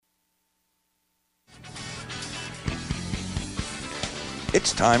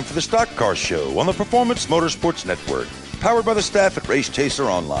It's time for the Stock Car Show on the Performance Motorsports Network. Powered by the staff at Race Chaser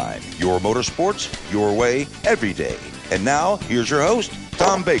Online. Your motorsports, your way, every day. And now, here's your host,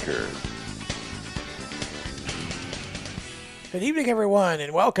 Tom Baker. Good evening, everyone,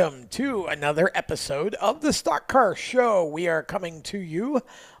 and welcome to another episode of the Stock Car Show. We are coming to you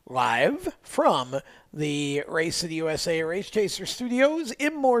live from the Race of the USA Race Chaser Studios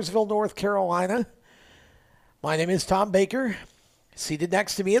in Mooresville, North Carolina. My name is Tom Baker. Seated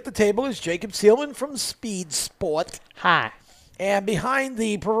next to me at the table is Jacob Seelman from Speed Sport. Hi. And behind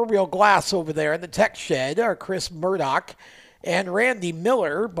the proverbial glass over there in the tech shed are Chris Murdock and Randy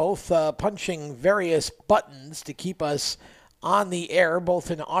Miller, both punching various buttons to keep us on the air,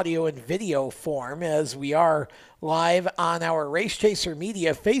 both in audio and video form, as we are live on our Race Chaser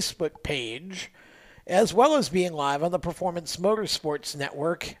Media Facebook page, as well as being live on the Performance Motorsports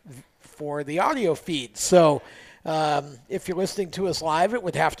Network for the audio feed. So if you're listening to us live, it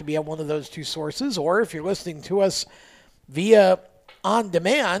would have to be on one of those two sources, or if you're listening to us via on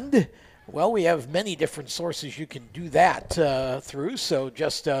demand, well, we have many different sources you can do that through. So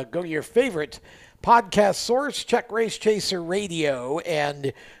just go to your favorite podcast source, check Race Chaser Radio,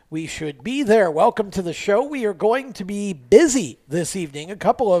 and we should be there. Welcome to the show. We are going to be busy this evening. A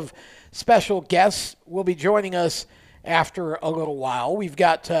couple of special guests will be joining us after a little while. We've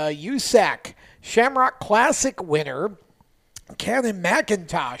got USAC Shamrock Classic winner Cannon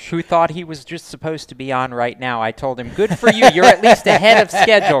McIntosh, who thought he was just supposed to be on right now. I told him, good for you. You're at least ahead of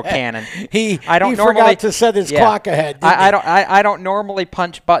schedule, Cannon. He forgot to set his clock ahead. I don't normally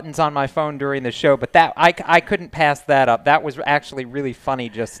punch buttons on my phone during the show, but that I couldn't pass that up. That was actually really funny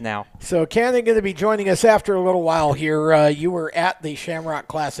just now. So Cannon going to be joining us after a little while here. You were at the Shamrock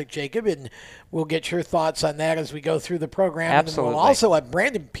Classic, Jacob, and we'll get your thoughts on that as we go through the program. Absolutely. And we'll also have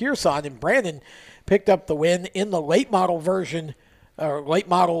Brandon Pierce on, and Brandon picked up the win in the late model version, or late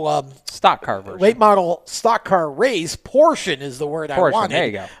model stock car version. Late model stock car race portion is the word I wanted. There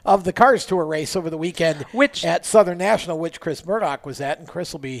you go. Of the Cars Tour race over the weekend, at Southern National, which Chris Murdock was at, and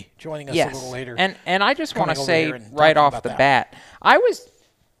Chris will be joining us a little later. And I just want to say right off the bat, I was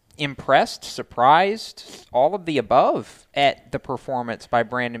impressed, surprised, all of the above at the performance by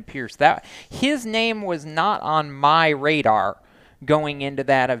Brandon Pierce. That his name was not on my radar going into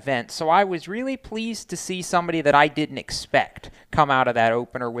that event. So I was really pleased to see somebody that I didn't expect come out of that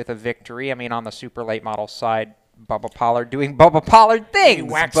opener with a victory. I mean, on the super late model side, Bubba Pollard doing Bubba Pollard things. He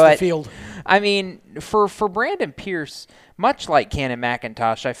waxed the field. I mean, for Brandon Pierce, much like Cannon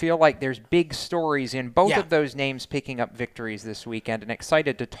McIntosh, I feel like there's big stories in both of those names picking up victories this weekend, and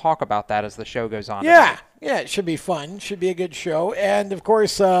excited to talk about that as the show goes on. Yeah, it should be fun. Should be a good show. And, of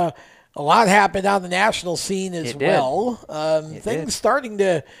course, a lot happened on the national scene as well. Things starting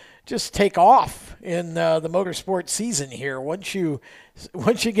to just take off in the motorsport season here. Once you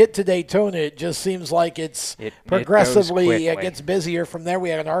get to Daytona, it just seems like it progressively gets busier from there. We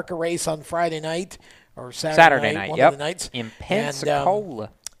had an ARCA race on Friday night or Saturday night, one of the nights. In Pensacola.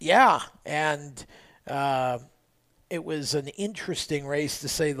 And it was an interesting race, to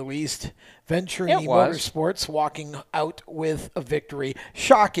say the least. Venturini Motorsports walking out with a victory.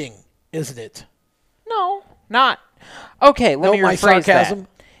 Shocking, isn't it? No, not. Okay, let me rephrase sarcasm. That.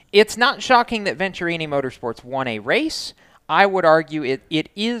 It's not shocking that Venturini Motorsports won a race. I would argue it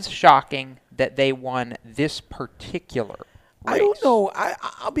is shocking that they won this particular race. I don't know.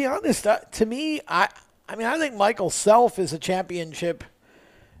 I'll be honest. To me, I think Michael Self is a championship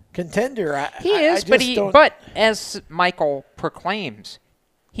contender. He is, but as Michael proclaims,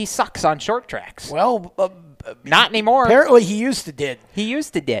 he sucks on short tracks. Well, not anymore. Apparently, he used to did.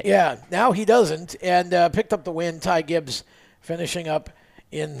 Yeah, now he doesn't, and picked up the win. Ty Gibbs finishing up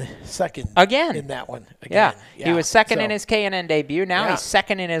in second again in that one. Yeah. He was second in his K&N debut. Now he's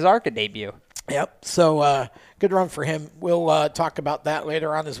second in his ARCA debut. Yep. So good run for him. We'll talk about that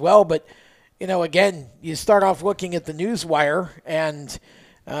later on as well. But again, you start off looking at the news wire, and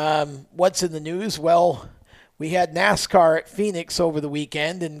what's in the news? Well, we had NASCAR at Phoenix over the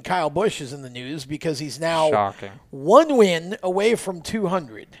weekend, and Kyle Busch is in the news because he's now one win away from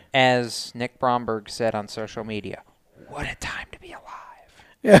 200. As Nick Bromberg said on social media, what a time to be alive.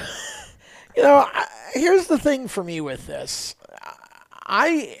 Yeah. Here's the thing for me with this.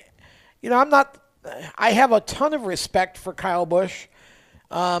 I have a ton of respect for Kyle Busch.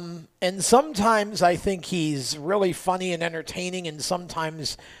 And sometimes I think he's really funny and entertaining, and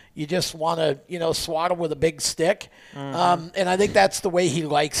sometimes you just want to, swat him with a big stick. Mm-hmm. And I think that's the way he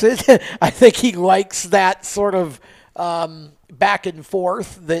likes it. I think he likes that sort of back and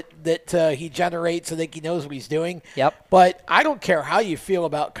forth that he generates. I think he knows what he's doing. Yep. But I don't care how you feel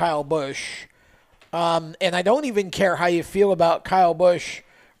about Kyle Busch. And I don't even care how you feel about Kyle Busch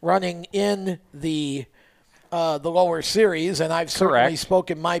running in the lower series, and I've certainly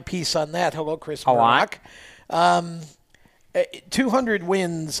spoken my piece on that. Hello, Chris Murdock. 200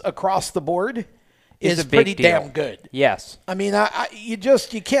 wins across the board is pretty damn good. Yes. I mean, you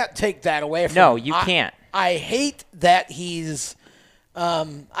can't take that away from him. No, you can't. I hate that he's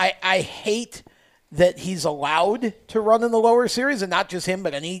I hate that he's allowed to run in the lower series, and not just him,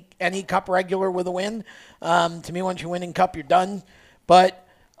 but any Cup regular with a win. To me, once you win in Cup, you're done. But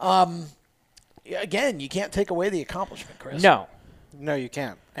again, you can't take away the accomplishment, Chris. No, you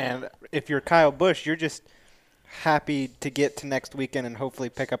can't. And if you're Kyle Busch, you're just happy to get to next weekend and hopefully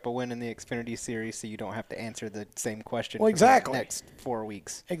pick up a win in the Xfinity Series, so you don't have to answer the same question for the next 4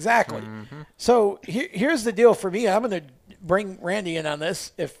 weeks. Exactly. Mm-hmm. So here's the deal for me. I'm going to bring Randy in on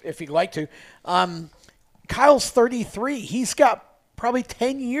this if he'd like to. Kyle's 33. He's got probably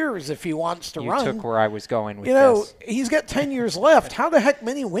 10 years if he wants to run. You took where I was going with this. He's got 10 years left. How the heck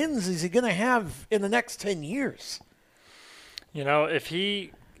many wins is he going to have in the next 10 years? If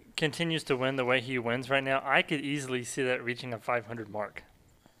he continues to win the way he wins right now, I could easily see that reaching a 500 mark.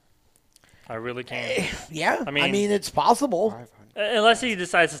 I really can. Yeah, I mean it's possible. Unless he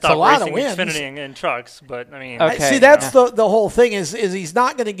decides to stop racing Xfinity and trucks, but I mean, see, that's the whole thing is he's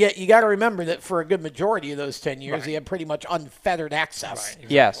not going to get. You got to remember that for a good majority of those 10 years, he had pretty much unfettered access. Right,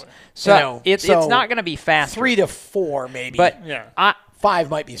 exactly. Yes, so it's not going to be fast. 3 to 4 maybe, but 5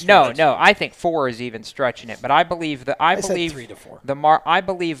 might be stretched. No, I think 4 is even stretching it. But I believe that I believe 3 to 4. I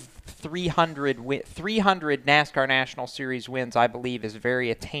believe 300 NASCAR National Series wins. I believe is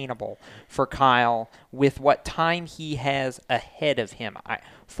very attainable for Kyle with what time he has ahead of him.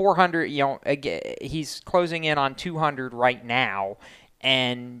 400, he's closing in on 200 right now,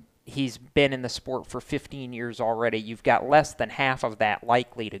 and he's been in the sport for 15 years already. You've got less than half of that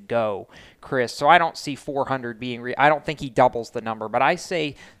likely to go, Chris. So I don't see 400 being I don't think he doubles the number, but I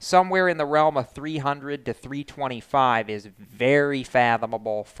say somewhere in the realm of 300 to 325 is very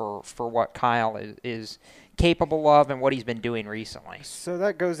fathomable for what Kyle is capable of and what he's been doing recently. So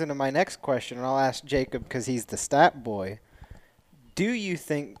that goes into my next question, and I'll ask Jacob because he's the stat boy. Do you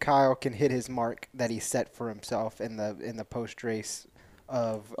think Kyle can hit his mark that he set for himself in the post-race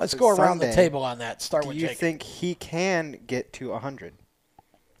Let's go around the table on that. Start with Jacob. Jake. Do you think he can get to 100?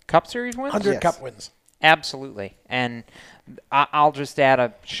 Cup Series wins? 100 Cup wins. Absolutely. And I'll just add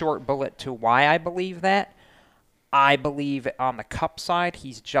a short bullet to why I believe that. I believe on the Cup side,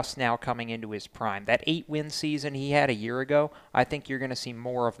 he's just now coming into his prime. That 8-win season he had a year ago, I think you're going to see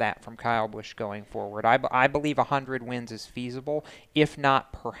more of that from Kyle Busch going forward. I believe 100 wins is feasible, if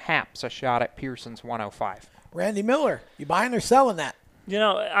not perhaps a shot at Pearson's 105. Randy Miller, you buying or selling that?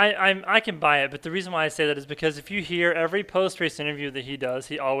 I can buy it, but the reason why I say that is because if you hear every post-race interview that he does,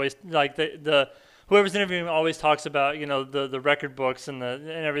 he always whoever's interviewing him always talks about the record books and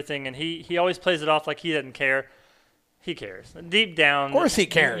everything, and he always plays it off like he doesn't care. He cares deep down. Of course, he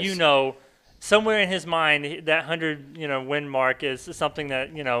cares. Somewhere in his mind, that 100 win mark is something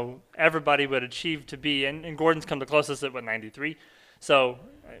that everybody would achieve to be, and Gordon's come the closest at 93. So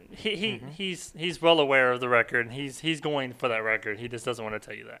he's well aware of the record, and he's going for that record. He just doesn't want to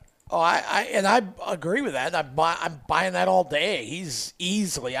tell you that. Oh, I agree with that. I'm buying that all day.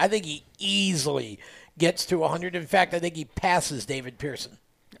 I think he easily gets to 100. In fact, I think he passes David Pearson.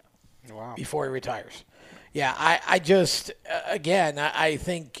 Wow. Before he retires. Yeah, I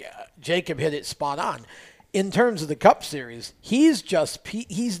think Jacob hit it spot on. In terms of the Cup Series, he's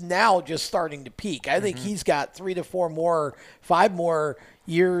now just starting to peak. I think he's got 3 to 4 more, 5 more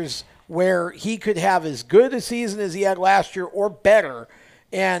years where he could have as good a season as he had last year or better.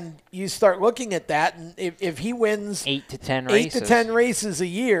 And you start looking at that, and if he wins 8 to 10 races a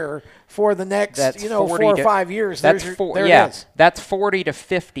year for the next 4 or 5 years, there it is. That's 40 to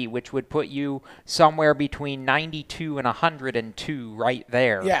 50, which would put you somewhere between 92 and 102 right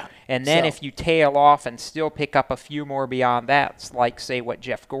there. Yeah. And then if you tail off and still pick up a few more beyond that, like say what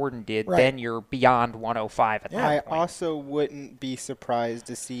Jeff Gordon did, then you're beyond 105 at that point. I also wouldn't be surprised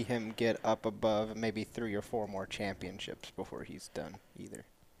to see him get up above maybe 3 or 4 more championships before he's done either.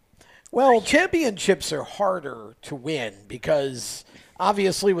 Well, championships are harder to win because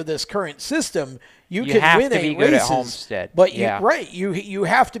obviously with this current system, you can have win to 8 be good races, at Homestead. but you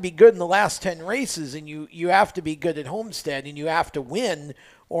have to be good in the last 10 races, and you have to be good at Homestead, and you have to win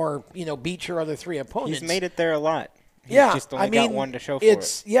or beat your other 3 opponents. He's made it there a lot. He's just only got one to show for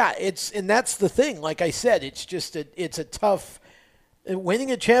it. Yeah, and that's the thing. Like I said, it's just it's a tough. Winning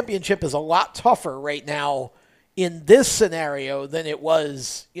a championship is a lot tougher right now in this scenario than it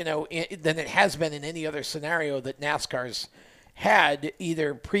was, than it has been in any other scenario that NASCAR's had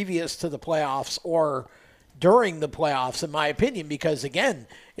either previous to the playoffs or during the playoffs, in my opinion, because, again,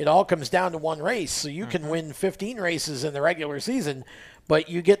 it all comes down to one race. So you can win 15 races in the regular season, but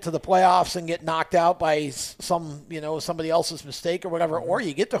you get to the playoffs and get knocked out by somebody else's mistake or whatever, or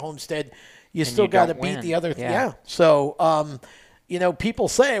you get to Homestead, you still got to beat the other. So, people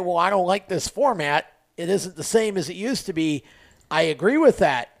say, well, I don't like this format. It isn't the same as it used to be. I agree with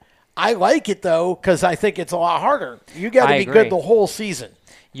that. I like it, though, because I think it's a lot harder. You got to be good the whole season.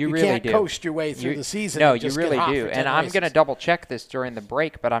 You really can't coast your way through the season. No, you really do. And I'm going to double-check this during the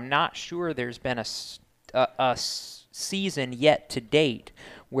break, but I'm not sure there's been a season yet to date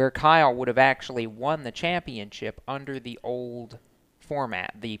where Kyle would have actually won the championship under the old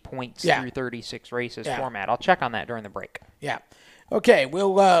format, the points through 36 races format. I'll check on that during the break. Yeah. Okay,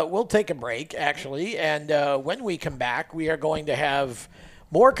 we'll take a break, actually, and when we come back, we are going to have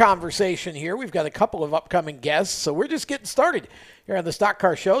more conversation here. We've got a couple of upcoming guests, so we're just getting started here on the Stock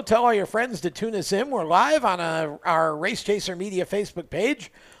Car Show. Tell all your friends to tune us in. We're live on our Race Chaser Media Facebook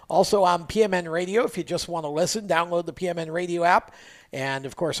page, also on PMN Radio. If you just want to listen, download the PMN Radio app. And,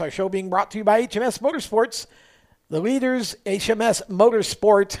 of course, our show being brought to you by HMS Motorsports, the leaders, HMS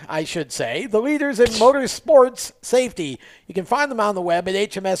Motorsport, I should say, the leaders in motorsports safety. You can find them on the web at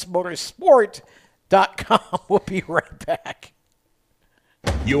hmsmotorsport.com. We'll be right back.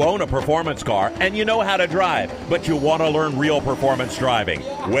 You own a performance car and you know how to drive, but you want to learn real performance driving.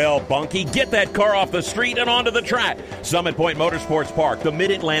 Well, Bunky, get that car off the street and onto the track. Summit Point Motorsports Park, the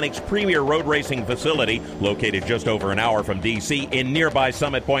Mid-Atlantic's premier road racing facility, located just over an hour from D.C. in nearby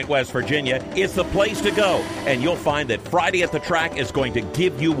Summit Point, West Virginia, is the place to go. And you'll find that Friday at the track is going to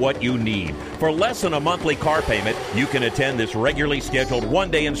give you what you need. For less than a monthly car payment, you can attend this regularly scheduled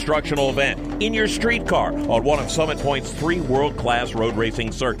one-day instructional event in your street car on one of Summit Point's 3 world-class road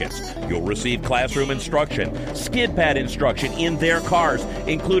racing circuits. You'll receive classroom instruction, skid pad instruction in their cars,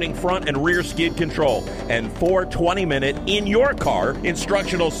 including front and rear skid control, and 4 20-minute in-your-car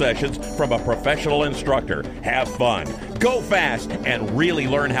instructional sessions from a professional instructor. Have fun, go fast, and really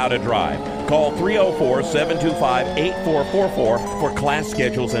learn how to drive. Call 304-725-8444 for class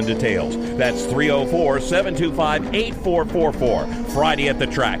schedules and details. That's 304-725-8444. Friday at the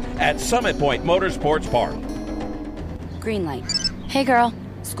track at Summit Point Motorsports Park. Green light. Hey girl,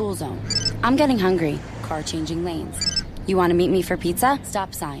 school zone. I'm getting hungry. Car changing lanes. You want to meet me for pizza?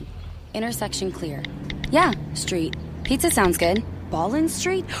 Stop sign. Intersection clear. Yeah, street. Pizza sounds good. Ball in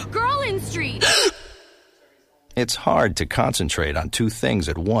street? Girl in street! It's hard to concentrate on 2 things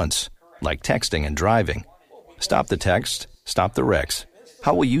at once, like texting and driving. Stop the text, stop the wrecks.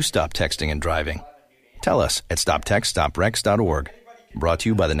 How will you stop texting and driving? Tell us at stoptextstopwrecks.org. Brought to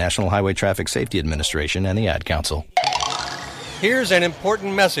you by the National Highway Traffic Safety Administration and the Ad Council. Here's an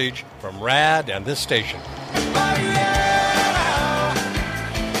important message from RAD and this station.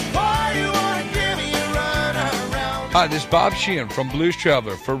 Hi, this is Bob Sheehan from Blues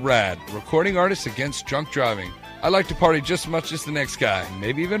Traveler for RAD, Recording Artists Against Drunk Driving. I like to party just as much as the next guy,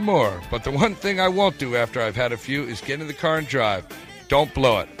 maybe even more. But the one thing I won't do after I've had a few is get in the car and drive. Don't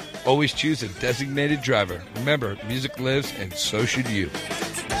blow it. Always choose a designated driver. Remember, music lives, and so should you.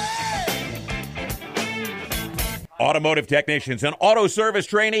 Automotive technicians and auto service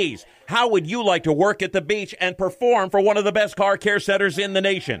trainees, how would you like to work at the beach and perform for one of the best car care centers in the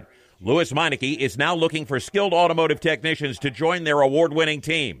nation? Louis Meineke is now looking for skilled automotive technicians to join their award-winning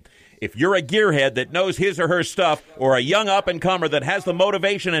team. If you're a gearhead that knows his or her stuff, or a young up-and-comer that has the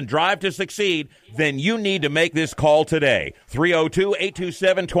motivation and drive to succeed, then you need to make this call today.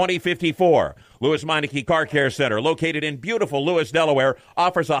 302-827-2054. Louis Meineke Car Care Center, located in beautiful Lewis, Delaware,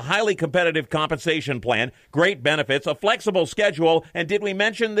 offers a highly competitive compensation plan, great benefits, a flexible schedule, and did we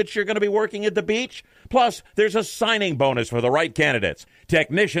mention that you're going to be working at the beach? Plus, there's a signing bonus for the right candidates.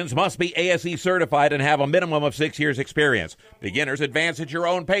 Technicians must be ASE certified and have a minimum of 6 years experience. Beginners advance at your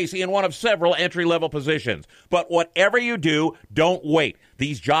own pace in one of several entry-level positions. But whatever you do, don't wait.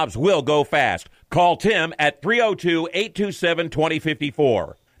 These jobs will go fast. Call Tim at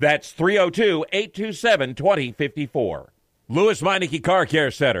 302-827-2054. That's 302-827-2054. Louis Meineke Car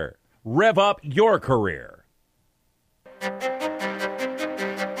Care Center. Rev up your career.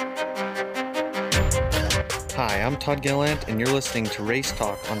 Hi, I'm Todd Gilland, and you're listening to Race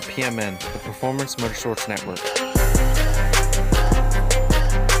Talk on PMN, the Performance Motorsports Network.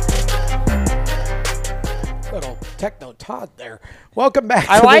 Little Techno Todd there. Welcome back to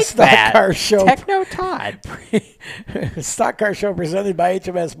the Stock Car Show. Techno Todd. Stock Car Show presented by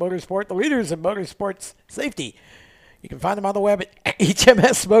HMS Motorsport, the leaders in motorsports safety. You can find them on the web at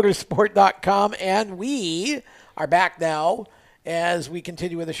hmsmotorsport.com. And we are back now as we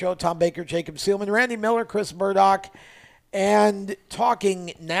continue with the show. Tom Baker, Jacob Seelman, Randy Miller, Chris Murdock. And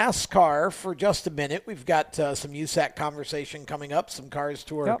talking NASCAR for just a minute, we've got some USAC conversation coming up, some Cars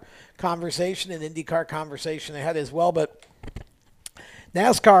Tour conversation, and IndyCar conversation ahead as well. But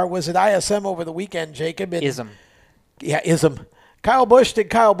NASCAR was at ISM over the weekend, Jacob. And Ism. Yeah, ism. Kyle Busch did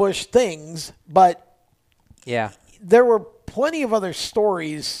Kyle Busch things, but there were plenty of other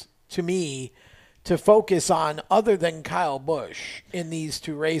stories to me to focus on other than Kyle Busch in these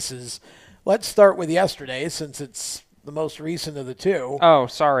two races. Let's start with yesterday, since it's the most recent of the two. Oh,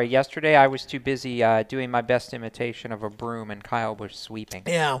 sorry. Yesterday I was too busy doing my best imitation of a broom and Kyle Busch sweeping.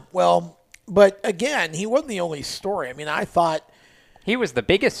 Yeah, well, but again, he wasn't the only story. I mean, I thought... He was the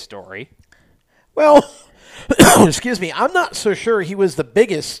biggest story. Well, excuse me, I'm not so sure he was the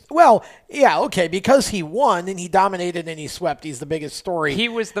biggest. Well, yeah, okay, because he won and he dominated and he swept, he's the biggest story. He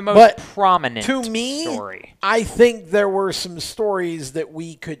was the most prominent to me, story. I think there were some stories that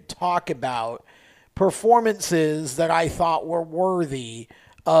we could talk about, performances that I thought were worthy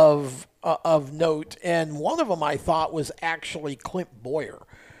of note, and one of them I thought was actually Clint Bowyer.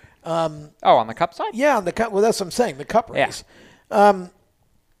 On the Cup side? Yeah, on the Cup. Well, that's what I'm saying, the Cup race.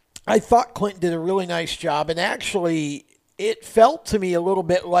 I thought Clint did a really nice job, and actually it felt to me a little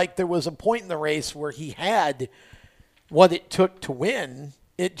bit like there was a point in the race where he had what it took to win.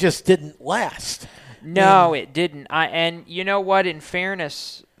 It just didn't last. No, it didn't. And you know what? In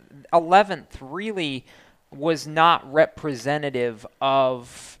fairness, 11th really was not representative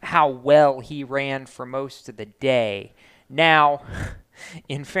of how well he ran for most of the day. Now,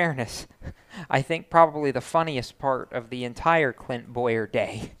 in fairness, I think probably the funniest part of the entire Clint Bowyer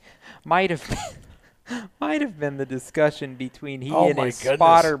day might have been the discussion between he and his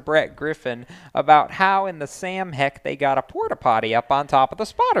spotter Brett Griffin about how in the Sam heck they got a porta potty up on top of the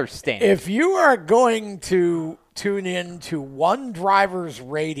spotter's stand. If you are going to tune in to one driver's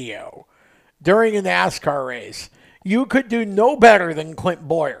radio during a NASCAR race, you could do no better than Clint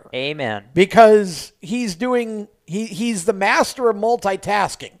Bowyer. Amen. Because he's the master of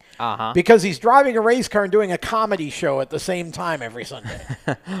multitasking. Because he's driving a race car and doing a comedy show at the same time every Sunday.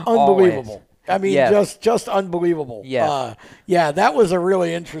 Unbelievable. I mean, just unbelievable. Yes. That was a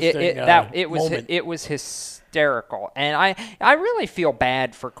really interesting moment. It was hysterical. And I really feel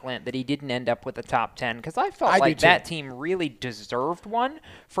bad for Clint that he didn't end up with the top 10, because I felt like that team really deserved one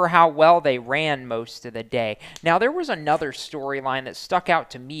for how well they ran most of the day. Now, there was another storyline that stuck out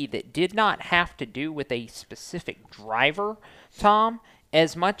to me that did not have to do with a specific driver, Tom,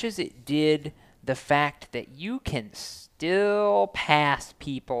 as much as it did the fact that you can still pass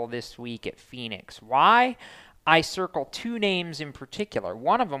people this week at Phoenix. Why? I circle two names in particular.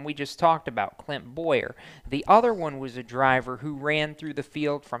 One of them we just talked about, Clint Bowyer. The other one was a driver who ran through the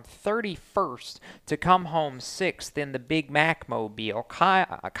field from 31st to come home 6th in the Big Mac Mobile.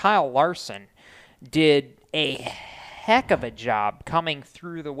 Kyle Larson did a heck of a job coming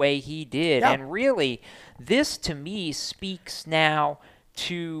through the way he did. And really, this to me speaks now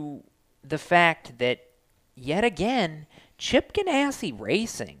to the fact that, yet again, Chip Ganassi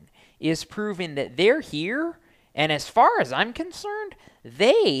Racing is proving that they're here, and as far as I'm concerned,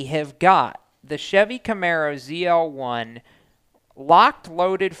 they have got the Chevy Camaro ZL1 locked,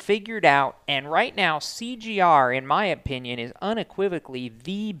 loaded, figured out, and right now CGR, in my opinion, is unequivocally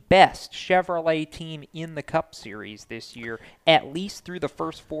the best Chevrolet team in the Cup Series this year, at least through the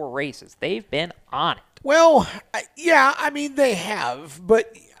first 4 races. They've been on it. Well, yeah, I mean, they have,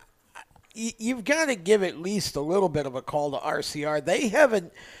 but you've got to give at least a little bit of a call to RCR. They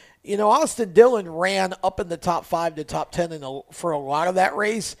haven't, Austin Dillon ran up in the top 5 to top 10 for a lot of that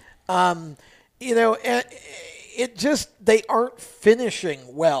race. And it just, they aren't finishing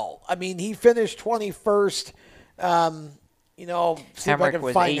well. I mean, he finished 21st. See if I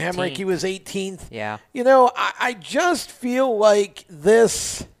can find 18th. Hemrick. He was 18th. Yeah. I just feel like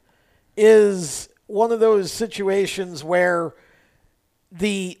this is one of those situations where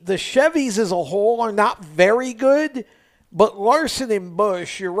the Chevys as a whole are not very good, but Larson and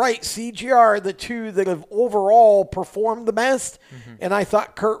Busch, you're right, CGR are the two that have overall performed the best, and I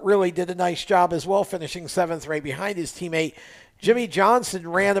thought Kurt really did a nice job as well, finishing 7th right behind his teammate. Jimmy Johnson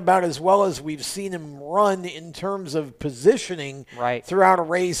ran about as well as we've seen him run in terms of positioning throughout a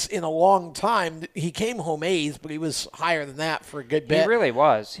race in a long time. He came home 8th, but he was higher than that for a good bit. He really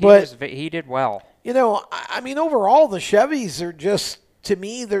was. He did well. I mean, overall, the Chevys are just, to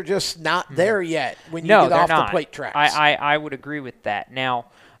me, they're just not there yet when you get off the plate tracks. I would agree with that. Now,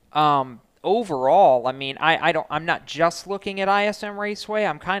 overall, I mean, I'm not just looking at ISM Raceway.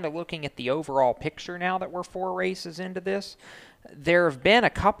 I'm kind of looking at the overall picture now that we're 4 races into this. There have been a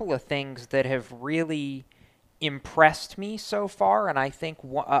couple of things that have really impressed me so far, and I think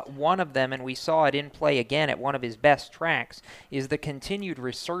one of them, and we saw it in play again at one of his best tracks, is the continued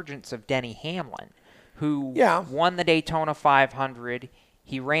resurgence of Denny Hamlin, who won the Daytona 500.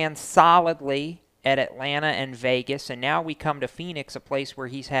 He ran solidly at Atlanta and Vegas, and now we come to Phoenix, a place where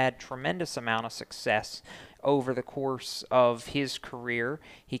he's had tremendous amount of success over the course of his career.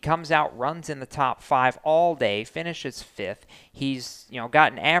 He comes out, runs in the top 5 all day, finishes 5th. He's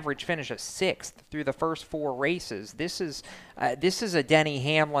got an average finish of 6th through the first 4 races. This is a Denny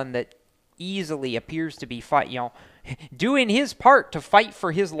Hamlin that easily appears to be doing his part to fight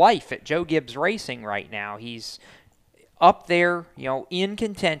for his life at Joe Gibbs Racing right now. He's up there, in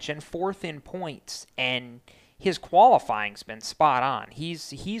contention, 4th in points, and his qualifying's been spot on.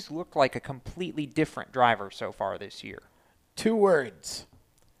 He's looked like a completely different driver so far this year. 2 words.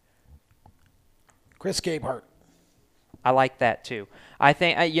 Chris Gabehart. I like that too. I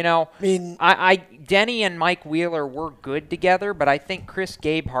think Denny and Mike Wheeler were good together, but I think Chris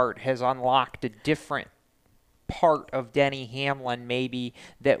Gabehart has unlocked a different part of Denny Hamlin maybe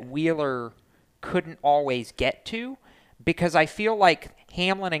that Wheeler couldn't always get to, because I feel like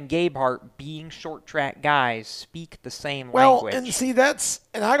Hamlin and Gabehart, being short track guys, speak the same language. Well, and see, this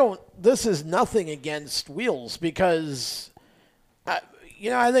is nothing against Wheels, because, I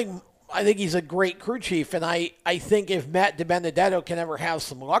think he's a great crew chief, and I think if Matt DiBenedetto can ever have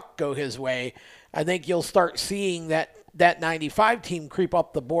some luck go his way, I think you'll start seeing that 95 team creep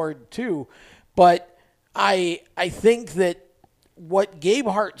up the board too. But I think that what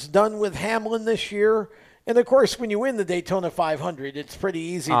Gabehart's done with Hamlin this year, and of course when you win the Daytona 500, it's pretty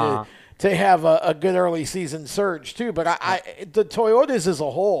easy to have a good early season surge too. But the Toyotas as a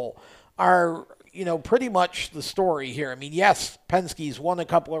whole are pretty much the story here. I mean, yes, Penske's won a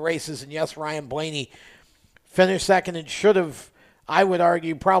couple of races, and yes, Ryan Blaney finished second and should have, I would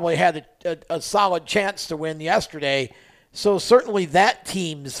argue, probably had a solid chance to win yesterday. So certainly that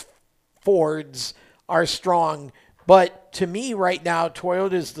team's Fords are strong. But to me right now,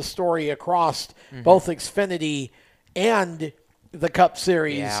 Toyota's the story across both Xfinity and the Cup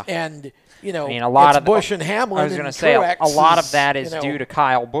Series. Yeah. And, a lot of Busch and Hamlin. I was going to say a lot of that is due to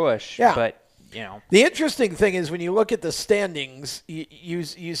Kyle Busch. Yeah. But the interesting thing is when you look at the standings, you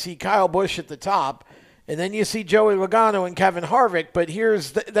see Kyle Busch at the top, and then you see Joey Logano and Kevin Harvick, but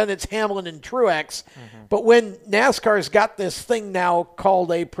then it's Hamlin and Truex. Mm-hmm. But when NASCAR's got this thing now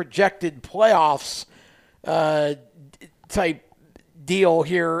called a projected playoffs type deal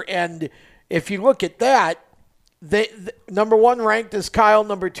here, and if you look at that, the number 1 ranked is Kyle,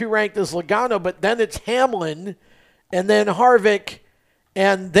 number 2 ranked is Logano, but then it's Hamlin, and then Harvick,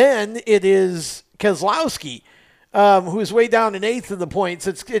 and then it is Keselowski, who's way down in 8th in the points.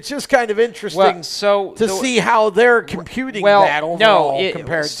 It's just kind of interesting to see how they're computing that overall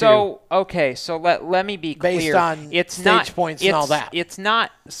compared to. Okay, so let me be clear. Based on stage points and all that. It's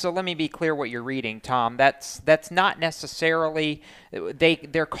not. So let me be clear what you're reading, Tom. That's not necessarily.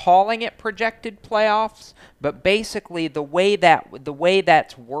 They're calling it projected playoffs, but basically the way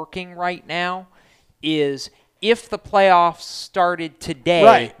that's working right now is, if the playoffs started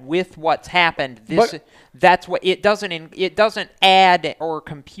today with what's happened, that's what it doesn't add or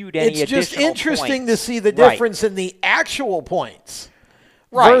compute any additional points. It's just interesting to see the difference in the actual points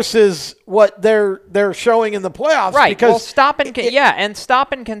versus what they're showing in the playoffs. Right. Because well,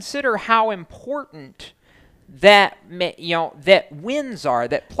 stop and consider how important that wins are,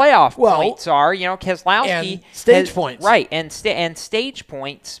 that playoff points are. Keselowski and stage points, right? And stage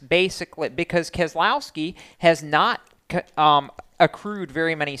points, basically, because Keselowski has not accrued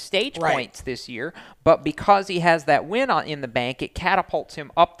very many stage points this year, but because he has that win in the bank, it catapults him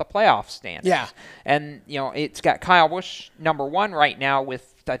up the playoff standings. Yeah, and it's got Kyle Busch number 1 right now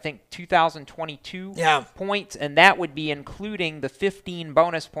with, I think, 2,022 points, and that would be including the 15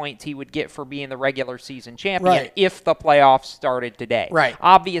 bonus points he would get for being the regular season champion if the playoffs started today. Right.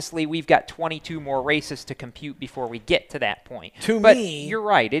 Obviously, we've got 22 more races to compute before we get to that point. But you're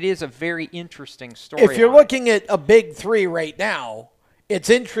right. It is a very interesting story. If you're looking at a big 3 right now, it's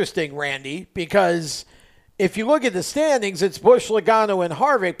interesting, Randy, because if you look at the standings, it's Busch, Logano, and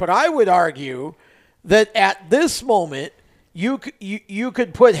Harvick, but I would argue that at this moment, you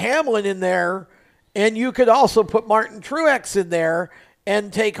could put Hamlin in there, and you could also put Martin Truex in there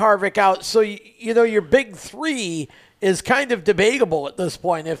and take Harvick out. So, your big 3 is kind of debatable at this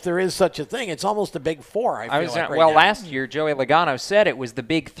point, if there is such a thing. It's almost a big 4, I feel like right now. Last year, Joey Logano said it was the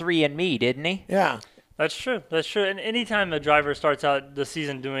big 3 and me, didn't he? Yeah. That's true. And anytime a driver starts out the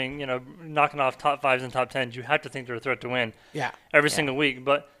season doing, knocking off top 5s and top 10s, you have to think they're a threat to win every single week.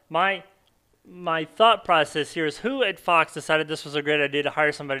 But my thought process here is, who at Fox decided this was a great idea to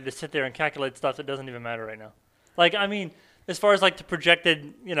hire somebody to sit there and calculate stuff that doesn't even matter right now? Like, I mean, as far as like the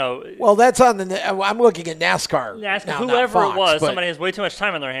projected, Well, that's on I'm looking at NASCAR. Whoever Fox, it was, somebody has way too much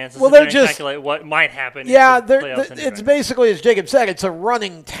time on their hands to they're just calculate what might happen. Yeah, it's basically, as Jacob said, it's a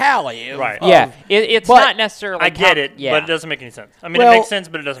running tally. Right. It's not necessarily. I get it, but it doesn't make any sense. I mean, it makes sense,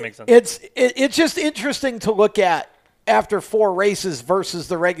 but it doesn't make sense. It's just interesting to look at after 4 races versus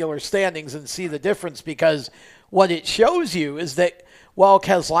the regular standings and see the difference, because what it shows you is that while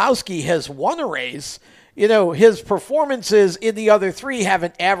Keselowski has won a race, his performances in the other 3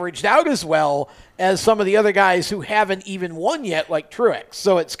 haven't averaged out as well as some of the other guys who haven't even won yet, like Truex.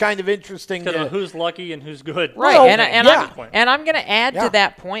 So it's kind of interesting. Because of who's lucky and who's good. Right, and I'm going to add to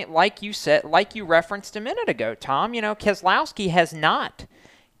that point, like you said, like you referenced a minute ago, Tom. Keselowski has not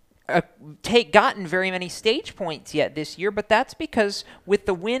gotten very many stage points yet this year, but that's because with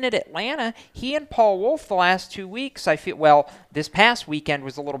the win at Atlanta, he and Paul Wolfe the last 2 weeks, I feel, this past weekend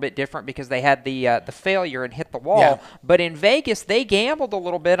was a little bit different because they had the failure and hit the wall. Yeah. But in Vegas, they gambled a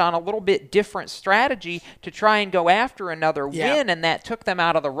little bit on a little bit different strategy to try and go after another win, and that took them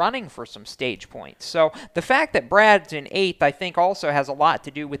out of the running for some stage points. So the fact that Brad's in 8th, I think, also has a lot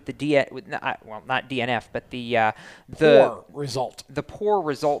to do with not DNF, but the poor result. The poor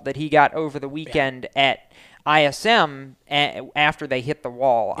result that he got over the weekend at ISM after they hit the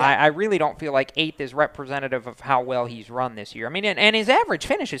wall. Yeah. I really don't feel like 8th is representative of how well he's run this year. I mean, and his average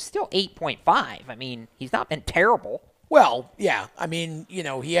finish is still 8.5. I mean, he's not been terrible. Well, yeah. I mean,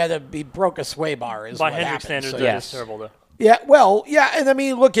 he broke a sway bar is what happened. By Hendrick standards, that's terrible, though. Yeah, well, yeah, and I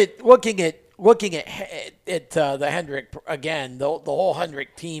mean, looking at the Hendrick again, the whole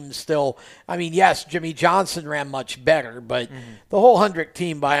Hendrick team still. I mean, yes, Jimmy Johnson ran much better, but the whole Hendrick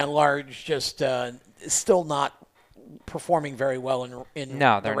team, by and large, just is still not performing very well in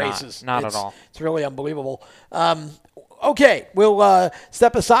the races. Not at all. It's really unbelievable. Okay, we'll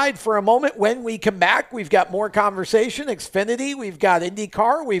step aside for a moment. When we come back, we've got more conversation, Xfinity, we've got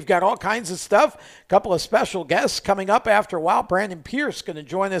IndyCar, we've got all kinds of stuff. A couple of special guests coming up after a while. Brandon Pierce going to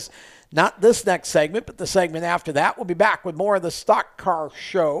join us, not this next segment, but the segment after that. We'll be back with more of the Stock Car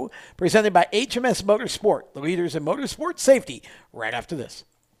Show, presented by HMS Motorsport, the leaders in motorsport safety, right after this.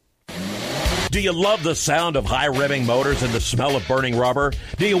 Do you love the sound of high-revving motors and the smell of burning rubber?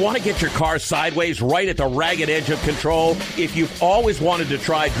 Do you want to get your car sideways right at the ragged edge of control? If you've always wanted to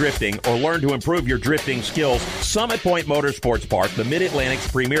try drifting or learn to improve your drifting skills, Summit Point Motorsports Park, the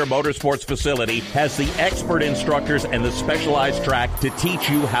Mid-Atlantic's premier motorsports facility, has the expert instructors and the specialized track to teach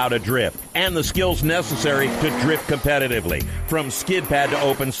you how to drift and the skills necessary to drift competitively. From skid pad to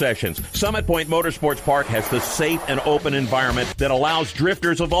open sessions, Summit Point Motorsports Park has the safe and open environment that allows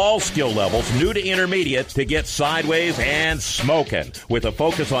drifters of all skill levels, new to intermediate, to get sideways and smoking. With a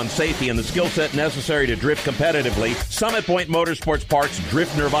focus on safety and the skill set necessary to drift competitively, Summit Point Motorsports Park's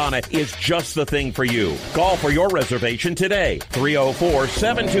Drift Nirvana is just the thing for you. Call for your reservation today,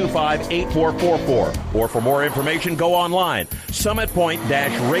 304-725-8444. Or for more information, go online,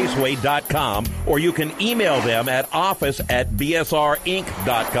 summitpoint-raceway.com, or you can email them at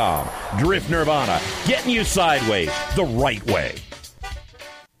office@bsrinc.com. Drift Nirvana, getting you sideways the right way.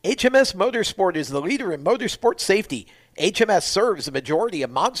 HMS Motorsport is the leader in motorsport safety. HMS serves the majority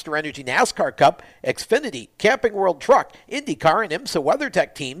of Monster Energy NASCAR Cup, Xfinity, Camping World Truck, IndyCar, and IMSA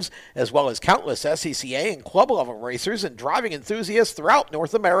WeatherTech teams, as well as countless SCCA and club-level racers and driving enthusiasts throughout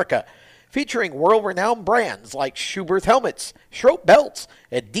North America. Featuring world-renowned brands like Schuberth helmets, Schroep belts,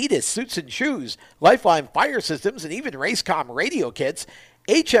 Adidas suits and shoes, Lifeline fire systems, and even Racecom radio kits,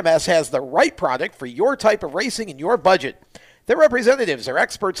 HMS has the right product for your type of racing and your budget. Their representatives are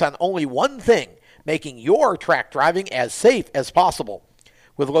experts on only one thing, making your track driving as safe as possible.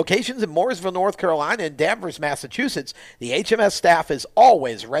 With locations in Mooresville, North Carolina, and Danvers, Massachusetts, the HMS staff is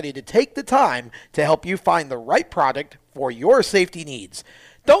always ready to take the time to help you find the right product for your safety needs.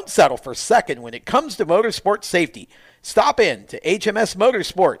 Don't settle for second when it comes to motorsport safety. Stop in to HMS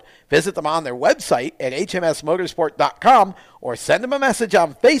Motorsport. Visit them on their website at hmsmotorsport.com or send them a message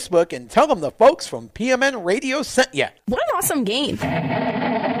on Facebook and tell them the folks from PMN Radio sent you. What an awesome game.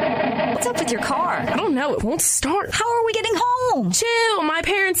 What's up with your car? I don't know. It won't start. How are we getting home? Chill. My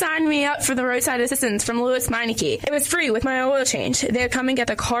parents signed me up for the roadside assistance from Lewis Meineke. It was free with my oil change. They'd come and get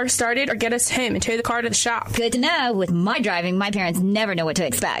the car started or get us home and tow the car to the shop. Good to know. With my driving, my parents never know what to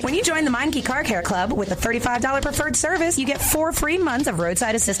expect. When you join the Meineke Car Care Club with a $35 preferred service, you get 4 free months of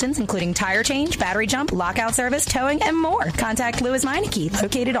roadside assistance, including tire change, battery jump, lockout service, towing, and more. Contact Lewis Meineke,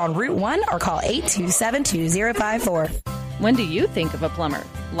 located on Route 1, or call 827-2054. When do you think of a plumber?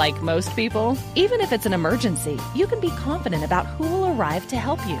 Like most people, even if it's an emergency, you can be confident about who will arrive to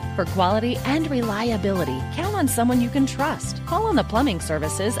help you. For quality and reliability, count on someone you can trust. Call on the plumbing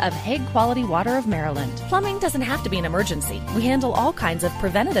services of Hague Quality Water of Maryland. Plumbing doesn't have to be an emergency. We handle all kinds of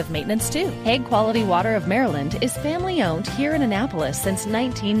preventative maintenance too. Hague Quality Water of Maryland is family owned here in Annapolis since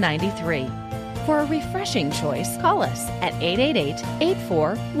 1993. For a refreshing choice, call us at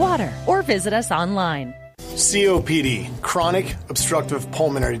 888-84-WATER or visit us online. COPD, chronic obstructive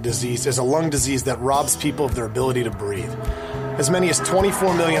pulmonary disease, is a lung disease that robs people of their ability to breathe. As many as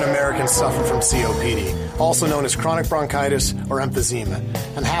 24 million Americans suffer from COPD, also known as chronic bronchitis or emphysema,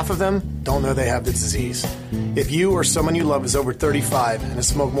 and half of them don't know they have the disease. If you or someone you love is over 35 and has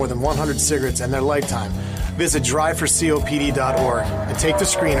smoked more than 100 cigarettes in their lifetime, visit driveforcopd.org and take the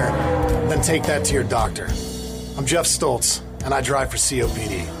screener, then take that to your doctor. I'm Jeff Stoltz, and I drive for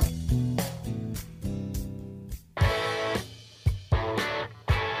COPD.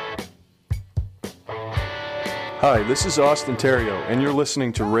 Hi, this is Austin Terrio, and you're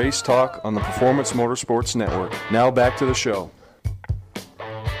listening to Race Talk on the Performance Motorsports Network. Now back to the show.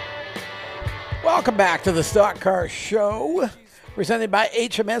 Welcome back to the Stock Car Show, presented by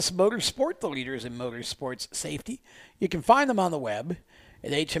HMS Motorsport, the leaders in motorsports safety. You can find them on the web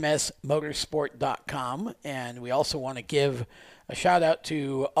at hmsmotorsport.com, and we also want to give a shout out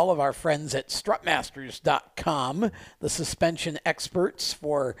to all of our friends at strutmasters.com, the suspension experts,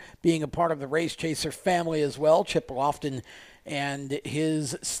 for being a part of the Race Chaser family as well. Chip Lofton and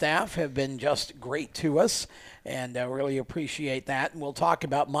his staff have been just great to us, and I really appreciate that. And we'll talk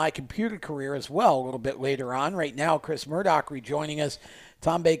about my computer career as well a little bit later on. Right now, Chris Murdock rejoining us,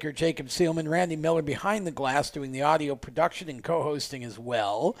 Tom Baker, Jacob Seelman, Randy Miller behind the glass doing the audio production and co-hosting as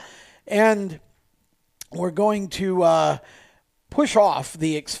well. And we're going to push off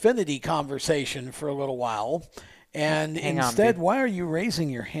the Xfinity conversation for a little while, and instead, why are you raising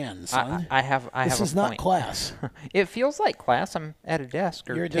your hand, son? I have this is not class. It feels like class. I'm at a desk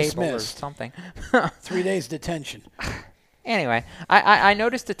or You're table dismissed. or something. 3 days detention. Anyway, I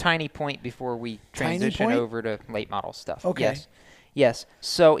noticed a tiny point before we transition over to late model stuff. Okay. Yes.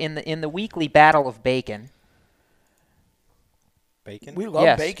 So in the weekly battle of bacon. Bacon? We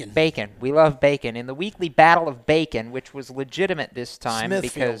love bacon. Bacon. We love bacon. In the weekly battle of bacon, which was legitimate this time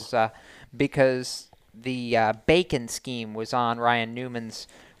because the bacon scheme was on Ryan Newman's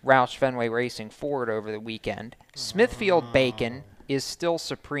Roush Fenway Racing Ford over the weekend. Smithfield bacon is still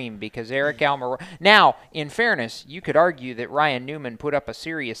supreme because Eric Almirola. Now, in fairness, you could argue that Ryan Newman put up a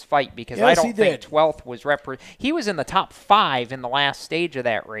serious fight because I don't think 12th was he was in the top 5 in the last stage of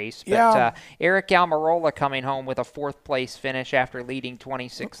that race. But Eric Almirola coming home with a 4th place finish after leading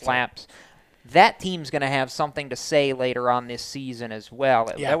 26 laps. That team's going to have something to say later on this season as well.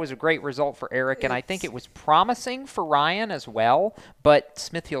 That was a great result for Eric, and I think it was promising for Ryan as well, but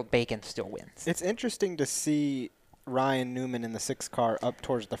Smithfield Bacon still wins. It's interesting to see Ryan Newman in the 6 car up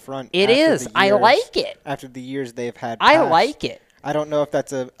towards the front. It is. I like it. After the years they've had I like it. I don't know if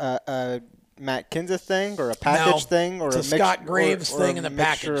that's a Matt Kinza thing or a package thing or a Scott Graves thing and a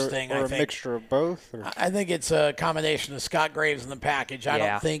package thing, or a mixture of both. I think it's a combination of Scott Graves and the package. I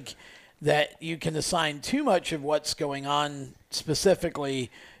don't think that you can assign too much of what's going on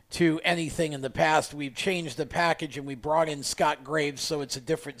specifically to anything in the past. We've changed the package and we brought in Scott Graves, so it's a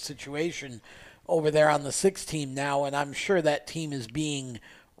different situation over there on the 6 team now, and I'm sure that team is being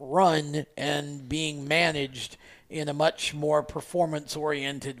run and being managed in a much more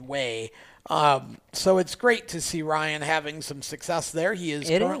performance-oriented way. So it's great to see Ryan having some success there. He is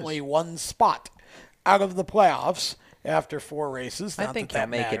currently 1 spot out of the playoffs after 4 races. Not I think that he'll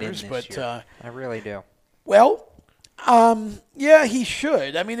make matters, it in this year. I really do. Well, he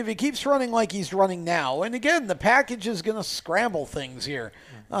should. I mean, if he keeps running like he's running now, and again, the package is going to scramble things here.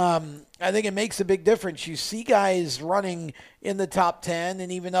 I think it makes a big difference. You see guys running in the top 10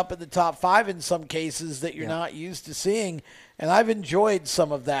 and even up at the top 5 in some cases that you're not used to seeing, and I've enjoyed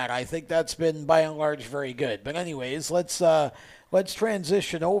some of that. I think that's been, by and large, very good. But anyways, let's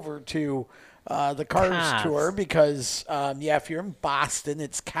transition over to the Cars Tour because, if you're in Boston,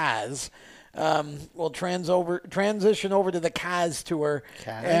 it's Kaz. We'll transition over to the Kaz Tour.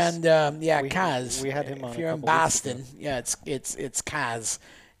 Kaz? And Kaz. We had him on. If you're in Boston, it's Kaz,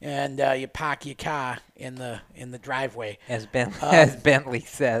 and you park your car in the driveway, as Bentley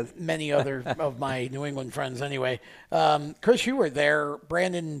says. Many other of my New England friends, anyway. Chris, you were there.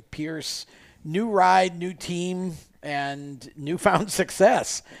 Brandon Pierce, new ride, new team, and newfound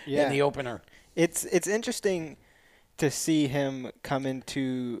success in the opener. It's interesting to see him come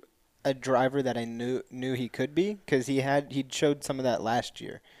into a driver that I knew he could be, because he'd showed some of that last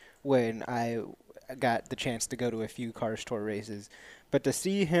year when I got the chance to go to a few Cars Tour races. But to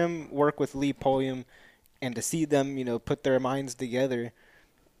see him work with Lee Pulliam and to see them, put their minds together,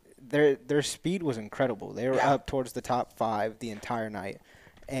 their speed was incredible. They were up towards the top 5 the entire night.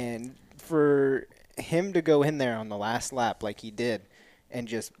 And for him to go in there on the last lap like he did and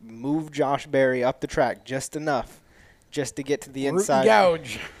just move Josh Berry up the track just enough just to get to the inside.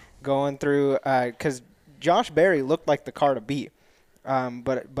 Gouge. Going through, because Josh Berry looked like the car to beat.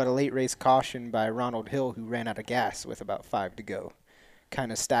 But a late race caution by Ronald Hill, who ran out of gas with about 5 to go,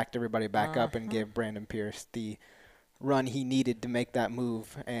 kind of stacked everybody back up and gave Brandon Pierce the run he needed to make that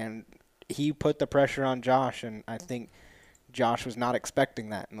move. And he put the pressure on Josh, and I think Josh was not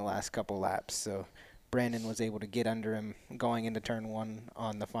expecting that in the last couple laps. So Brandon was able to get under him going into turn 1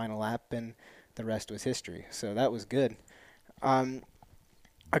 on the final lap, and the rest was history. So that was good.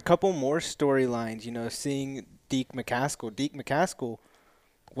 A couple more storylines, seeing Deke McCaskill. Deke McCaskill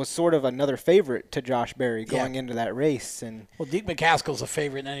was sort of another favorite to Josh Berry going into that race. And Deke McCaskill's a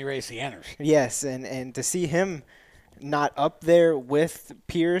favorite in any race he enters. Yes, and to see him not up there with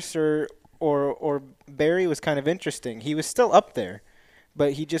Pierce or Berry was kind of interesting. He was still up there,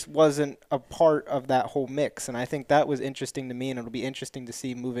 but he just wasn't a part of that whole mix. And I think that was interesting to me, and it'll be interesting to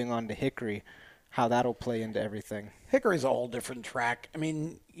see moving on to Hickory how that'll play into everything. Hickory's a whole different track. I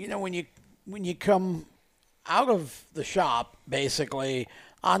mean, when you come out of the shop, basically,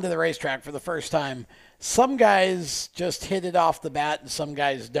 onto the racetrack for the first time, some guys just hit it off the bat and some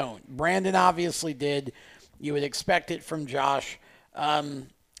guys don't. Brandon obviously did. You would expect it from Josh.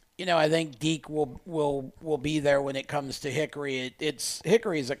 I think Deke will be there when it comes to Hickory.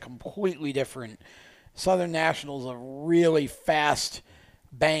 Hickory is a completely different. Southern National's a really fast,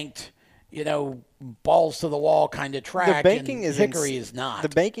 banked, balls to the wall kind of track. The banking and Hickory is not. The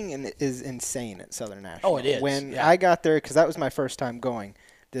banking is insane at Southern National. Oh, it is. When I got there, because that was my first time going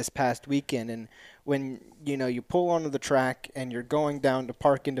this past weekend, and when you pull onto the track and you're going down to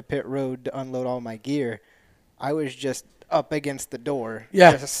park into pit road to unload all my gear, I was just up against the door,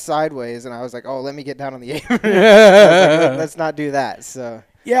 just sideways, and I was like, "Oh, let me get down on the apron." I was like, let's not do that. So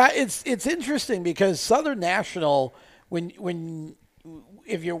yeah, it's interesting because Southern National,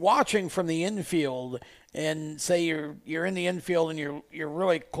 if you're watching from the infield and say you're in the infield and you're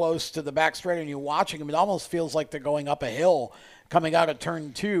really close to the back straight and you're watching them, it almost feels like they're going up a hill coming out of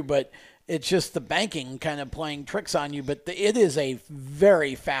turn 2, but it's just the banking kind of playing tricks on you. But it is a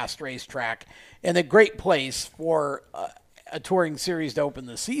very fast racetrack and a great place for a touring series to open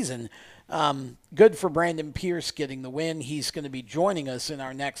the season. Good for Brandon Pierce getting the win. He's going to be joining us in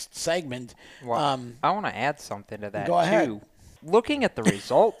our next segment. Well, I want to add something to that, go ahead. too. Looking at the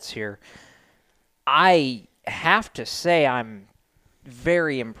results here, I have to say I'm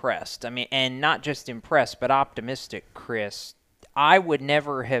very impressed. I mean, and not just impressed, but optimistic, Chris. I would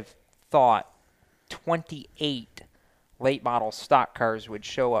never have thought 28 late model stock cars would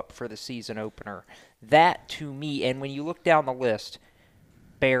show up for the season opener. That, to me, and when you look down the list,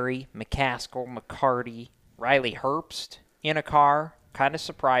 Berry, McCaskill, McCarty, Riley Herbst in a car kind of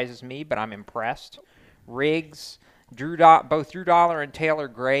surprises me, but I'm impressed. Riggs, both Drew Dollar and Taylor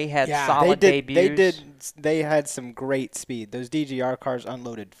Gray had solid debuts. They had some great speed. Those DGR cars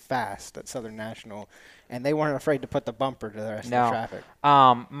unloaded fast at Southern National, and they weren't afraid to put the bumper to the rest of the traffic.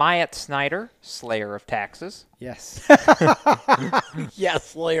 Myatt Snyder, Slayer of Taxes. Yes. Yes,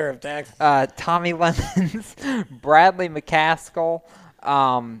 Slayer of Taxes. Tommy Lemons, Bradley McCaskill.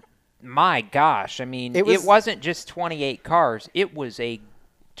 My gosh, I mean, it wasn't just 28 cars. It was a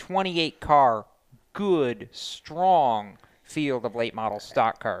 28-car, good, strong field of late model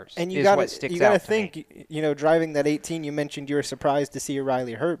stock cars. And you got to think, driving that 18, you mentioned you were surprised to see a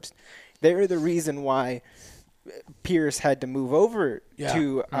Riley Herbst. They're the reason why Pierce had to move over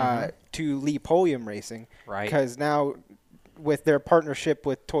to Lee Pulliam Racing. Right. Because now with their partnership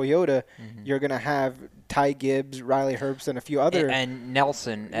with Toyota, you're going to have Ty Gibbs, Riley Herbst, and a few other. And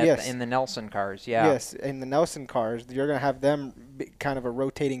Nelson in the Nelson cars, Yes, in the Nelson cars. You're going to have them kind of a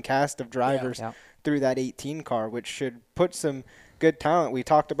rotating cast of drivers through that 18 car, which should put some good talent. We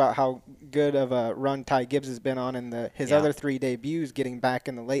talked about how good of a run Ty Gibbs has been on in his other 3 debuts. Getting back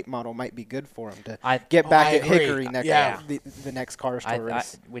in the late model might be good for him to get back at Hickory next the next car store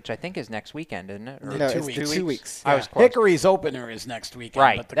race. Which I think is next weekend, isn't it? Or no, it's 2 weeks. Yeah. Hickory's opener is next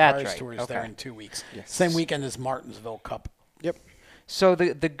weekend, but the Cars Tour is there in 2 weeks. Yes. Same weekend as Martinsville Cup. Yep. So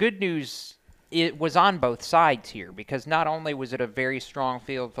the good news, it was on both sides here, because not only was it a very strong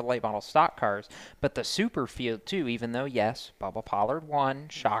field for late model stock cars, but the super field too, even though, yes, Bubba Pollard won.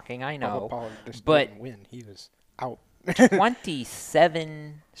 Shocking, I know. Bubba Pollard just but didn't win. He was out.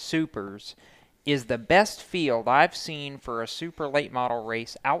 27 supers is the best field I've seen for a super late model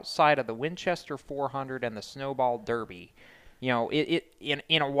race outside of the Winchester 400 and the Snowball Derby. In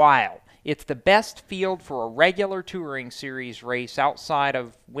a while. It's the best field for a regular touring series race outside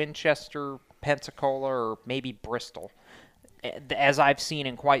of Winchester, Pensacola, or maybe Bristol, as I've seen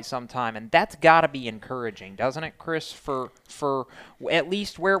in quite some time. And that's got to be encouraging, doesn't it, Chris? For at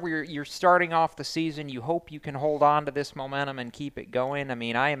least where you're starting off the season, you hope you can hold on to this momentum and keep it going. I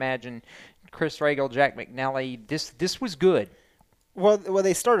mean, I imagine Chris Regal, Jack McNelly, this was good. Well,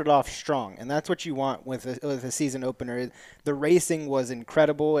 they started off strong, and that's what you want with a season opener. The racing was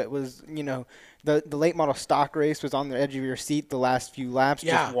incredible. It was, the late model stock race was on the edge of your seat the last few laps,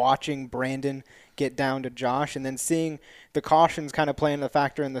 just watching Brandon get down to Josh, and then seeing the cautions kind of playing a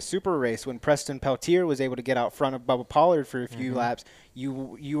factor in the super race when Preston Peltier was able to get out front of Bubba Pollard for a few laps.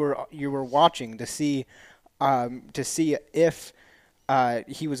 You were watching to see if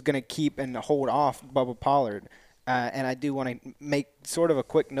he was going to keep and hold off Bubba Pollard. And I do want to make sort of a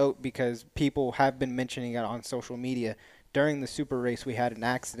quick note because people have been mentioning it on social media. During the super race, we had an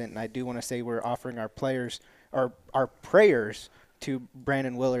accident, and I do want to say we're offering our players or our prayers to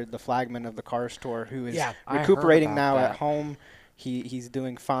Brandon Willard, the flagman of the Cars Tour, who is recuperating now at home. He's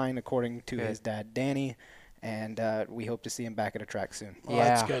doing fine, according to his dad, Danny, and we hope to see him back at a track soon. Well,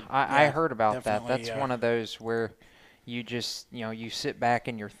 that's good. I heard about that. That's one of those where you just, you sit back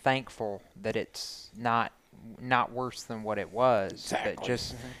and you're thankful that it's not worse than what it was. Exactly. But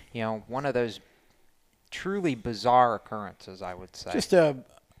just, one of those truly bizarre occurrences, I would say. Just an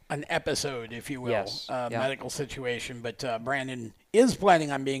episode, if you will, yes. Medical situation. But Brandon is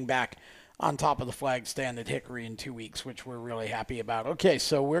planning on being back on top of the flag stand at Hickory in 2 weeks, which we're really happy about. Okay,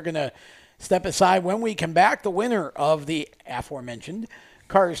 so we're going to step aside. When we come back, the winner of the aforementioned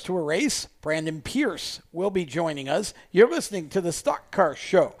Cars Tour race, Brandon Pierce, will be joining us. You're listening to the Stock Car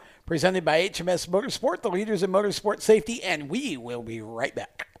Show, presented by HMS Motorsport, the leaders in motorsport safety, and we will be right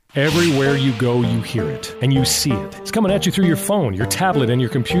back. Everywhere you go, you hear it, and you see it. It's coming at you through your phone, your tablet, and your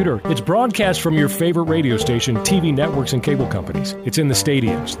computer. It's broadcast from your favorite radio station, TV networks, and cable companies. It's in the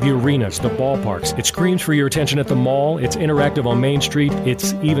stadiums, the arenas, the ballparks. It screams for your attention at the mall. It's interactive on Main Street.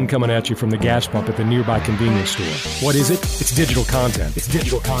 It's even coming at you from the gas pump at the nearby convenience store. What is it? It's digital content. It's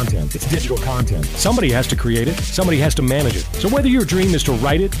digital content. It's digital content. Somebody has to create it. Somebody has to manage it. So whether your dream is to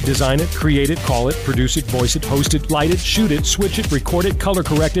write it, design it, create it, call it, produce it, voice it, host it, light it, shoot it, switch it, record it, color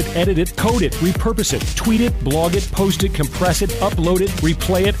correct it, edit it, code it, repurpose it, tweet it, blog it, post it, compress it, upload it,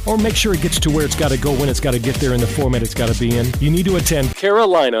 replay it, or make sure it gets to where it's got to go when it's got to get there in the format it's got to be in, you need to attend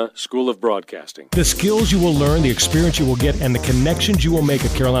Carolina School of Broadcasting. The skills you will learn, the experience you will get, and the connections you will make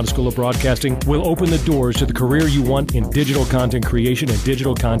at Carolina School of Broadcasting will open the doors to the career you want in digital content creation and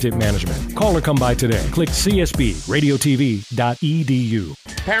digital content management. Call or come by today. Click csbradiotv.edu.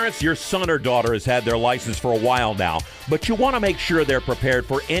 Parents, your son or daughter has had their license for a while now, but you want to make sure they're prepared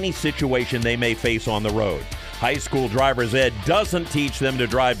for any situation they may face on the road. High school driver's ed doesn't teach them to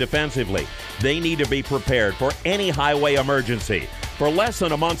drive defensively. They need to be prepared for any highway emergency. For less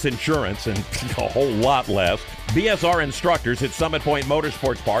than a month's insurance, and a whole lot less, BSR instructors at Summit Point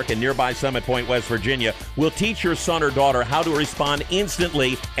Motorsports Park in nearby Summit Point, West Virginia, will teach your son or daughter how to respond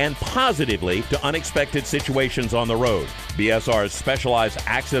instantly and positively to unexpected situations on the road. BSR's specialized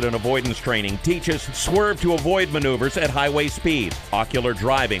accident avoidance training teaches swerve to avoid maneuvers at highway speed, ocular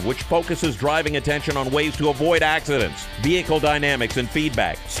driving, which focuses driving attention on ways to avoid accidents, vehicle dynamics and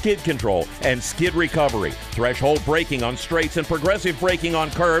feedback, skid control and skid recovery, threshold braking on straights and progressive braking on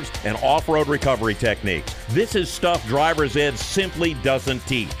curves, and off-road recovery techniques. This is stuff driver's ed simply doesn't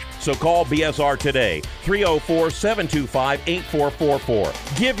teach. So call BSR today,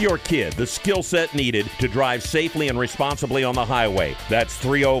 304-725-8444. Give your kid the skill set needed to drive safely and responsibly on the highway. That's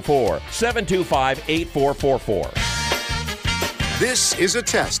 304-725-8444. This is a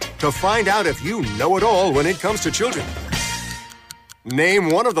test to find out if you know it all when it comes to children. Name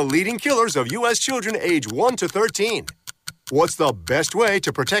one of the leading killers of U.S. children age 1 to 13. What's the best way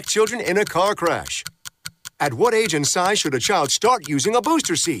to protect children in a car crash? At what age and size should a child start using a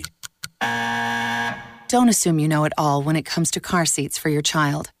booster seat? Don't assume you know it all when it comes to car seats for your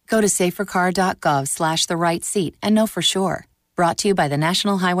child. Go to safercar.gov/the-right-seat and know for sure. Brought to you by the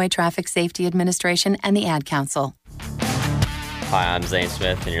National Highway Traffic Safety Administration and the Ad Council. Hi, I'm Zane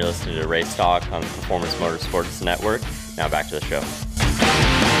Smith, and you're listening to Race Talk on the Performance Motorsports Network. Now back to the show.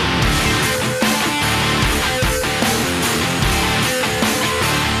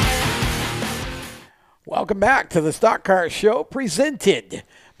 Welcome back to the Stock Car Show, presented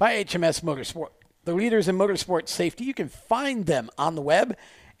by HMS Motorsport, the leaders in motorsport safety. You can find them on the web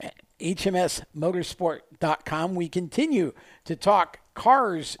at hmsmotorsport.com. We continue to talk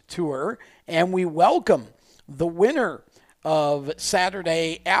Cars Tour, and we welcome the winner of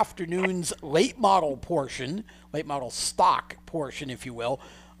Saturday afternoon's late model stock portion, if you will,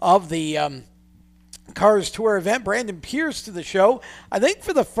 of the Cars Tour event. Brandon Pierce to the show, I think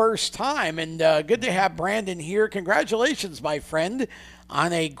for the first time, and good to have Brandon here. Congratulations, my friend,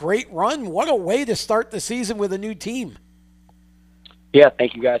 on a great run. What a way to start the season with a new team. Yeah,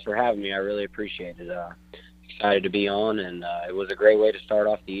 thank you guys for having me. I really appreciate it. Excited to be on, and it was a great way to start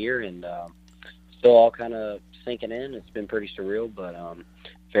off the year, and still all kind of sinking in. It's been pretty surreal, but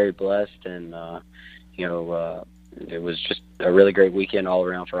very blessed, and it was just a really great weekend all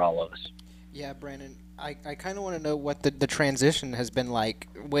around for all of us. Yeah, Brandon, I kind of want to know what the transition has been like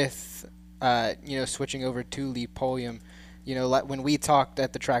with switching over to Lee Pulliam. When we talked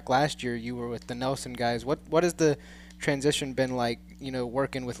at the track last year, you were with the Nelson guys. What has the transition been like,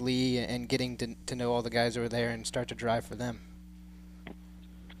 working with Lee and getting to know all the guys over there and start to drive for them?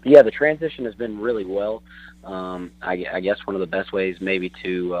 Yeah, the transition has been really well. I guess one of the best ways maybe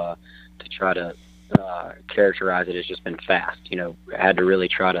to try to characterize it has just been fast. I had to really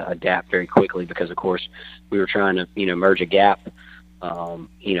try to adapt very quickly because, of course, we were trying to merge a gap of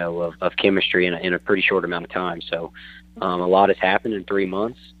chemistry in a pretty short amount of time. So a lot has happened in 3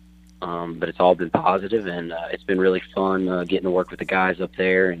 months, but it's all been positive, and it's been really fun getting to work with the guys up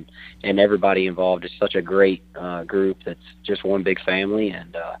there and everybody involved. It's such a great group that's just one big family,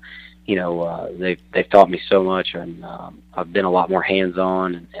 and they've taught me so much, and I've been a lot more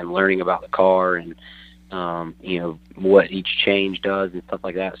hands-on and learning about the car and what each change does and stuff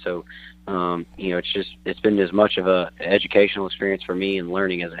like that. So it's been as much of a educational experience for me and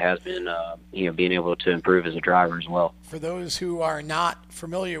learning as it has been being able to improve as a driver as well. For those who are not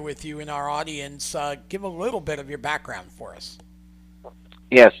familiar with you in our audience, give a little bit of your background for us.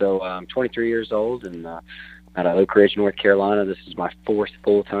 Yeah, so I'm 23 years old and out of Oak Ridge, North Carolina. This is my 4th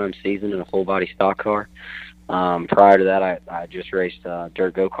full-time season in a full-body stock car. Prior to that, I just raced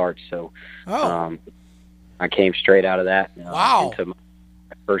dirt go-karts, so I came straight out of that into my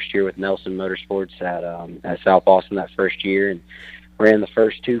first year with Nelson Motorsports at South Boston that first year, and ran the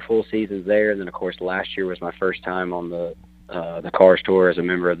first 2 full seasons there. And then, of course, last year was my first time on the Cars Tour as a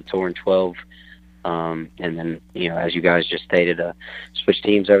member of the Touring 12. And then, as you guys just stated, switch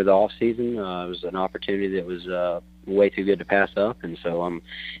teams over the off season. It was an opportunity that was way too good to pass up, and so I'm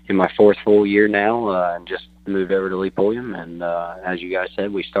in my 4th full year now, and just moved over to Lee Pulliam. And as you guys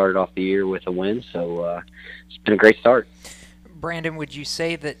said, we started off the year with a win, so it's been a great start. Brandon, would you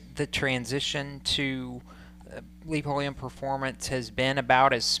say that the transition to Lee Pulliam Performance has been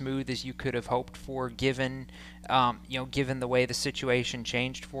about as smooth as you could have hoped for, given the way the situation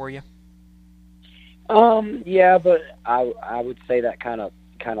changed for you? Yeah, but I would say that kind of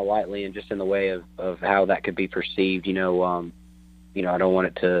lightly, and just in the way of how that could be perceived. I don't want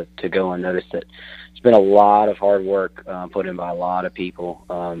it to go unnoticed that it's been a lot of hard work put in by a lot of people.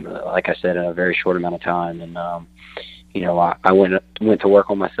 Like I said, in a very short amount of time, and I went to work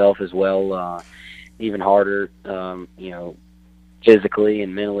on myself as well, even harder. Physically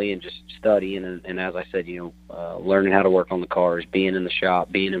and mentally, and just studying, and as I said, learning how to work on the cars, being in the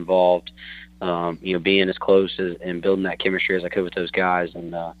shop, being involved. Being as close and building that chemistry as I could with those guys,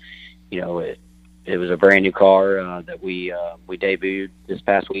 and it was a brand new car that we debuted this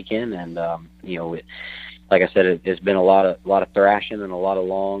past weekend, and like I said, it's been a lot of thrashing and a lot of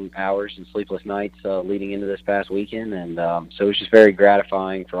long hours and sleepless nights leading into this past weekend, and so it was just very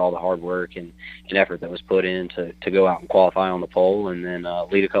gratifying for all the hard work and effort that was put in to go out and qualify on the pole, and then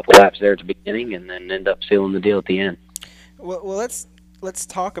lead a couple laps there at the beginning, and then end up sealing the deal at the end. Well, let's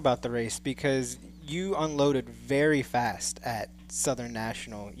talk about the race, because you unloaded very fast at Southern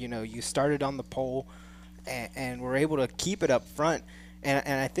National. You started on the pole and were able to keep it up front.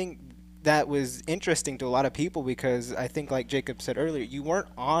 And I think that was interesting to a lot of people, because I think, like Jacob said earlier, you weren't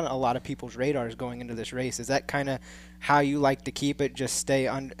on a lot of people's radars going into this race. Is that kind of how you like to keep it, just stay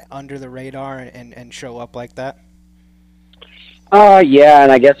under the radar and show up like that? Yeah,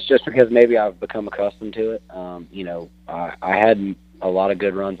 and I guess it's just because maybe I've become accustomed to it. I had a lot of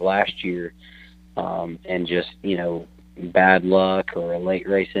good runs last year, and just bad luck or a late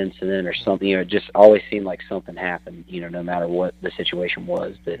race incident or something, it just always seemed like something happened, no matter what the situation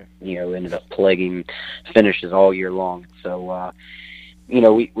was, that ended up plaguing finishes all year long. So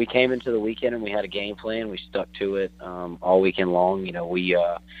we came into the weekend and we had a game plan. We stuck to it all weekend long.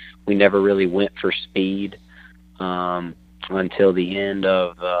 We never really went for speed until the end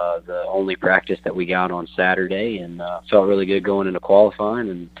of the only practice that we got on Saturday, and felt really good going into qualifying.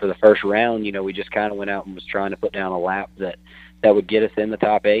 And for the first round, we just kind of went out and was trying to put down a lap that would get us in the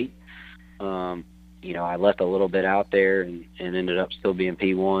top 8. I left a little bit out there and ended up still being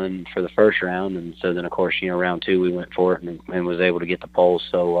P1 for the first round. And so then, of course, round 2 we went for it and was able to get the pole.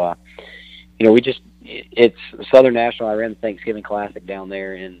 So, it's Southern National. I ran the Thanksgiving Classic down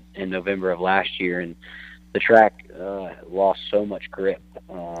there in November of last year, and the track lost so much grip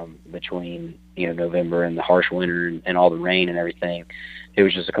between, November and the harsh winter and all the rain and everything. It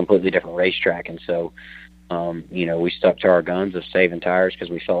was just a completely different racetrack. And so, we stuck to our guns of saving tires because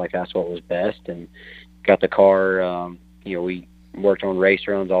we felt like that's what was best, and got the car, we worked on race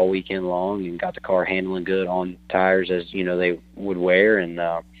runs all weekend long and got the car handling good on tires as, they would wear. And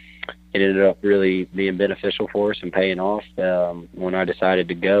it ended up really being beneficial for us and paying off when I decided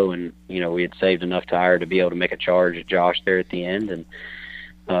to go. And, we had saved enough tire to be able to make a charge at Josh there at the end, and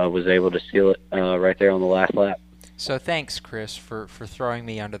was able to seal it right there on the last lap. So thanks, Chris, for throwing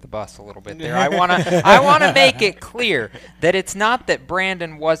me under the bus a little bit there. I wanna make it clear that it's not that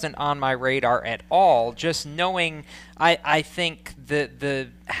Brandon wasn't on my radar at all. Just knowing, I think the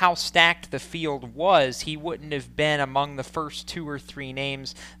how stacked the field was, he wouldn't have been among the first 2 or 3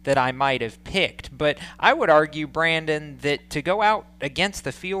 names that I might have picked. But I would argue, Brandon, that to go out against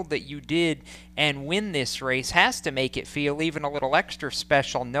the field that you did and win this race has to make it feel even a little extra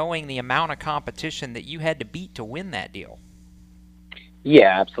special, knowing the amount of competition that you had to beat to win that deal.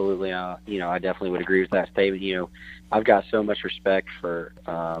 Yeah, absolutely. I definitely would agree with that statement. I've got so much respect for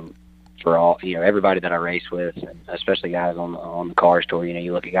all, everybody that I race with, and especially guys on the Cars Tour.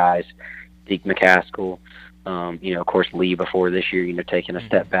 You look at guys, Deke McCaskill, of course Lee before this year, taking a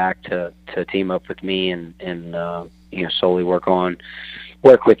step back to team up with me and solely work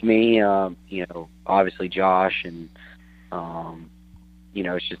with me. Obviously Josh and,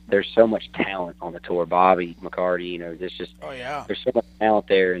 it's just, there's so much talent on the tour. Bobby McCarty, there's just, there's so much talent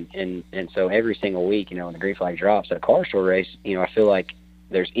there. And so every single week, when the green flag drops at a Cars Tour race, I feel like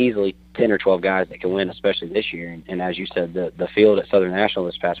there's easily 10 or 12 guys that can win, especially this year. And as you said, the field at Southern National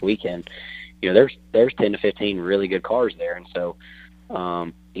this past weekend, there's 10 to 15 really good cars there. And so,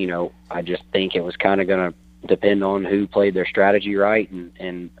 I just think it was kind of going to depend on who played their strategy right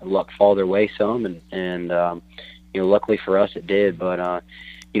and luck fall their way some. And luckily for us, it did. But,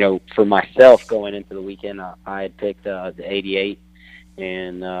 for myself going into the weekend, I had picked the 88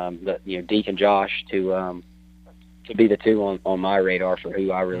 and, Deke and Josh to be the 2 on my radar for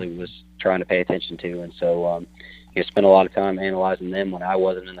who I really was trying to pay attention to. And so, spent a lot of time analyzing them when I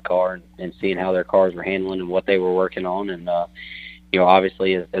wasn't in the car and seeing how their cars were handling and what they were working on. And,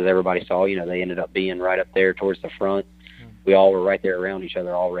 obviously, as everybody saw, they ended up being right up there towards the front. We all were right there around each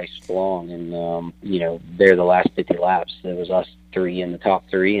other all race long. And, they're the last 50 laps. It was us 3 in the top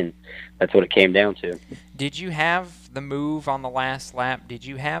 3, and that's what it came down to. Did you have the move on the last lap? Did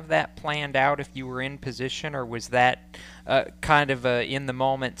you have that planned out if you were in position, or was that kind of a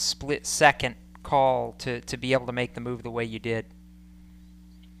in-the-moment split-second call to be able to make the move the way you did?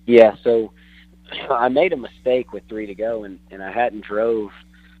 Yeah, so I made a mistake with 3 to go, and I hadn't drove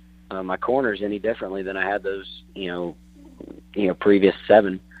my corners any differently than I had those, previous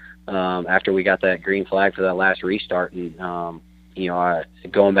 7 after we got that green flag for that last restart. And, I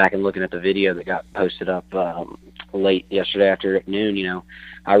going back and looking at the video that got posted up late yesterday afternoon,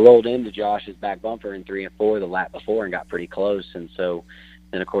 I rolled into Josh's back bumper in 3 and 4 the lap before and got pretty close. And so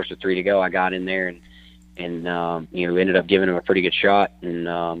then, of course, with 3 to go, I got in there and ended up giving him a pretty good shot. And,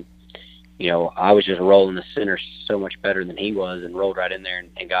 I was just rolling the center so much better than he was and rolled right in there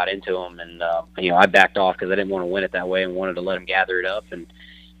and got into him. And, I backed off because I didn't want to win it that way and wanted to let him gather it up and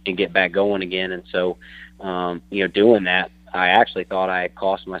get back going again. And so, doing that, I actually thought I had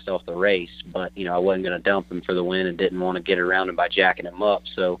cost myself the race, but, I wasn't going to dump him for the win and didn't want to get around him by jacking him up.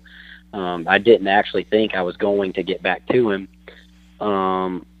 So I didn't actually think I was going to get back to him.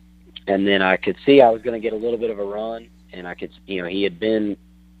 And then I could see I was going to get a little bit of a run, and I could, he had been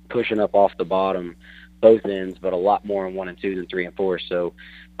pushing up off the bottom both ends, but a lot more in 1 and 2 than 3 and 4. So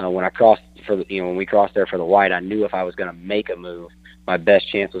when I crossed when we crossed there for the white, I knew if I was going to make a move, my best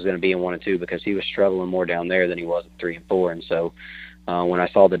chance was going to be in 1 and 2 because he was struggling more down there than he was at 3 and 4. And so when I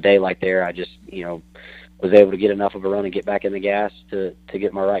saw the daylight there, I just, was able to get enough of a run and get back in the gas to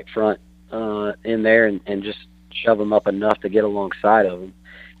get my right front in there and just shove him up enough to get alongside of him.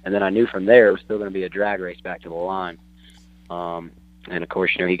 And then I knew from there it was still going to be a drag race back to the line. And, of course,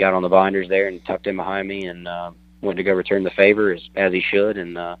 he got on the binders there and tucked in behind me and went to go return the favor as he should.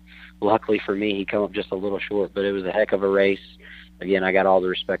 And luckily for me, he come up just a little short. But it was a heck of a race. Again, I got all the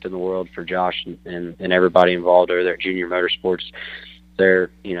respect in the world for Josh and everybody involved over there at Junior Motorsports.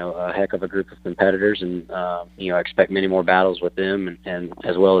 They're, a heck of a group of competitors, and, I expect many more battles with them and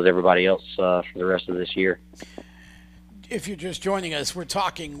as well as everybody else for the rest of this year. If you're just joining us, we're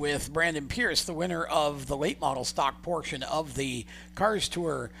talking with Brandon Pierce, the winner of the late model stock portion of the Cars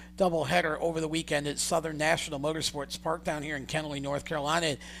Tour doubleheader over the weekend at Southern National Motorsports Park down here in Kenneally, North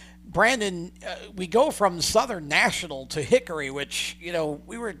Carolina. Brandon, we go from Southern National to Hickory, which,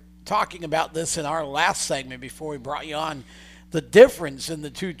 we were talking about this in our last segment before we brought you on. The difference in the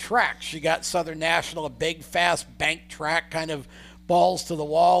two tracks. You got Southern National, a big, fast bank track, kind of balls to the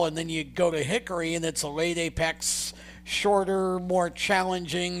wall, and then you go to Hickory, and it's a late apex, shorter, more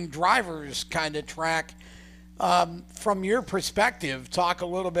challenging drivers kind of track. From your perspective, talk a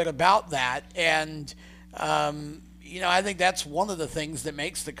little bit about that. And, I think that's one of the things that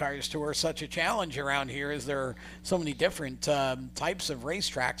makes the Cars Tour such a challenge around here is there are so many different types of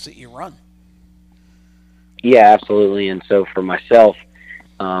racetracks that you run. Yeah, absolutely. And so for myself,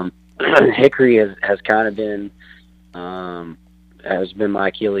 Hickory has kind of been has been my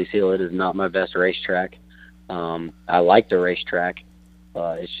Achilles heel. It is not my best racetrack. I like the racetrack.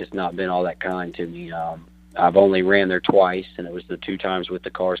 It's just not been all that kind to me. I've only ran there twice, and it was the 2 times with the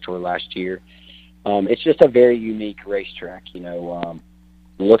Cars Tour last year. It's just a very unique racetrack.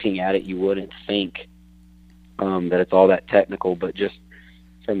 Looking at it, you wouldn't think that it's all that technical, but just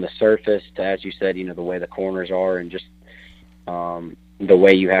from the surface to, as you said, the way the corners are and just the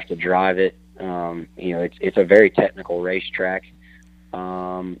way you have to drive it, it's a very technical racetrack.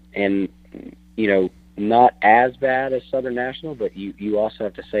 And, not as bad as Southern National, but you also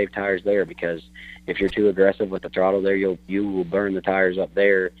have to save tires there because if you're too aggressive with the throttle there, you will burn the tires up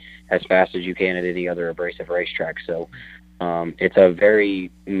there as fast as you can at any other abrasive racetrack. So it's a very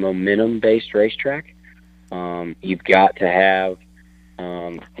momentum-based racetrack. You've got to have,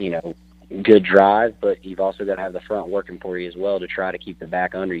 good drive, but you've also got to have the front working for you as well to try to keep the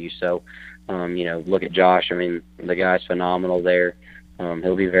back under you. So, look at Josh. I mean, the guy's phenomenal there.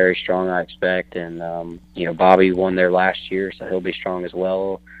 He'll be very strong, I expect. And, Bobby won there last year, so he'll be strong as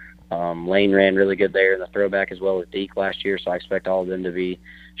well. Lane ran really good there in the throwback as well as Deke last year, so I expect all of them to be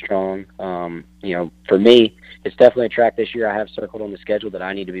strong. For me, it's definitely a track this year I have circled on the schedule that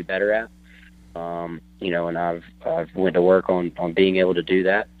I need to be better at. And I've went to work on being able to do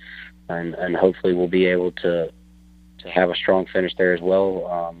that. And hopefully we'll be able to have a strong finish there as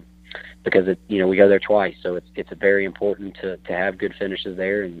well. Because we go there twice, so it's very important to have good finishes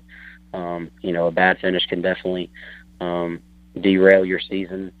there, and a bad finish can definitely derail your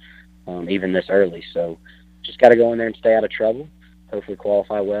season even this early. So just got to go in there and stay out of trouble, hopefully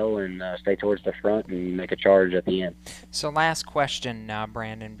qualify well, and stay towards the front and make a charge at the end. So last question,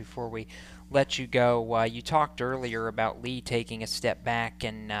 Brandon, before we let you go. You talked earlier about Lee taking a step back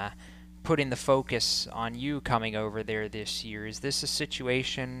and putting the focus on you coming over there this year. Is this a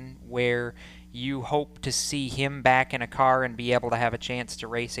situation where you hope to see him back in a car and be able to have a chance to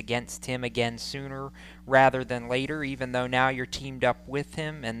race against him again sooner rather than later, even though now you're teamed up with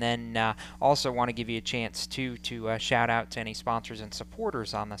him? And then also want to give you a chance, too, to shout out to any sponsors and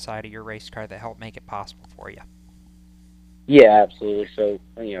supporters on the side of your race car that help make it possible for you. Yeah, absolutely. So,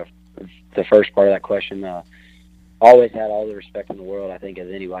 the first part of that question, always had all the respect in the world, I think,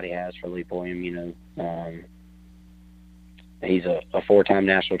 as anybody has for Lee Pulliam. He's a 4-time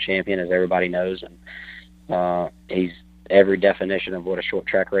national champion, as everybody knows, and he's every definition of what a short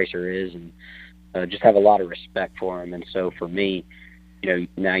track racer is, and just have a lot of respect for him. And so for me,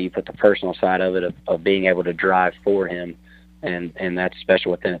 now you put the personal side of it of being able to drive for him, and that's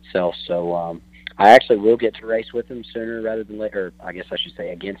special within itself. So I actually will get to race with him sooner rather than later, or I guess I should say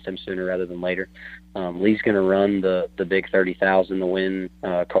against him sooner rather than later. Lee's going to run the big 30,000 to win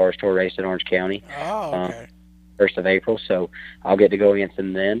Cars Tour race in Orange County. Oh, okay. 1st of April, so I'll get to go against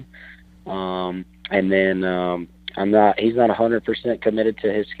him then. And then he's not 100% committed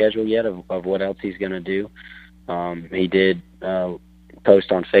to his schedule yet of what else he's going to do. He did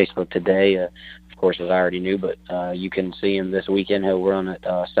post on Facebook today, of course, as I already knew, but you can see him this weekend. He'll run at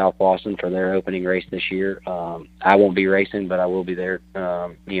South Boston for their opening race this year. I won't be racing, but I will be there,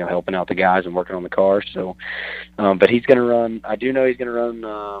 helping out the guys and working on the cars. So, but he's going to run. I do know he's going to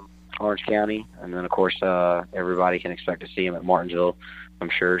run Orange County, and then of course everybody can expect to see him at Martinsville,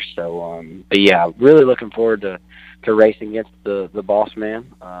 I'm sure. So, but yeah, really looking forward to racing against the boss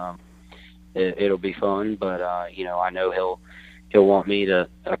man. It'll be fun, but I know he'll want me to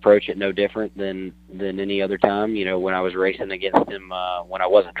approach it no different than any other time. When I was racing against him, when I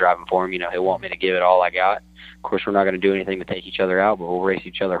wasn't driving for him, he'll want me to give it all I got. Of course, we're not going to do anything to take each other out, but we'll race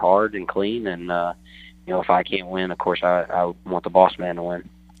each other hard and clean. And if I can't win, of course, I want the boss man to win.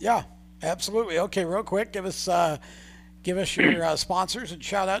 Yeah, absolutely. Okay, real quick, give us your sponsors and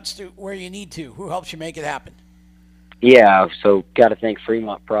shout outs to where you need to. Who helps you make it happen? Yeah, so got to thank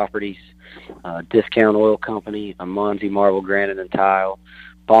Fremont Properties Discount Oil Company, Amonzi Marble Granite and Tile,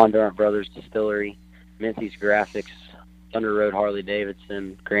 Bondurant Brothers Distillery, Mincy's Graphics, Thunder Road Harley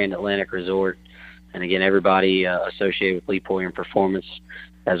Davidson, Grand Atlantic Resort, and again, everybody associated with Lee Poyer Performance,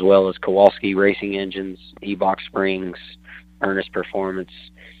 as well as Kowalski Racing Engines, E-Box Springs, Ernest Performance,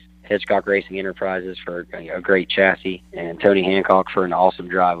 Hitchcock Racing Enterprises for a great chassis, and Tony Hancock for an awesome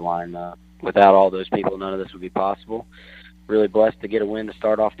driveline. Without all those people, none of this would be possible. Really blessed to get a win to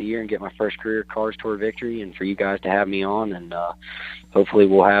start off the year and get my first career Cars Tour victory, and for you guys to have me on, and hopefully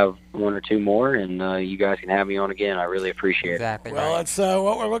we'll have one or two more, and you guys can have me on again. I really appreciate it. Well, that's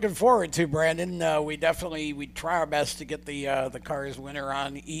what we're looking forward to, Brandon. We try our best to get the Cars winner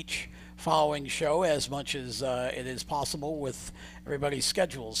on each following show as much as it is possible with everybody's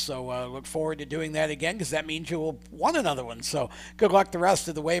schedules. So look forward to doing that again, because that means you will want another one. So good luck the rest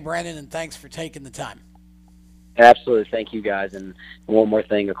of the way, Brandon, and thanks for taking the time. Absolutely. Thank you, guys. And one more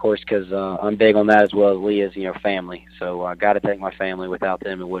thing, of course, because I'm big on that as well as Lee is, family. So I got to thank my family. Without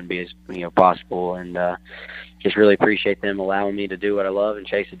them, it wouldn't be as possible. And just really appreciate them allowing me to do what I love and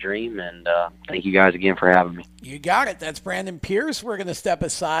chase a dream. And thank you guys again for having me. You got it. That's Brandon Pierce. We're going to step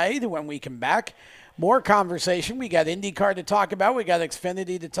aside when we come back. More conversation. We got IndyCar to talk about. We got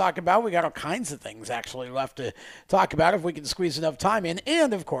Xfinity to talk about. We got all kinds of things actually left to talk about if we can squeeze enough time in.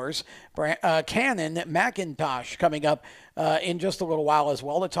 And, of course, Canon Macintosh coming up in just a little while as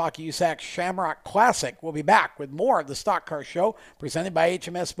well to talk USAC Shamrock Classic. We'll be back with more of the Stock Car Show presented by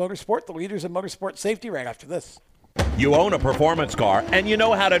HMS Motorsport, the leaders in motorsport safety, right after this. You own a performance car and you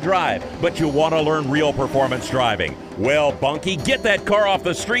know how to drive, but you want to learn real performance driving. Well, Bunky, get that car off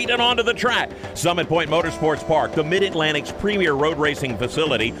the street and onto the track. Summit Point Motorsports Park, the Mid-Atlantic's premier road racing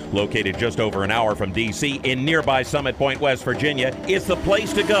facility, located just over an hour from D.C. in nearby Summit Point, West Virginia, is the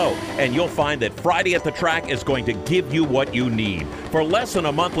place to go. And you'll find that Friday at the Track is going to give you what you need. For less than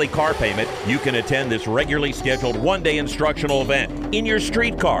a monthly car payment, you can attend this regularly scheduled one-day instructional event in your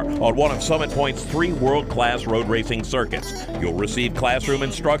street car on one of Summit Point's 3 world-class road racing circuits. You'll receive classroom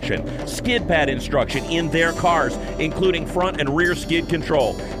instruction, skid pad instruction in their cars, including front and rear skid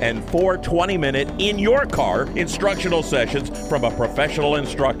control, and 4 20-minute in-your-car instructional sessions from a professional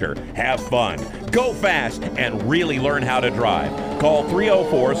instructor. Have fun, go fast, and really learn how to drive. Call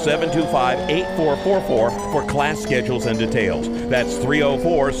 304-725-8444 for class schedules and details. That's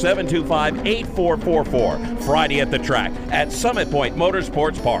 304-725-8444. Friday at the Track at Summit Point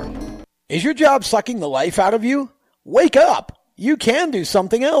Motorsports Park. Is your job sucking the life out of you? Wake up! You can do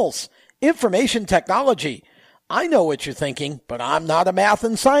something else. Information technology. I know what you're thinking, but I'm not a math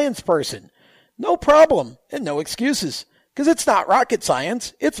and science person. No problem, and no excuses, because it's not rocket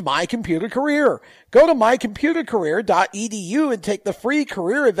science, it's My Computer Career. Go to mycomputercareer.edu and take the free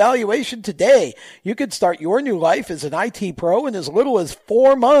career evaluation today. You can start your new life as an IT pro in as little as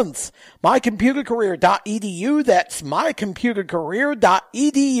 4 months. mycomputercareer.edu, that's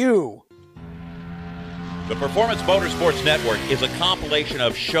mycomputercareer.edu. The Performance Motorsports Network is a compilation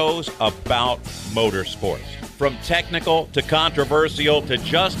of shows about motorsports. From technical to controversial to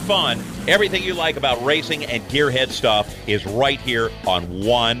just fun, everything you like about racing and gearhead stuff is right here on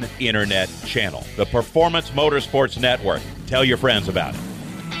one internet channel. The Performance Motorsports Network. Tell your friends about it.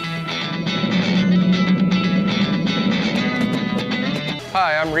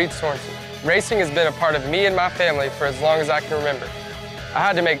 Hi, I'm Reed Sorensen. Racing has been a part of me and my family for as long as I can remember. I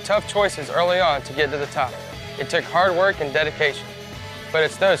had to make tough choices early on to get to the top. It took hard work and dedication. But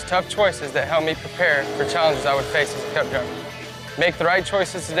it's those tough choices that help me prepare for challenges I would face as a cup driver. Make the right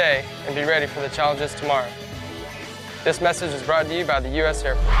choices today and be ready for the challenges tomorrow. This message is brought to you by the U.S.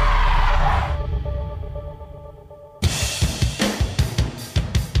 Air Force.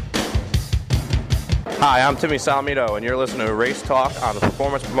 Hi, I'm Timmy Salmito, and you're listening to Race Talk on the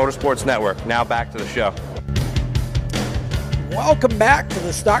Performance Motorsports Network. Now back to the show. Welcome back to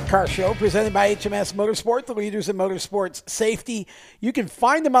the Stock Car Show, presented by HMS Motorsport, the leaders in motorsports safety. You can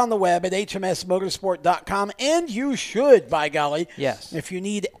find them on the web at hmsmotorsport.com, and you should, by golly. Yes. If you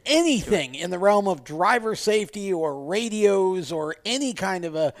need anything in the realm of driver safety or radios or any kind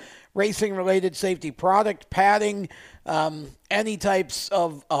of a racing-related safety product, padding, any types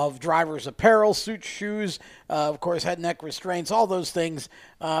of driver's apparel, suits, shoes, of course, head and neck restraints, all those things,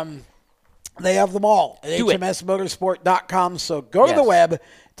 they have them all at hmsmotorsport.com. So go to the web,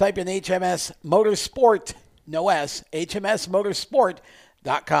 type in HMS Motorsport, no S,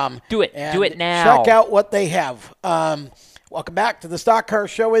 hmsmotorsport.com. Do it. And do it now. Check out what they have. Welcome back to the Stock Car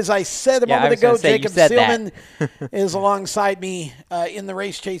Show. As I said a moment ago, Jacob Seelman is alongside me in the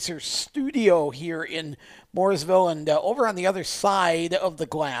Race Chaser studio here in Mooresville. And over on the other side of the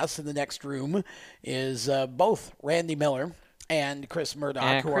glass in the next room is both Randy Miller and Chris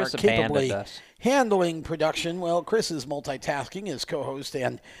Murdock, who are capably handling production. Well, Chris is multitasking as co-host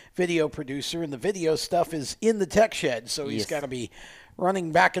and video producer, and the video stuff is in the tech shed, so he's got to be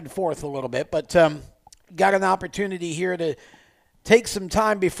running back and forth a little bit. But got an opportunity here to take some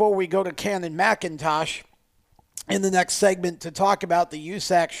time before we go to Cannon McIntosh in the next segment to talk about the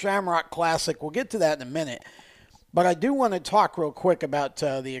USAC Shamrock Classic. We'll get to that in a minute. But I do want to talk real quick about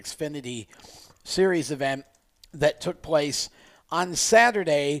the Xfinity Series event that took place on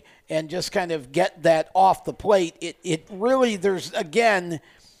Saturday and just kind of get that off the plate. It really, there's, again,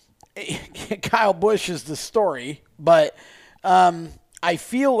 Kyle Busch is the story, but I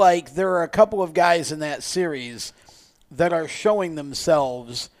feel like there are a couple of guys in that series that are showing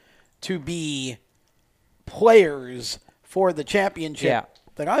themselves to be players for the championship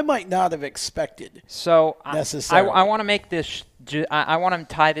that I might not have expected. So necessarily. I want to make this. I want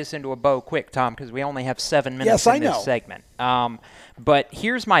to tie this into a bow quick, Tom, because we only have 7 minutes in this segment. But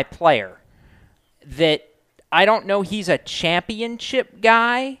here's my player that I don't know he's a championship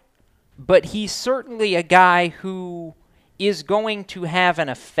guy, but he's certainly a guy who is going to have an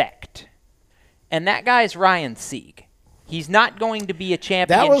effect. And that guy is Ryan Sieg. He's not going to be a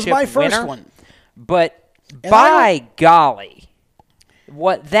championship winner. That was my first one. But by golly,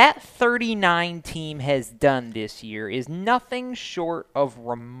 what that 39 team has done this year is nothing short of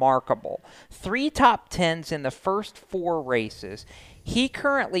remarkable. 3 top 10s in the first 4 races. He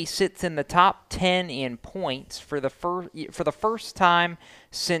currently sits in the top 10 in points for the first time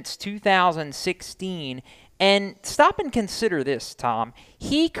since 2016. And stop and consider this, Tom.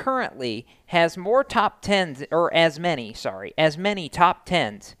 He currently has more top 10s, or as many top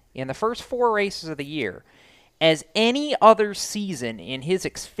 10s in the first 4 races of the year as any other season in his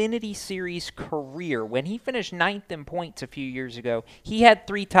Xfinity Series career. When he finished 9th in points a few years ago, he had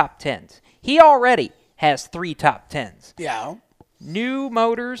 3 top 10s. He already has 3 top 10s. Yeah. New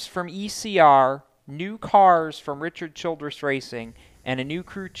motors from ECR, new cars from Richard Childress Racing, and a new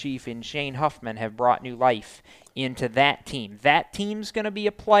crew chief in Shane Huffman have brought new life into that team. That team's going to be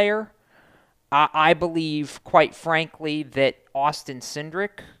a player. I believe, quite frankly, that Austin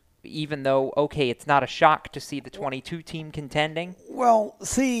Cindric, even though, it's not a shock to see the 22 team contending. Well,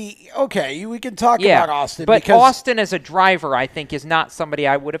 we can talk about Austin. But Austin as a driver, I think, is not somebody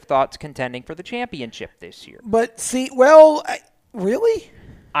I would have thought's contending for the championship this year. But really?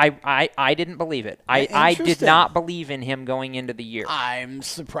 I didn't believe it. I did not believe in him going into the year. I'm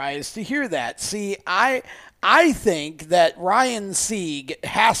surprised to hear that. See, I think that Ryan Sieg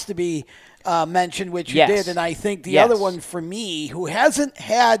has to be mentioned, which you did, and I think the other one for me, who hasn't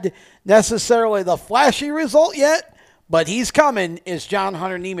had necessarily the flashy result yet, but he's coming, is John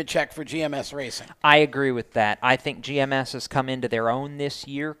Hunter Nemechek for GMS Racing. I agree with that. I think GMS has come into their own this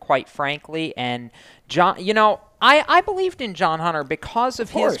year, quite frankly, and John, I believed in John Hunter because of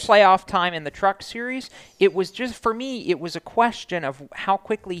his playoff time in the Truck Series. It was just, for me, it was a question of how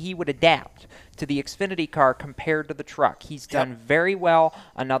quickly he would adapt to the Xfinity car compared to the truck. He's done very well.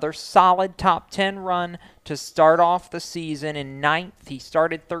 Another solid top 10 run to start off the season in 9th. He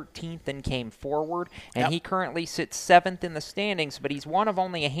started 13th and came forward, and he currently sits 7th in the standings, but he's one of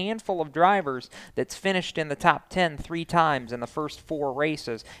only a handful of drivers that's finished in the top 10 3 times in the first 4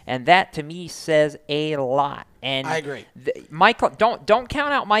 races, and that to me says a lot. And I agree. Michael, don't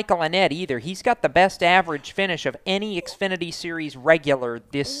count out Michael Annett either. He's got the best average finish of any Xfinity Series regular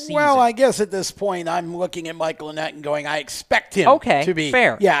this season. Well, I guess at this point I'm looking at Michael Annett and going, I expect him to be.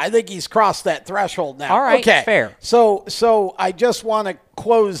 Fair. Yeah, I think he's crossed that threshold now. All right, fair. So I just want to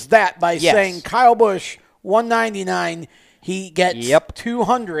close that by saying Kyle Busch, 199. He gets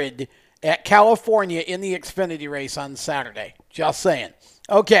 200 at California in the Xfinity race on Saturday. Just saying.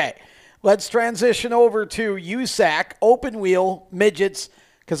 Okay. Let's transition over to USAC, open wheel, midgets,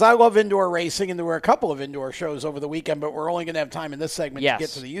 because I love indoor racing, and there were a couple of indoor shows over the weekend, but we're only going to have time in this segment to get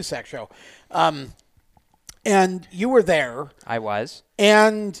to the USAC show. And you were there. I was.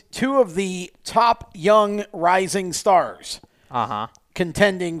 And 2 of the top young rising stars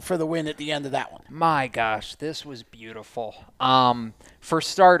contending for the win at the end of that one. My gosh, this was beautiful. For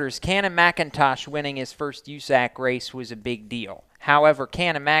starters, Cannon McIntosh winning his first USAC race was a big deal. However,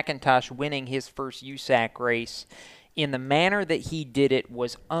 Cannon McIntosh winning his first USAC race in the manner that he did it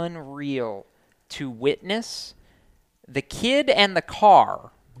was unreal to witness. The kid and the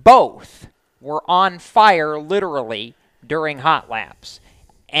car both were on fire literally during hot laps.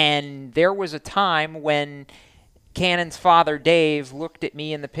 And there was a time when Cannon's father, Dave, looked at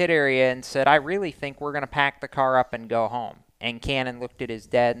me in the pit area and said, I really think we're going to pack the car up and go home. And Cannon looked at his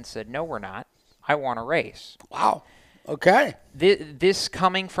dad and said, no, we're not. I want to race. Wow. Okay. This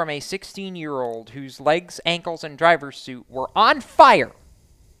coming from a 16-year-old whose legs, ankles, and driver's suit were on fire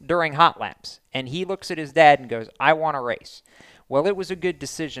during hot laps. And he looks at his dad and goes, I want to race. Well, it was a good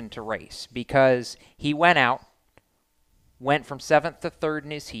decision to race because he went out, went from 7th to 3rd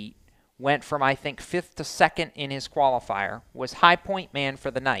in his heat, went from, I think, 5th to 2nd in his qualifier, was high point man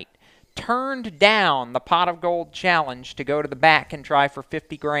for the night, turned down the Pot of Gold challenge to go to the back and try for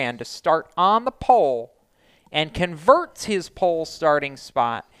 $50,000 to start on the pole, and converts his pole starting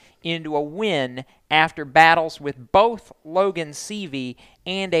spot into a win after battles with both Logan Seavey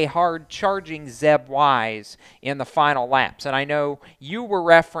and a hard-charging Zeb Wise in the final laps. And I know you were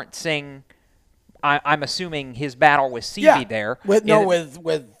referencing, I'm assuming, his battle with Seavey there. With you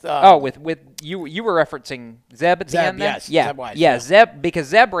were referencing Zeb at the end there? Yes. Yeah. Zeb Wise, yeah, Zeb, because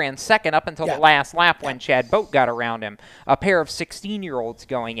Zeb ran second up until the last lap when Chad Boat got around him. A pair of 16-year-olds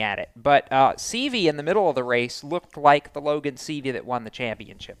going at it. But Seavey in the middle of the race looked like the Logan Seavey that won the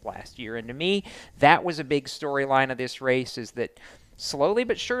championship last year. And to me, that was a big storyline of this race, is that slowly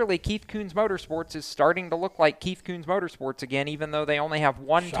but surely, Keith Kunz Motorsports is starting to look like Keith Kunz Motorsports again, even though they only have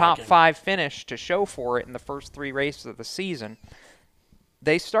one top 5 finish to show for it in the first 3 races of the season.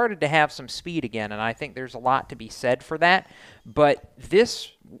 They started to have some speed again, and I think there's a lot to be said for that. But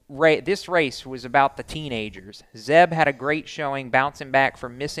this race was about the teenagers. Zeb had a great showing, bouncing back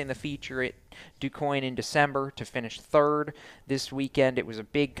from missing the feature at DuQuoin in December to finish 3rd this weekend. It was a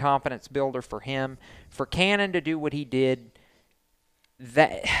big confidence builder for him. For Cannon to do what he did,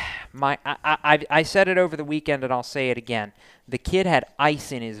 I said it over the weekend, and I'll say it again. The kid had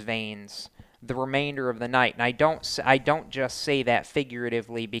ice in his veins the remainder of the night, and I don't just say that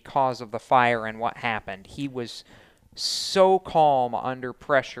figuratively because of the fire and what happened. He was so calm under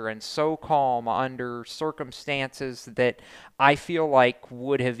pressure and so calm under circumstances that I feel like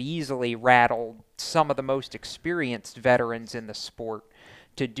would have easily rattled some of the most experienced veterans in the sport.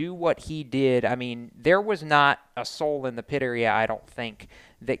 To do what he did, I mean, there was not a soul in the pit area, I don't think,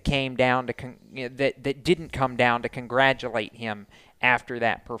 that came down to that didn't come down to congratulate him after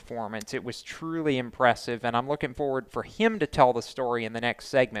that performance. It was truly impressive, and I'm looking forward for him to tell the story in the next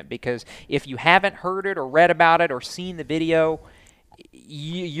segment, because if you haven't heard it or read about it or seen the video,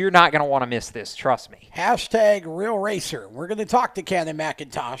 you're not going to want to miss this, trust me. #RealRacer. We're going to talk to Cannon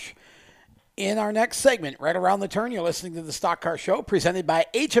McIntosh in our next segment. Right around the turn, you're listening to the Stock Car Show, presented by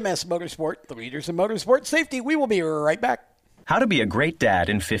HMS Motorsport, the leaders in motorsport safety. We will be right back. How to be a great dad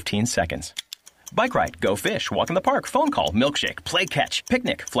in 15 seconds. Bike ride, go fish, walk in the park, phone call, milkshake, play catch,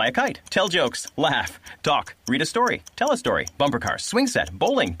 picnic, fly a kite, tell jokes, laugh, talk, read a story, tell a story, bumper cars, swing set,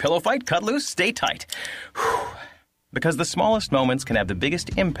 bowling, pillow fight, cut loose, stay tight. Whew. Because the smallest moments can have the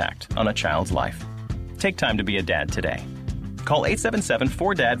biggest impact on a child's life. Take time to be a dad today. Call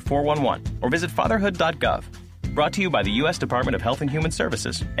 877-4DAD-411 or visit fatherhood.gov. Brought to you by the U.S. Department of Health and Human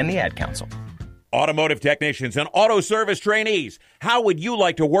Services and the Ad Council. Automotive technicians and auto service trainees, how would you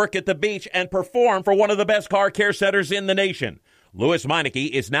like to work at the beach and perform for one of the best car care centers in the nation? Louis Meineke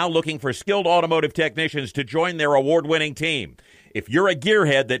is now looking for skilled automotive technicians to join their award-winning team. If you're a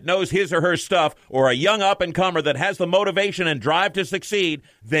gearhead that knows his or her stuff, or a young up-and-comer that has the motivation and drive to succeed,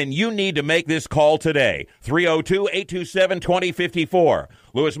 then you need to make this call today. 302-827-2054.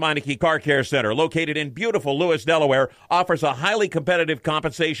 Louis Meineke Car Care Center, located in beautiful Lewis, Delaware, offers a highly competitive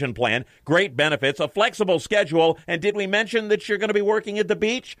compensation plan, great benefits, a flexible schedule, and did we mention that you're going to be working at the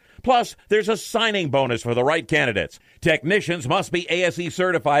beach? Plus, there's a signing bonus for the right candidates. Technicians must be ASE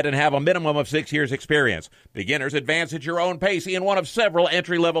certified and have a minimum of 6 years experience. Beginners advance at your own pace in one of several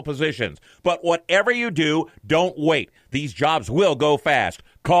entry-level positions. But whatever you do, don't wait. These jobs will go fast.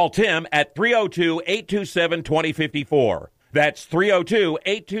 Call Tim at 302-827-2054. That's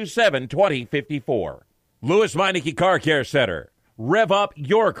 302-827-2054. Louis Meineke Car Care Center. Rev up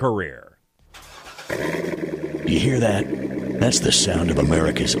your career. You hear that? That's the sound of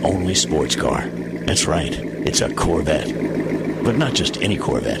America's only sports car. That's right. It's a Corvette. But not just any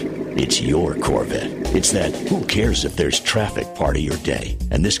Corvette. It's your Corvette. It's that who cares if there's traffic part of your day.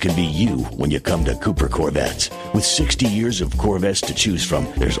 And this can be you when you come to Cooper Corvettes. With 60 years of Corvettes to choose from,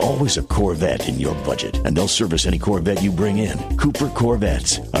 there's always a Corvette in your budget. And they'll service any Corvette you bring in. Cooper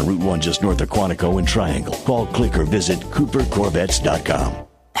Corvettes on Route 1 just north of Quantico and Triangle. Call, click, or visit CooperCorvettes.com.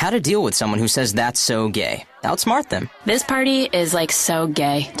 How to deal with someone who says that's so gay. Outsmart them. This party is like so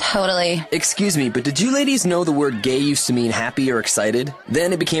gay. Totally. Excuse me, but did you ladies know the word gay used to mean happy or excited?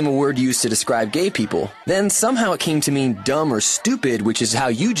 Then it became a word used to describe gay people. Then somehow it came to mean dumb or stupid, which is how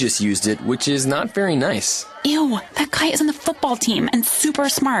you just used it, which is not very nice. Ew, that guy is on the football team and super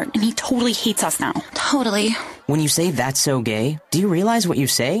smart, and he totally hates us now. Totally. When you say that's so gay, do you realize what you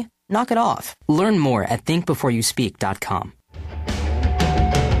say? Knock it off. Learn more at thinkbeforeyouspeak.com.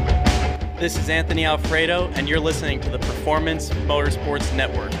 This is Anthony Alfredo, and you're listening to the Performance Motorsports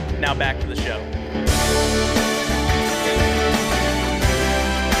Network. Now back to the show.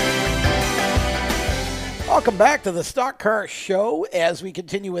 Welcome back to the Stock Car Show as we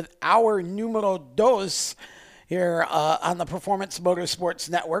continue with our numero dos here on the Performance Motorsports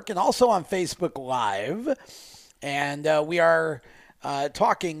Network and also on Facebook Live. And we are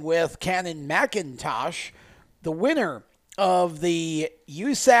talking with Cannon McIntosh, the winner of the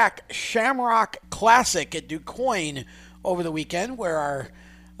USAC Shamrock Classic at DuQuoin over the weekend, where our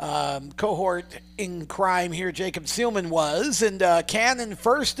cohort in crime here, Jacob Seelman, was. And Cannon,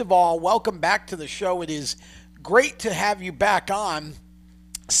 first of all, welcome back to the show. It is great to have you back on.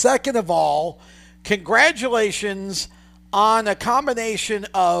 Second of all, congratulations on a combination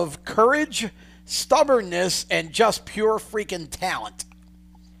of courage, stubbornness, and just pure freaking talent.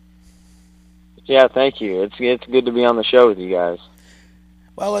 Yeah, thank you. It's good to be on the show with you guys.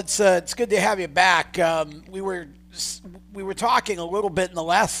 Well, it's good to have you back. We were talking a little bit in the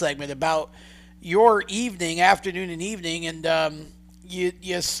last segment about your afternoon and evening, and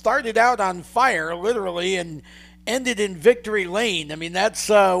you started out on fire, literally, and ended in victory lane. I mean, that's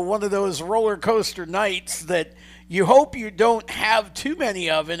one of those roller coaster nights that you hope you don't have too many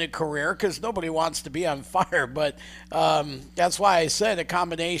of in a career, because nobody wants to be on fire. But that's why I said a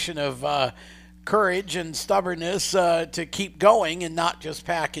combination of courage and stubbornness to keep going and not just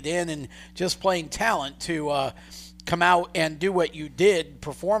pack it in, and just plain talent to come out and do what you did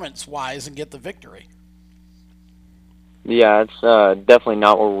performance-wise and get the victory. Yeah, it's definitely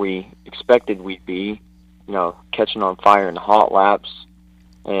not where we expected we'd be. You know, catching on fire in hot laps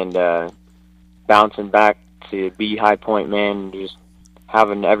and bouncing back to be High Point, man, just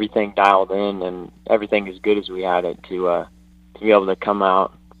having everything dialed in and everything as good as we had it to be able to come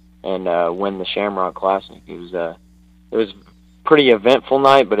out and win the Shamrock Classic. It was a pretty eventful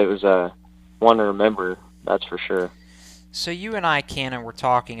night, but it was one to remember, that's for sure. So you and I, Cannon, were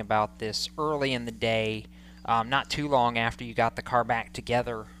talking about this early in the day, not too long after you got the car back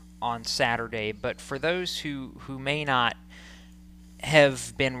together on Saturday. But for those who may not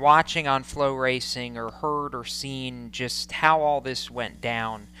have been watching on Flow Racing or heard or seen just how all this went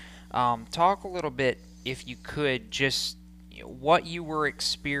down, talk a little bit, if you could, just what you were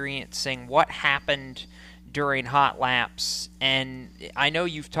experiencing, what happened during hot laps. And I know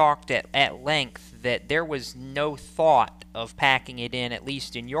you've talked at length that there was no thought of packing it in, at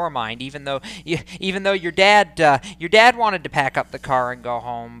least in your mind, even though your dad wanted to pack up the car and go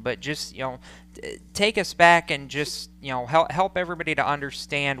home. But just, take us back and just, help everybody to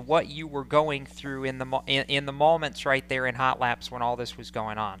understand what you were going through in the moments right there in hot laps when all this was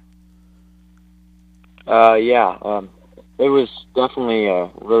going on. It was definitely a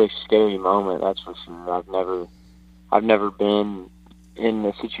really scary moment, that's for sure. I've never been in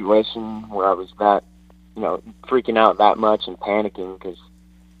a situation where I was that, freaking out that much and panicking, because,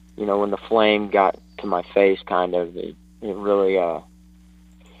 when the flame got to my face, kind of, it really, I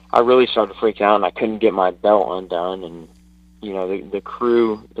really started freaking out, and I couldn't get my belt undone, and, the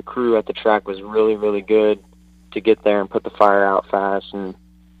crew at the track was really, really good to get there and put the fire out fast, and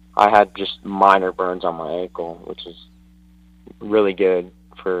I had just minor burns on my ankle, which is really good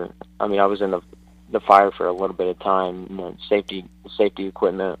I was in the fire for a little bit of time. Safety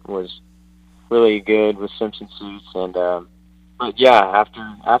equipment was really good with Simpson suits, and but yeah,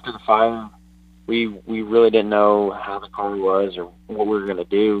 after the fire, we really didn't know how the car was or what we were gonna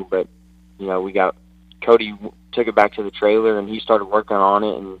do, but we got Cody took it back to the trailer and he started working on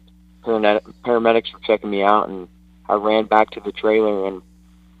it, and paramedics were checking me out, and I ran back to the trailer and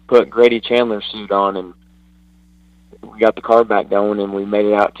put Grady Chandler's suit on, and we got the car back going, and we made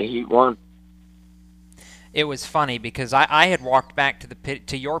it out to Heat 1. It was funny because I had walked back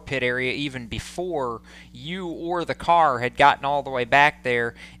to your pit area even before you or the car had gotten all the way back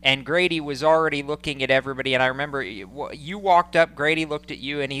there, and Grady was already looking at everybody. And I remember you walked up, Grady looked at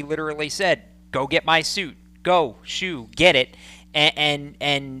you, and he literally said, "Go get my suit. Go, shoo, get it."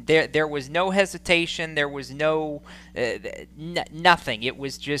 And there was no hesitation. There was no nothing. It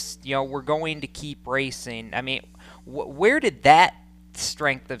was just, we're going to keep racing. I mean, where did that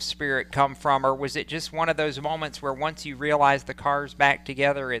strength of spirit come from, or was it just one of those moments where once you realize the car's back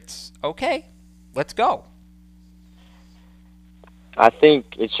together, it's okay, let's go? I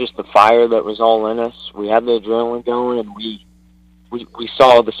think it's just the fire that was all in us. We had the adrenaline going, and we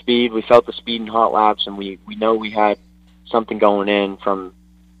saw the speed. We felt the speed in hot laps, and we know we had something going in from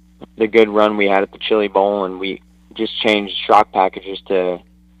the good run we had at the Chili Bowl, and we just changed shock packages to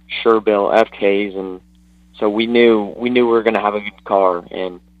Sherbill FKs, and so we knew we were going to have a good car.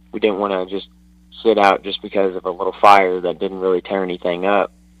 And we didn't want to just sit out just because of a little fire that didn't really tear anything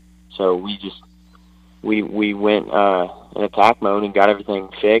up. So we went in attack mode and got everything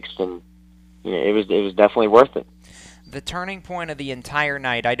fixed, and it was definitely worth it. The turning point of the entire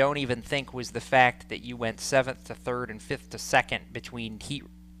night, I don't even think, was the fact that you went 7th to 3rd and 5th to 2nd between heat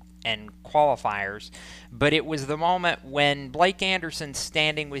and qualifiers, but it was the moment when Blake Anderson's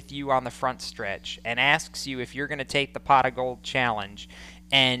standing with you on the front stretch and asks you if you're going to take the Pot of Gold challenge.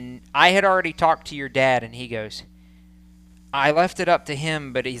 And I had already talked to your dad, and he goes, I left it up to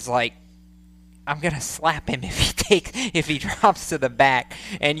him, but he's like, I'm going to slap him if he drops to the back.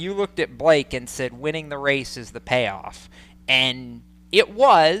 And you looked at Blake and said, winning the race is the payoff. And it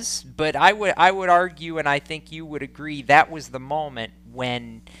was, but I would argue, and I think you would agree, that was the moment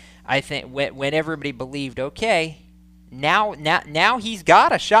when when everybody believed, okay, now he's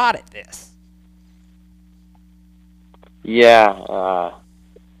got a shot at this. Yeah,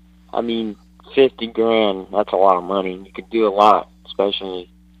 I mean, $50,000, that's a lot of money. You could do a lot,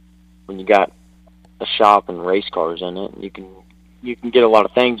 especially when you got a shop and race cars in it. You can get a lot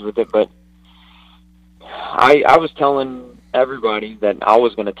of things with it, but I was telling everybody that I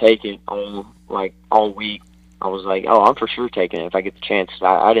was going to take it all week. I was like, oh, I'm for sure taking it if I get the chance.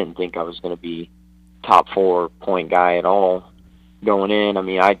 I didn't think I was going to be top 4 point guy at all going in. I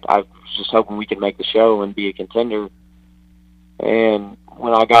mean, I was just hoping we could make the show and be a contender. And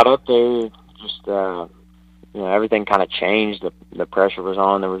when I got up there, just everything kind of changed. The pressure was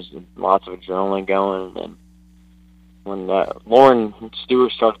on. There was lots of adrenaline going. And when Lauren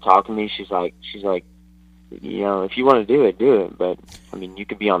Stewart started talking to me, she's like, if you want to do it, do it. But I mean, you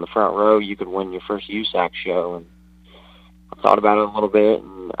could be on the front row. You could win your first USAC show. And I thought about it a little bit,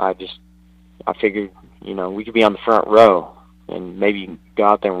 and I figured, we could be on the front row and maybe go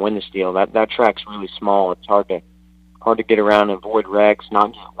out there and win this deal. That track's really small. It's hard to get around and avoid wrecks,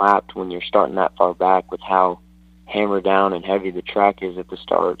 not get lapped when you're starting that far back with how hammered down and heavy the track is at the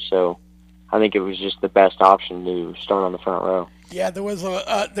start. So I think it was just the best option to start on the front row. Yeah,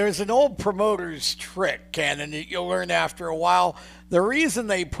 there's an old promoter's trick, Ken, and you'll learn after a while. The reason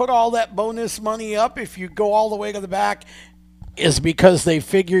they put all that bonus money up if you go all the way to the back is because they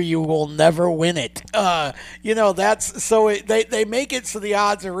figure you will never win it. That's so they make it so the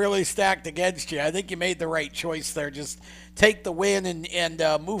odds are really stacked against you. I think you made the right choice there. Just take the win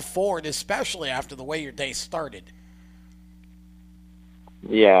and move forward, especially after the way your day started.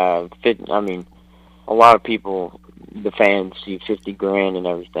 Yeah, I mean, a lot of people, the fans, see $50,000 and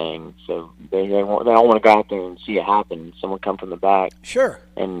everything, so they all want to go out there and see it happen. Someone come from the back. Sure.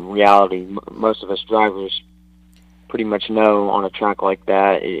 In reality, most of us drivers pretty much know on a track like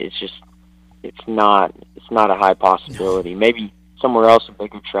that, it's not a high possibility. Maybe somewhere else, a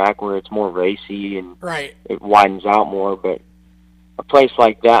bigger track where it's more racy and right, it widens out more. But a place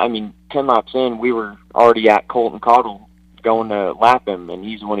like that, I mean, 10 laps in, we were already at Colton Cottle going to lap him, and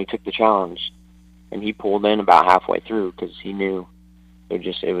he's the one who took the challenge, and he pulled in about halfway through because he knew it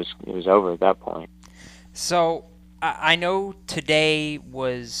was over at that point. So I know today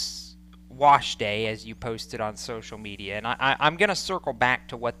was wash day, as you posted on social media, and I'm going to circle back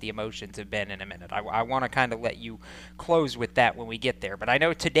to what the emotions have been in a minute. I want to kind of let you close with that when we get there, but I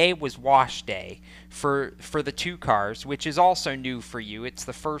know today was wash day for the 2 cars, which is also new for you. It's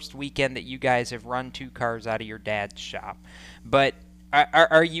the first weekend that you guys have run 2 cars out of your dad's shop. But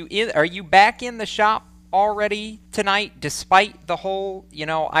are you back in the shop already tonight, despite the whole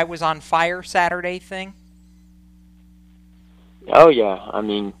I was on fire Saturday thing? Oh yeah, I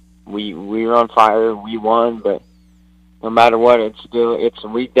mean, we were on fire, we won, but no matter what, it's a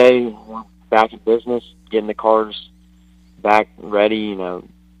weekday. We're back in business, getting the cars back ready,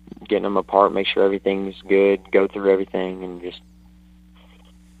 getting them apart, make sure everything's good, go through everything, and just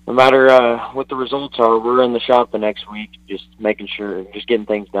no matter what the results are, we're in the shop the next week, just making sure, just getting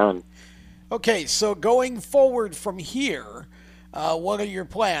things done. Okay, so going forward from here, what are your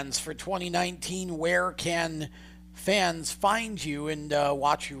plans for 2019? Where can fans find you and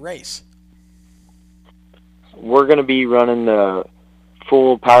watch you race? We're going to be running the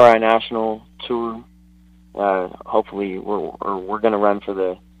full POWRi National Tour. Hopefully, we're going to run for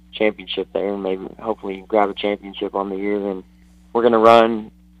the championship there. Maybe, hopefully, grab a championship on the year. Then we're going to run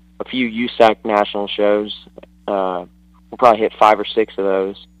a few USAC national shows. We'll probably hit 5 or 6 of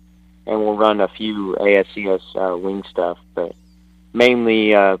those, and we'll run a few ASCS wing stuff. But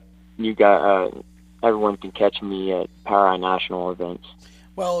mainly, everyone can catch me at POWRi National events.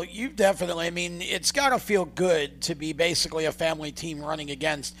 Well, it's got to feel good to be basically a family team running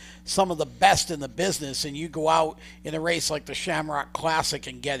against some of the best in the business, and you go out in a race like the Shamrock Classic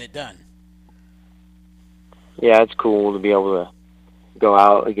and get it done. Yeah, it's cool to be able to go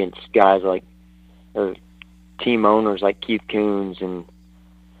out against guys like, or team owners like Keith Coons and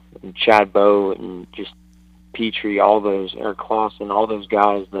Chad Bowe and just Petrie, all those, Eric Clausen, all those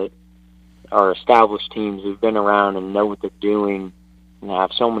guys that are established teams who've been around and know what they're doing and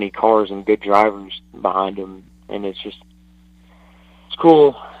have so many cars and good drivers behind them. And it's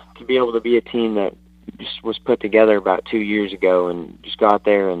cool to be able to be a team that just was put together about 2 years ago and just go out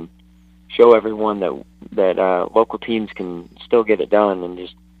there and show everyone that local teams can still get it done, and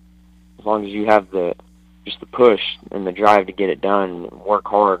just as long as you have the push and the drive to get it done and work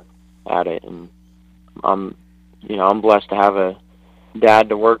hard at it. And I'm blessed to have a dad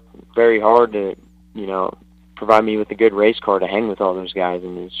to work very hard to, provide me with a good race car to hang with all those guys,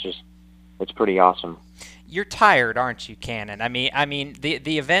 and it's pretty awesome. You're tired, aren't you, Cannon? I mean,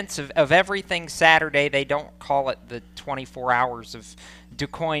 the events of everything Saturday, they don't call it the 24 hours of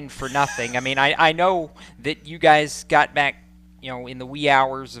DuQuoin for nothing. I mean, I know that you guys got back, in the wee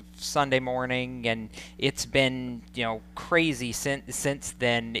hours of Sunday morning, and it's been, crazy since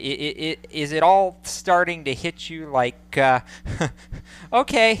then. Is it all starting to hit you like,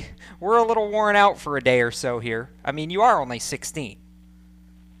 okay, we're a little worn out for a day or so here? I mean, you are only 16.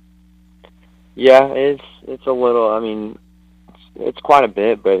 Yeah, it's a little. I mean, it's quite a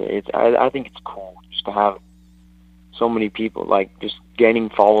bit, but I think it's cool just to have so many people, like just gaining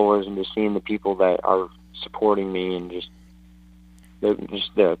followers and just seeing the people that are supporting me, and just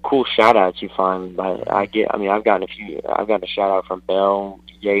the cool shout outs you find. I've gotten a shout out from Bell,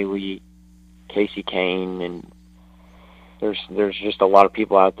 Yaley, Casey Kane, and there's just a lot of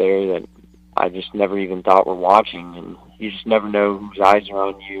people out there that I just never even thought were watching, and you just never know whose eyes are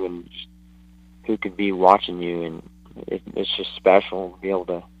on you and just who could be watching you, and it's just special to be able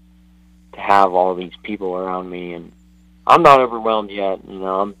to have all these people around me. And I'm not overwhelmed yet.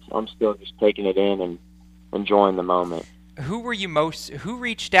 I'm still just taking it in and enjoying the moment. Who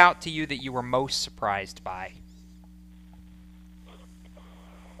reached out to you that you were most surprised by?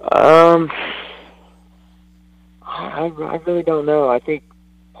 I really don't know. I think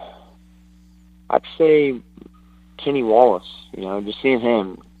I'd say Kenny Wallace. Just seeing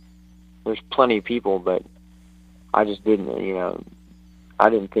him. There's plenty of people, but I just didn't, I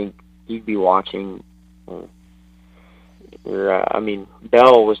didn't think he'd be watching. Bell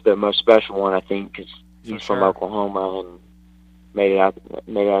was the most special one, I think, because he's from Oklahoma and made it out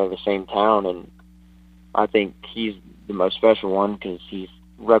of the same town, and I think he's the most special one because he's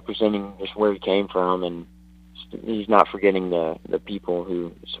representing just where he came from, and he's not forgetting the people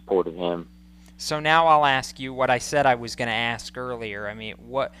who supported him. So now I'll ask you what I said I was going to ask earlier. I mean,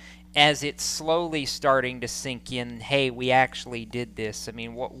 as it's slowly starting to sink in, hey, we actually did this. I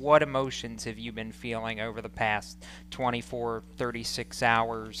mean, what emotions have you been feeling over the past 24, 36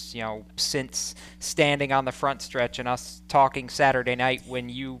 hours, since standing on the front stretch and us talking Saturday night when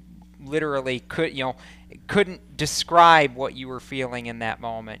you literally couldn't describe what you were feeling in that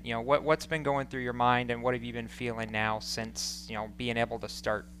moment? What's been going through your mind, and what have you been feeling now since, being able to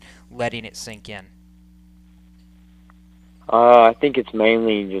start letting it sink in? I think it's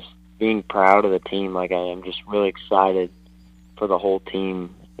mainly just being proud of the team like I am, just really excited for the whole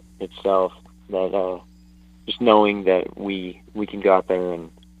team itself, that just knowing that we can go out there and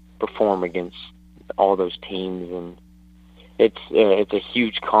perform against all those teams, and it's a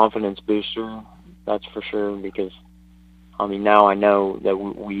huge confidence booster, that's for sure, because now I know that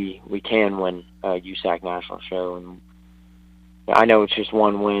we can win a USAC National Show, and I know it's just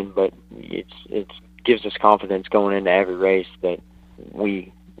one win, but it gives us confidence going into every race that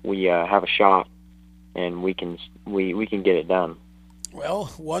we have a shot, and we can get it done. Well,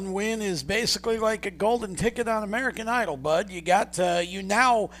 one win is basically like a golden ticket on American Idol, bud. You got you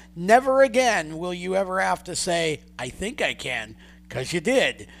now. Never again will you ever have to say, "I think I can," because you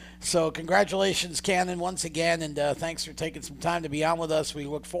did. So congratulations, Cannon, once again, and thanks for taking some time to be on with us. We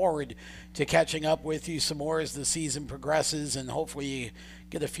look forward to catching up with you some more as the season progresses, and hopefully you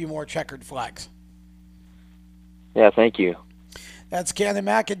get a few more checkered flags. Yeah, thank you. That's Cannon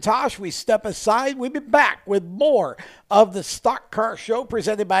McIntosh. We step aside. We'll be back with more of the Stock Car Show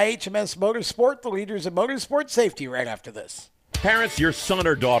presented by HMS Motorsport, the leaders in motorsport safety, right after this. Parents, your son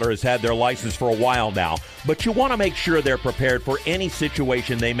or daughter has had their license for a while now, but you want to make sure they're prepared for any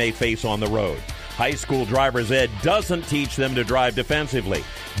situation they may face on the road. High school driver's ed doesn't teach them to drive defensively.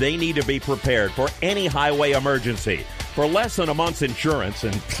 They need to be prepared for any highway emergency. For less than a month's insurance,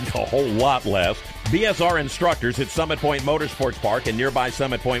 and a whole lot less, BSR instructors at Summit Point Motorsports Park in nearby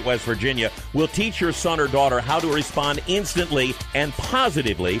Summit Point, West Virginia, will teach your son or daughter how to respond instantly and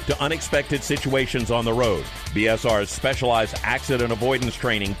positively to unexpected situations on the road. BSR's specialized accident avoidance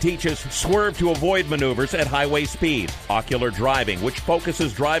training teaches swerve to avoid maneuvers at highway speed, ocular driving, which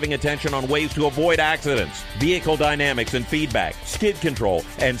focuses driving attention on ways to avoid accidents, vehicle dynamics and feedback, skid control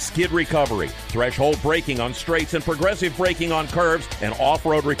and skid recovery, threshold braking on straights and progressive braking on curves, and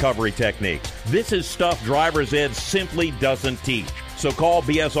off-road recovery techniques. This is stuff driver's ed simply doesn't teach. So call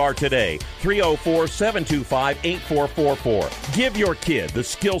BSR today, 304-725-8444. Give your kid the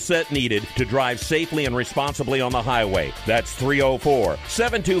skill set needed to drive safely and responsibly on the highway. That's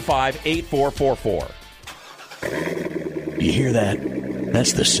 304-725-8444. You hear that?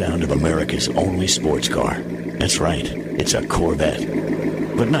 That's the sound of America's only sports car. That's right. It's a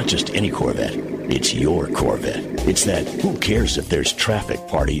Corvette. But not just any Corvette. It's your Corvette. It's that who cares if there's traffic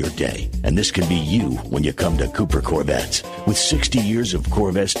part of your day. And this can be you when you come to Cooper Corvettes. With 60 years of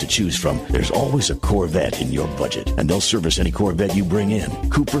Corvettes to choose from, there's always a Corvette in your budget. And they'll service any Corvette you bring in.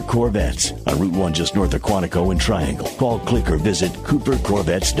 Cooper Corvettes on Route 1 just north of Quantico and Triangle. Call, click, or visit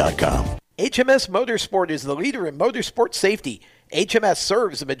CooperCorvettes.com. HMS Motorsport is the leader in motorsport safety. HMS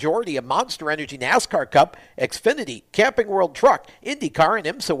serves the majority of Monster Energy NASCAR Cup, Xfinity, Camping World Truck, IndyCar, and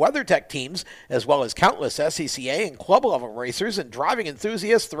IMSA WeatherTech teams, as well as countless SCCA and club-level racers and driving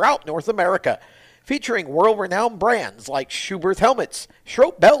enthusiasts throughout North America. Featuring world-renowned brands like Schuberth helmets,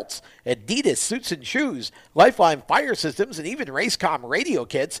 Schroep belts, Adidas suits and shoes, Lifeline fire systems, and even Racecom radio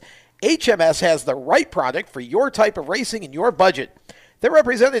kits, HMS has the right product for your type of racing and your budget. Their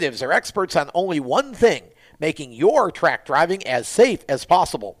representatives are experts on only one thing, making your track driving as safe as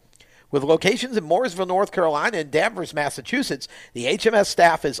possible. With locations in Mooresville, North Carolina, and Danvers, Massachusetts, the HMS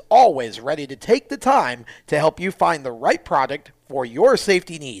staff is always ready to take the time to help you find the right product for your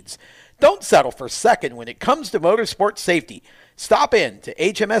safety needs. Don't settle for second when it comes to motorsport safety. Stop in to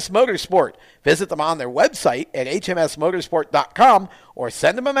HMS Motorsport. Visit them on their website at hmsmotorsport.com or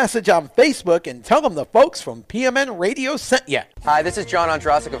send them a message on Facebook and tell them the folks from PMN Radio sent you. Hi, this is John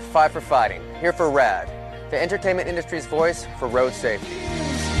Ondrasik of Five for Fighting, here for RAD, the entertainment industry's voice for road safety.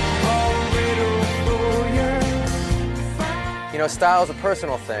 You know, style is a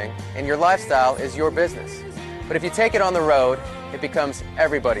personal thing, and your lifestyle is your business. But if you take it on the road, it becomes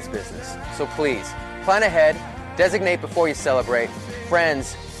everybody's business. So please, plan ahead, designate before you celebrate.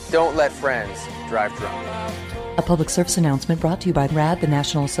 Friends, don't let friends drive drunk. A public service announcement brought to you by RAD, the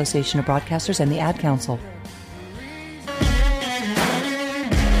National Association of Broadcasters, and the Ad Council.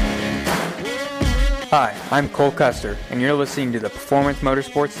 Hi, I'm Cole Custer, and you're listening to the Performance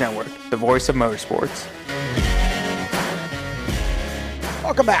Motorsports Network, the voice of motorsports.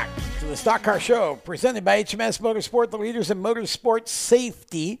 Welcome back to the Stock Car Show, presented by HMS Motorsport, the leaders in motorsport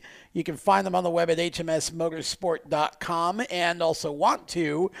safety. You can find them on the web at hmsmotorsport.com, and also want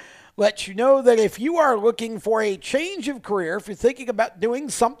to let you know that if you are looking for a change of career, if you're thinking about doing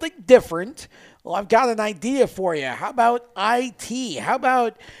something different, well, I've got an idea for you. How about IT? How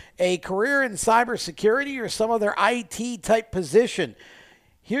about a career in cybersecurity or some other IT type position?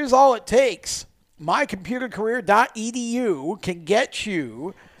 Here's all it takes. mycomputercareer.edu can get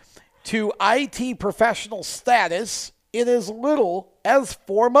you to IT professional status in as little as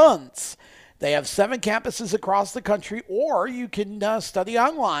 4 months. They have 7 campuses across the country, or you can study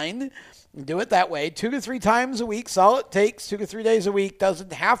online and do it that way 2 to 3 times a week. That's all it takes, 2 to 3 days a week.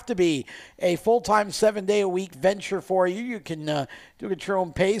 Doesn't have to be a full-time 7-day-a-week venture for you. You can do it at your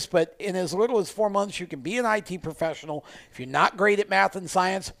own pace, but in as little as 4 months, you can be an IT professional. If you're not great at math and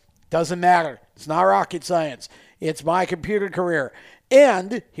science, doesn't matter. It's not rocket science. It's My Computer Career.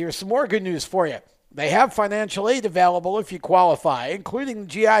 And here's some more good news for you. They have financial aid available if you qualify, including the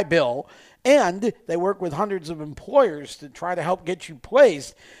GI Bill, and they work with hundreds of employers to try to help get you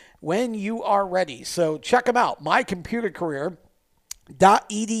placed when you are ready. So check them out,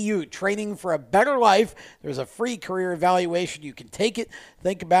 mycomputercareer.edu, training for a better life. There's a free career evaluation. You can take it,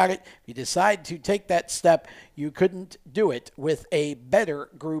 think about it. If you decide to take that step, you couldn't do it with a better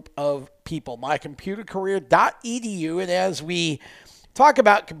group of people. mycomputercareer.edu, and as we talk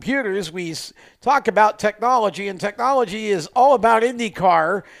about computers, we talk about technology, and technology is all about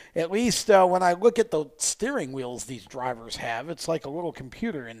IndyCar, at least when I look at the steering wheels these drivers have. It's like a little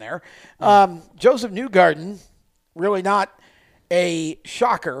computer in there. Joseph Newgarden, really not a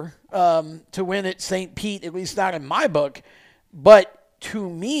shocker to win at St. Pete, at least not in my book. But to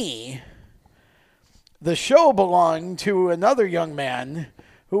me, the show belonged to another young man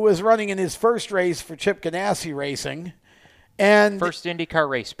who was running in his first race for Chip Ganassi Racing. And first IndyCar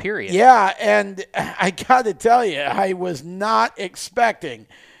race, period. Yeah, and I got to tell you, I was not expecting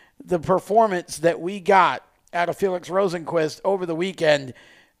the performance that we got out of Felix Rosenqvist over the weekend.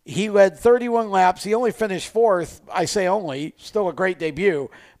 He led 31 laps. He only finished fourth. I say only, still a great debut.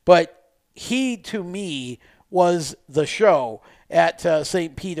 But he, to me, was the show at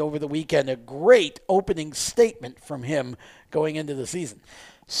St. Pete over the weekend. A great opening statement from him going into the season.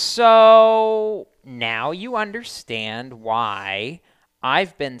 So now you understand why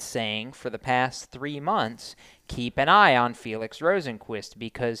I've been saying for the past 3 months, keep an eye on Felix Rosenqvist,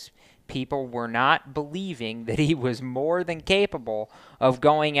 because people were not believing that he was more than capable of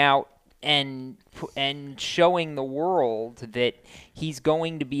going out and showing the world that he's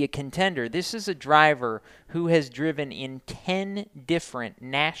going to be a contender. This is a driver who has driven in 10 different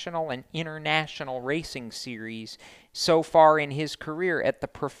national and international racing series so far in his career at the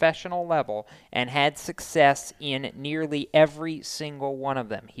professional level and had success in nearly every single one of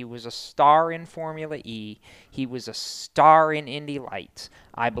them. He was a star in Formula E. He was a star in Indy Lights.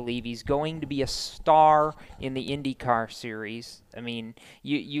 I believe he's going to be a star in the IndyCar series. I mean,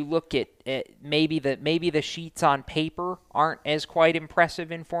 you look at maybe the sheets on paper aren't as quite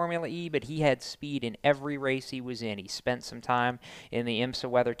impressive in Formula E, but he had speed in every race he was in. He spent some time in the IMSA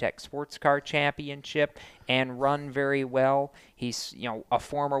WeatherTech Sports Car Championship and run very well. He's a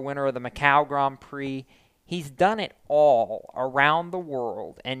former winner of the Macau Grand Prix. He's done it all around the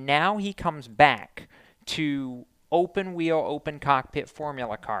world, and now he comes back to open wheel, open cockpit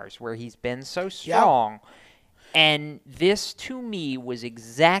Formula cars where he's been so strong. Yeah. And this, to me, was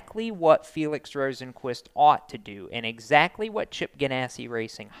exactly what Felix Rosenqvist ought to do, and exactly what Chip Ganassi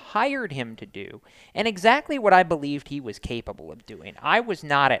Racing hired him to do, and exactly what I believed he was capable of doing. I was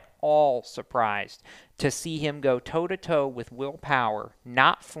not at all surprised to see him go toe-to-toe with Will Power,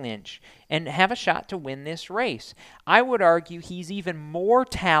 not flinch, and have a shot to win this race. I would argue he's even more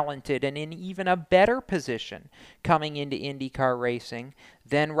talented and in even a better position coming into IndyCar racing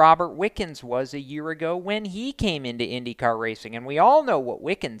than Robert Wickens was a year ago when he came into IndyCar racing. And we all know what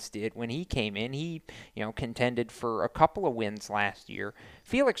Wickens did when he came in. He, contended for a couple of wins last year.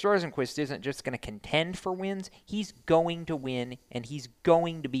 Felix Rosenqvist isn't just going to contend for wins. He's going to win, and he's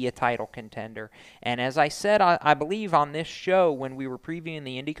going to be a title contender. And as I said, I believe on this show when we were previewing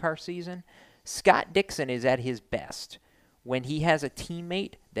the IndyCar season, Scott Dixon is at his best when he has a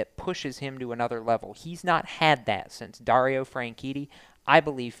teammate that pushes him to another level. He's not had that since Dario Franchitti. I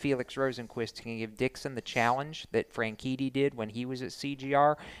believe Felix Rosenqvist can give Dixon the challenge that Franchitti did when he was at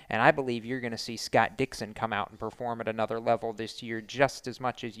CGR, and I believe you're going to see Scott Dixon come out and perform at another level this year just as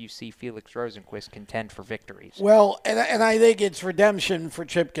much as you see Felix Rosenqvist contend for victories. Well, and I think it's redemption for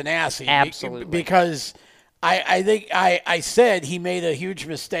Chip Ganassi. Absolutely. Because I think I said he made a huge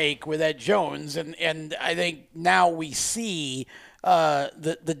mistake with Ed Jones, and I think now we see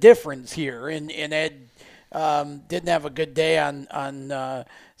the difference here. And Ed didn't have a good day on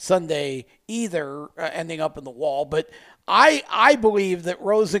Sunday either, ending up in the wall. But I believe that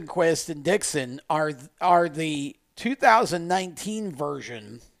Rosenqvist and Dixon are the 2019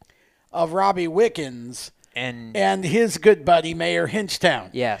 version of Robbie Wickens and his good buddy Mayor Hinchtown.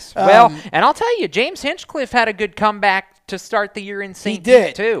 Yes. Well, and I'll tell you, James Hinchcliffe had a good comeback to start the year in St.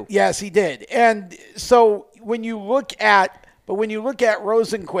 Pete too. Yes, he did. And so when you look at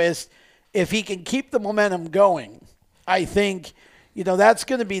Rosenqvist, if he can keep the momentum going, I think, that's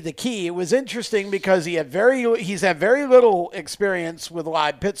going to be the key. It was interesting because he's had very little experience with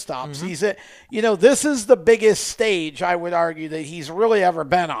live pit stops. Mm-hmm. This is the biggest stage, I would argue, that he's really ever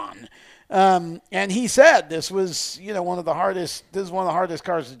been on. And he said this was, one of the hardest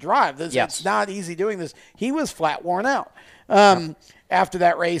cars to drive. It's not easy doing this. He was flat worn out after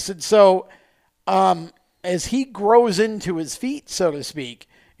that race. And so as he grows into his feet, so to speak,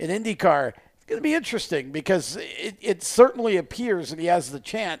 in IndyCar, it's going to be interesting because it certainly appears that he has the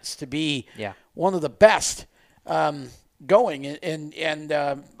chance to be one of the best going. And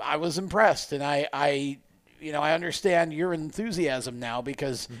I was impressed. And I understand your enthusiasm now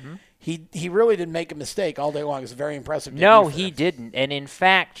because he really didn't make a mistake all day long. It was very impressive. No, he didn't. And in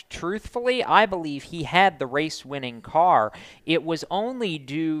fact, truthfully, I believe he had the race-winning car. It was only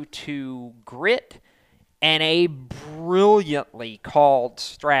due to grit and a brilliantly called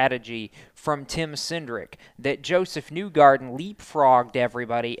strategy from Tim Cindric that Joseph Newgarden leapfrogged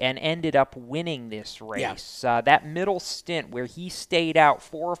everybody and ended up winning this race. Yeah. That middle stint where he stayed out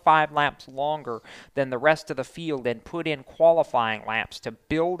 4 or 5 laps longer than the rest of the field and put in qualifying laps to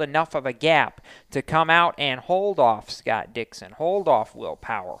build enough of a gap to come out and hold off Scott Dixon, hold off Will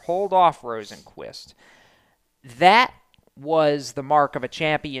Power, hold off Rosenqvist. That was the mark of a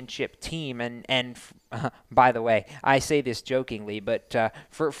championship team. And by the way, I say this jokingly, but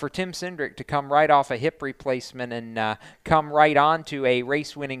for Tim Cindric to come right off a hip replacement and come right on to a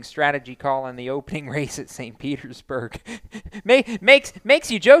race-winning strategy call in the opening race at St. Petersburg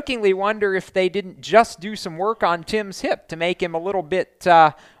makes you jokingly wonder if they didn't just do some work on Tim's hip to make him a little bit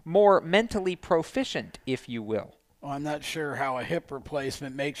more mentally proficient, if you will. Well, I'm not sure how a hip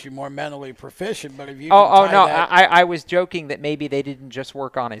replacement makes you more mentally proficient, but if you I was joking that maybe they didn't just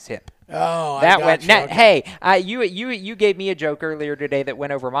work on his hip. Oh, that went. Hey, you gave me a joke earlier today that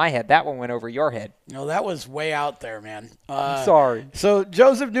went over my head. That one went over your head. No, that was way out there, man. I'm sorry. So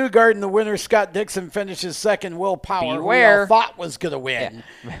Joseph Newgarden, the winner. Scott Dixon finishes second. Will Power, who we all thought was going to win,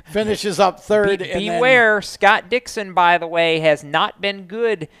 finishes up third. Beware, Scott Dixon, by the way, has not been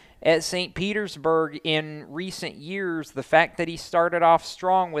good at St. Petersburg in recent years. The fact that he started off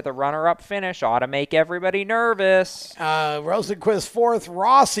strong with a runner-up finish ought to make everybody nervous. Rosenqvist fourth.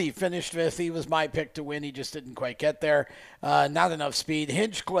 Rossi finished fifth. He was my pick to win. He just didn't quite get there. Not enough speed.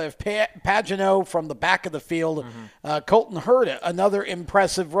 Hinchcliffe, Pagenaud from the back of the field. Colton Herta, another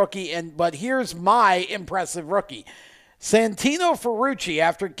impressive rookie. But here's my impressive rookie. Santino Ferrucci,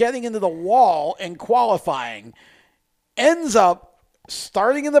 after getting into the wall and qualifying, ends up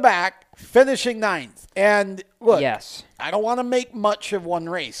starting in the back, finishing ninth. And look, yes, I don't want to make much of one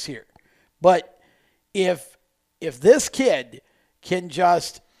race here, but if this kid can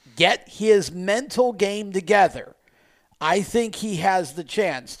just get his mental game together, I think he has the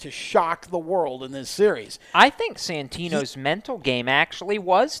chance to shock the world in this series. I think Santino's mental game actually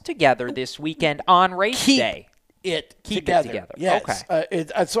was together this weekend on race day. Keep it together. Yes. Okay.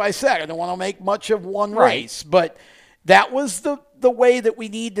 So I said I don't want to make much of one race, but that was the way that we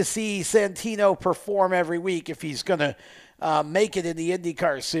need to see Santino perform every week if he's going to make it in the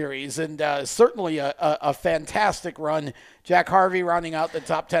IndyCar series. And certainly a fantastic run. Jack Harvey rounding out the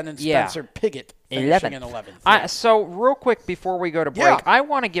top 10 and Spencer Pigot finishing in 11th. So real quick before we go to break, I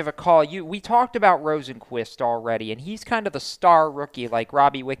want to give a call. We talked about Rosenqvist already, and he's kind of the star rookie like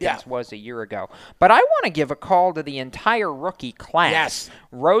Robbie Wickens was a year ago. But I want to give a call to the entire rookie class. Yes.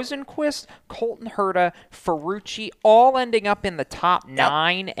 Rosenqvist, Colton Herta, Ferrucci, all ending up in the top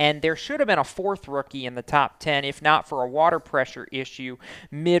 9, and there should have been a fourth rookie in the top 10, if not for a water pressure issue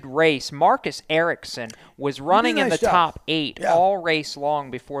mid-race. Marcus Ericsson was running in the top 8 all race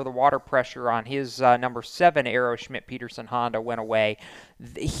long before the water pressure on his number 7 Aero Schmidt-Peterson Honda went away.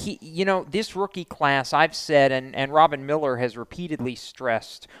 This rookie class, I've said, and Robin Miller has repeatedly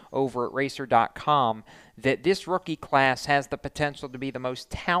stressed over at Racer.com, that this rookie class has the potential to be the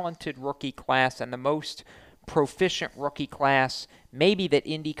most talented rookie class and the most proficient rookie class maybe that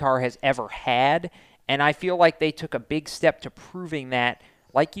IndyCar has ever had. And I feel like they took a big step to proving that.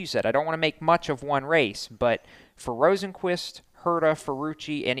 Like you said, I don't want to make much of one race, but for Rosenqvist, Herta,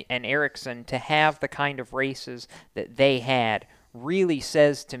 Ferrucci, and Ericsson to have the kind of races that they had really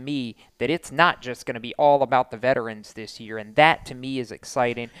says to me that it's not just going to be all about the veterans this year, and that to me is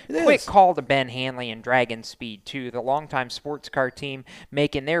exciting. Quick call to Ben Hanley and Dragon Speed, too, the longtime sports car team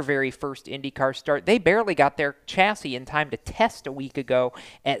making their very first IndyCar start. They barely got their chassis in time to test a week ago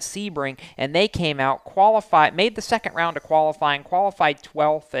at Sebring, and they came out, made the second round of qualifying, qualified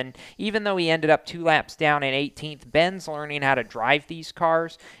 12th, and even though he ended up 2 laps down in 18th, Ben's learning how to drive these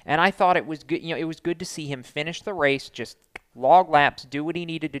cars, and I thought it was good. It was good to see him finish the race, just log laps, do what he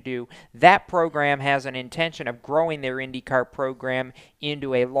needed to do. That program has an intention of growing their IndyCar program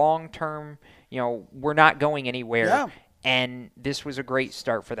into a long-term, we're not going anywhere. Yeah. And this was a great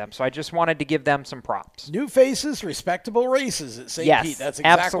start for them. So I just wanted to give them some props. New faces, respectable races at St. Pete. That's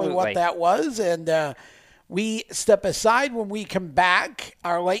exactly what that was. And we step aside when we come back,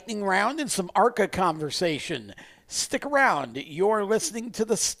 our lightning round and some ARCA conversation. Stick around. You're listening to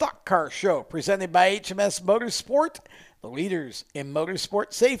the Stock Car Show, presented by HMS Motorsport, the leaders in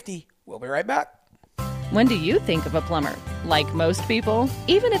motorsport safety. We'll be right back. When do you think of a plumber? Like most people,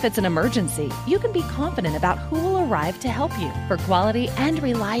 even if it's an emergency, you can be confident about who will arrive to help you. For quality and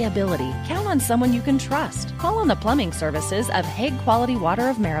reliability, count on someone you can trust. Call on the plumbing services of Hague Quality Water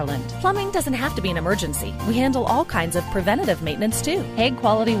of Maryland. Plumbing doesn't have to be an emergency. We handle all kinds of preventative maintenance too. Hague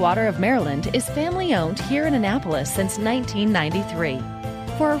Quality Water of Maryland is family owned here in Annapolis since 1993.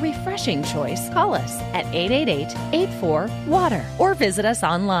 For a refreshing choice, call us at 888-84-WATER or visit us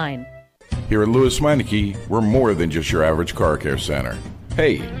online. Here at Lewis Meineke, we're more than just your average car care center.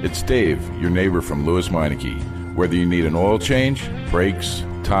 Hey, it's Dave, your neighbor from Lewis Meineke. Whether you need an oil change, brakes,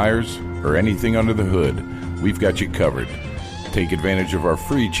 tires, or anything under the hood, we've got you covered. Take advantage of our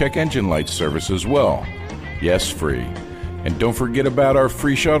free check engine light service as well. Yes, free. And don't forget about our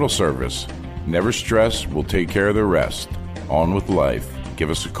free shuttle service. Never stress, we'll take care of the rest. on with life. Give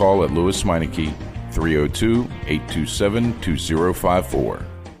us a call at Lewis Meineke, 302-827-2054.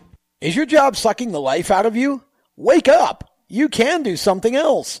 Is your job sucking the life out of you? Wake up! You can do something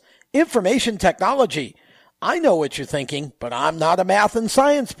else. Information technology. I know what you're thinking, but I'm not a math and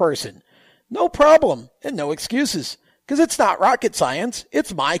science person. No problem, and no excuses. Because it's not rocket science,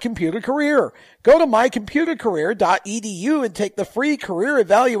 it's My Computer Career. Go to mycomputercareer.edu and take the free career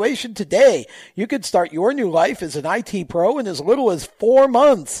evaluation today. You can start your new life as an IT pro in as little as 4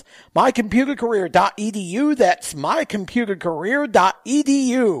 months. mycomputercareer.edu, that's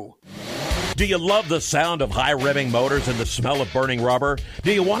mycomputercareer.edu. Do you love the sound of high-revving motors and the smell of burning rubber?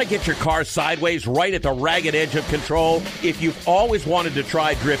 Do you want to get your car sideways right at the ragged edge of control? If you've always wanted to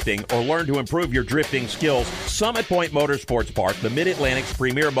try drifting or learn to improve your drifting skills, Summit Point Motorsports Park, the Mid-Atlantic's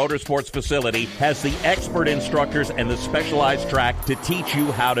premier motorsports facility, has the expert instructors and the specialized track to teach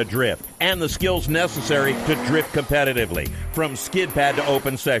you how to drift and the skills necessary to drift competitively. From skid pad to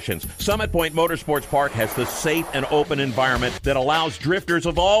open sessions, Summit Point Motorsports Park has the safe and open environment that allows drifters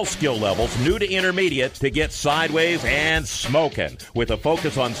of all skill levels, new to intermediate, to get sideways and smoking. With a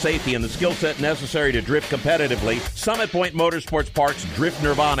focus on safety and the skill set necessary to drift competitively, Summit Point Motorsports Park's Drift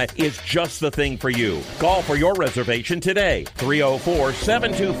Nirvana is just the thing for you. Call for your reservation today,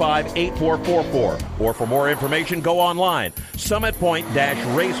 304-725-8444. Or for more information, go online,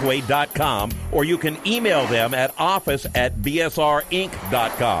 summitpoint-raceway.com, or you can email them at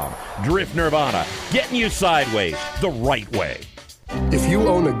office@bsrinc.com. Drift Nirvana, getting you sideways the right way. If you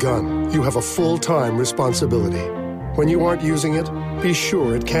own a gun, you have a full-time responsibility. When you aren't using it, be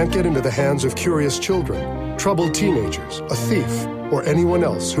sure it can't get into the hands of curious children, troubled teenagers, a thief, or anyone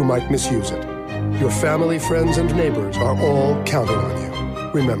else who might misuse it. Your family, friends, and neighbors are all counting on you.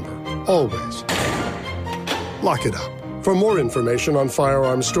 Remember, always, lock it up. For more information on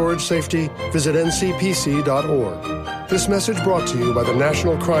firearm storage safety, visit ncpc.org. This message brought to you by the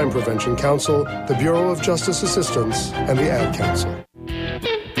National Crime Prevention Council, the Bureau of Justice Assistance, and the Ad Council.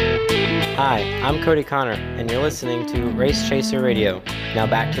 Hi, I'm Cody Connor, and you're listening to Race Chaser Radio. Now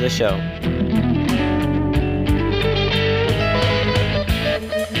back to the show.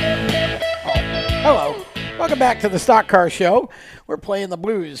 Hello. Welcome back to the Stock Car Show. We're playing the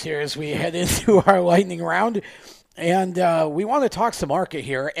blues here as we head into our lightning round. And we want to talk some market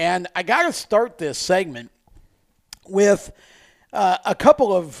here. And I got to start this segment with a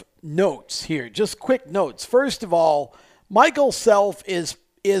couple of notes here, just quick notes. First of all, Michael Self is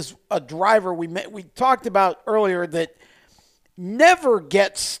a driver we talked about earlier that never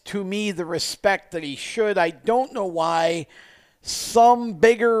gets to me the respect that he should. I don't know why some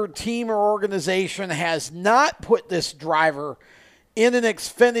bigger team or organization has not put this driver in an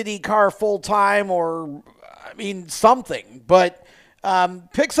Xfinity car full time, or something, but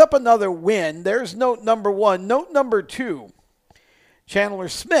picks up another win. There's note number one. Note number two, Chandler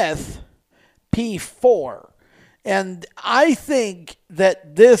Smith, P4. And I think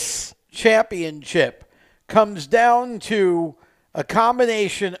that this championship comes down to a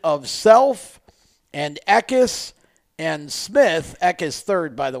combination of Self and Eckes and Smith. Eckes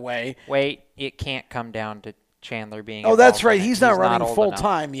third, by the way. Wait, it can't come down to Chandler being that's right. He's not running full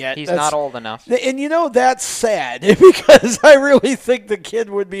time yet. He's not old enough. And that's sad because I really think the kid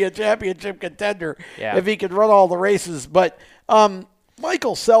would be a championship contender if he could run all the races. But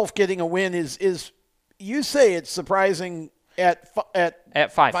Michael Self getting a win is you say it's surprising at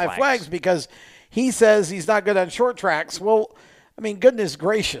Five Flags because he says he's not good on short tracks. Well, goodness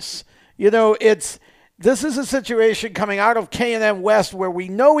gracious. This is a situation coming out of K&M West where we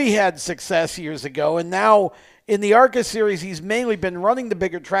know he had success years ago, and now in the ARCA series, he's mainly been running the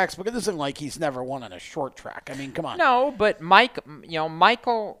bigger tracks, but it isn't like he's never won on a short track. come on. No, but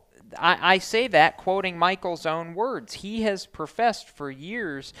Michael, I say that quoting Michael's own words. He has professed for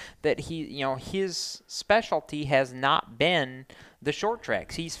years that his specialty has not been the short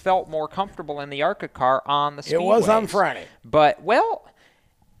tracks. He's felt more comfortable in the ARCA car on the speedways. It was on Friday. But,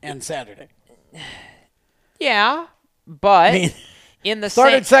 and Saturday. Yeah, but in the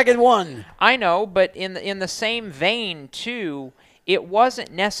started second one. I know, but in the same vein too, it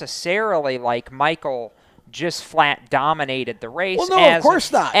wasn't necessarily like Michael just flat dominated the race. Well, no, of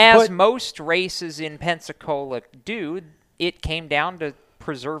course not. As most races in Pensacola do, it came down to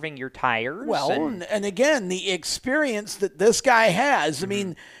preserving your tires. Well, and again, the experience that this guy has.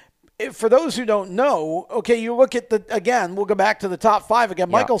 For those who don't know, okay, you look at we'll go back to the top five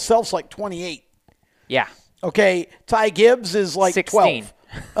again. Michael Self's like 28. Yeah. Okay, Ty Gibbs is like 16. 12.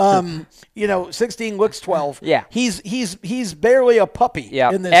 16 looks 12. Yeah. He's barely a puppy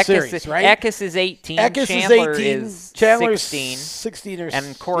in this series, right? Eckes is 18. Eckes Chandler is 18. is Chandler's 16. or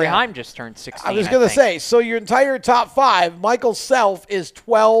And Corey Heim just turned 16. I was going to say, so your entire top 5, Michael Self is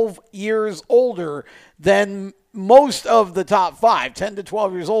 12 years older than most of the top 5, 10 to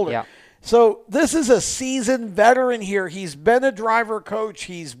 12 years older. Yeah. So this is a seasoned veteran here. He's been a driver coach.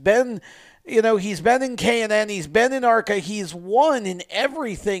 He's been in K&N. He's been in ARCA. He's won in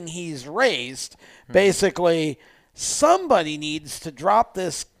everything he's raced. Basically, somebody needs to drop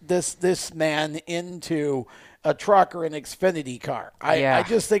this man into a truck or an Xfinity car. I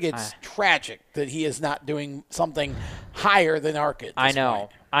just think it's tragic that he is not doing something higher than ARCA at this point.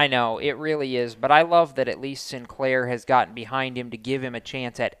 I know, it really is, but I love that at least Sinclair has gotten behind him to give him a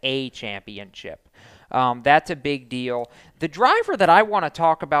chance at a championship. That's a big deal. The driver that I want to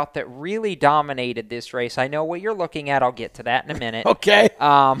talk about that really dominated this race, I know what you're looking at. I'll get to that in a minute. Okay.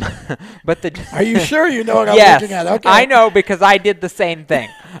 But are you sure you know what I'm looking at? Okay. I know because I did the same thing.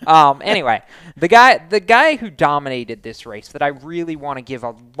 Anyway, the guy who dominated this race that I really want to give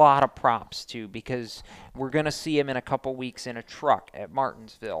a lot of props to because we're going to see him in a couple weeks in a truck at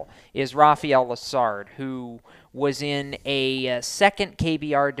Martinsville is Rafael Lessard, who was in a second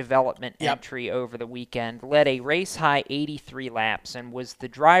KBR development entry over the weekend, led a race-high 83 laps, and was the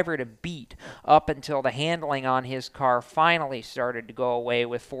driver to beat up until the handling on his car finally started to go away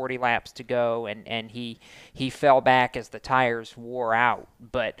with 40 laps to go, and he fell back as the tires wore out.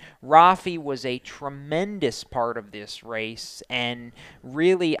 But Rafi was a tremendous part of this race, and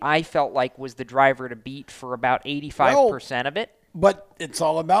really I felt like was the driver to beat for about 85% of it. But it's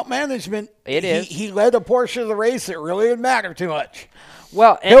all about management. It is. He led a portion of the race that really didn't matter too much.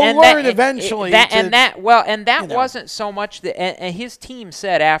 Well, he'll learn eventually. That wasn't so much that. And his team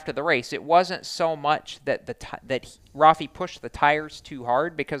said after the race, it wasn't so much that Rafi pushed the tires too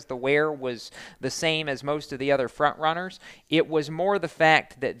hard because the wear was the same as most of the other front runners. It was more the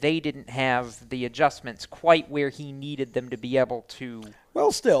fact that they didn't have the adjustments quite where he needed them to be able to.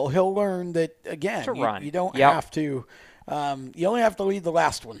 Well, still, he'll learn that again. To run. You don't have to. You only have to lead the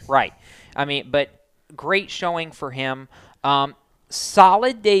last one. Right. I mean, but great showing for him.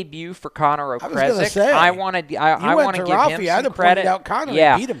 Solid debut for Connor O'Kresick. I was going to say. I want to give Rafi, him I'd some have credit. Pointed out Connor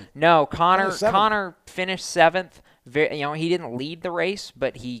yeah. and beat him. No, Connor finished 7th. He didn't lead the race,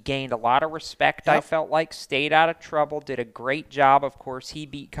 but he gained a lot of respect, I felt like. Stayed out of trouble, did a great job. Of course, he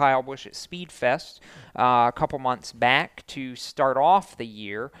beat Kyle Busch at Speedfest a couple months back to start off the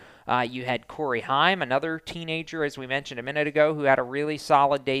year. You had Corey Heim, another teenager, as we mentioned a minute ago, who had a really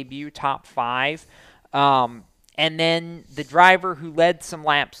solid debut, top 5. And then the driver who led some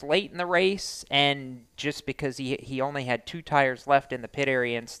laps late in the race, and just because he only had 2 tires left in the pit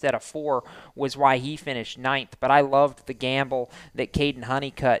area instead of 4 was why he finished 9th. But I loved the gamble that Caden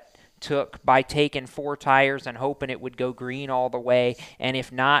Honeycutt took by taking 4 tires and hoping it would go green all the way. And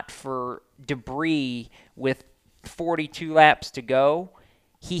if not for debris with 42 laps to go,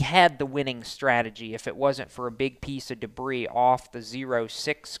 he had the winning strategy if it wasn't for a big piece of debris off the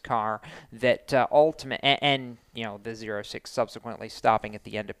 06 car that and the 06 subsequently stopping at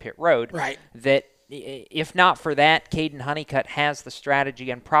the end of pit road. Right. That if not for that, Caden Honeycutt has the strategy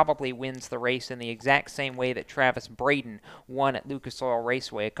and probably wins the race in the exact same way that Travis Braden won at Lucas Oil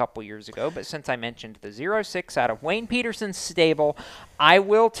Raceway a couple years ago. But since I mentioned the 06 out of Wayne Peterson's stable, I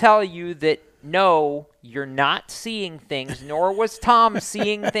will tell you that no, you're not seeing things, nor was Tom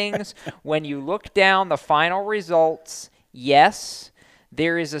seeing things. When you look down the final results, yes,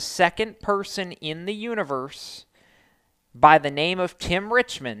 there is a second person in the universe by the name of Tim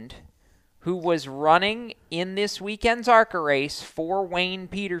Richmond who was running in this weekend's ARCA race for Wayne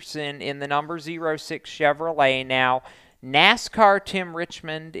Peterson in the number 06 Chevrolet. Now, NASCAR Tim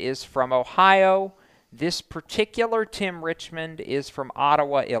Richmond is from Ohio. This particular Tim Richmond is from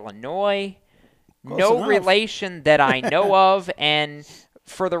Ottawa, Illinois. No relation that I know of, and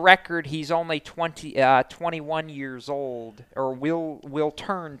for the record, he's only 21 years old, or will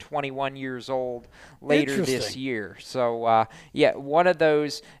turn 21 years old later this year. So, one of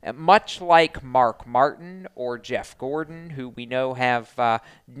those, much like Mark Martin or Jeff Gordon, who we know have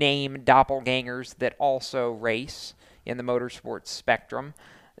name doppelgangers that also race in the motorsports spectrum.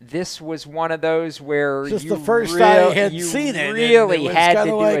 This was one of those where just the first time I had seen it, really had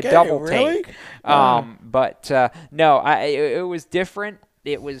to do a double take. No, it was different.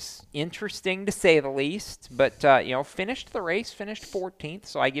 It was interesting to say the least, but, finished the race, finished 14th,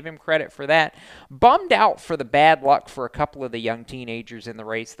 so I give him credit for that. Bummed out for the bad luck for a couple of the young teenagers in the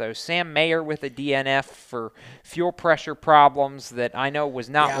race, though. Sam Mayer with a DNF for fuel pressure problems that I know was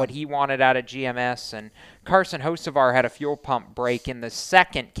not what he wanted out of GMS, and Carson Hocevar had a fuel pump break in the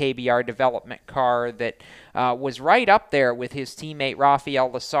second KBR development car that was right up there with his teammate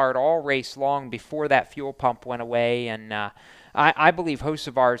Rafael Lessard all race long before that fuel pump went away, and I believe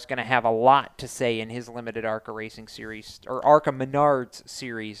Hocevar is going to have a lot to say in his limited ARCA Racing Series, or ARCA Menards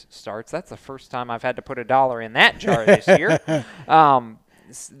Series starts. That's the first time I've had to put $1 in that jar this year.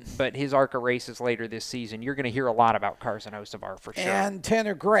 But his ARCA races later this season, you're going to hear a lot about Carson Hocevar for sure. And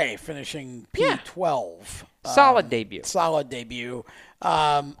Tanner Gray finishing P12. Solid debut. Solid debut.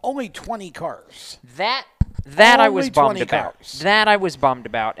 Only 20 cars. That I was bummed about. That I was bummed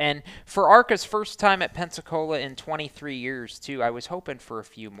about. And for ARCA's first time at Pensacola in 23 years, too, I was hoping for a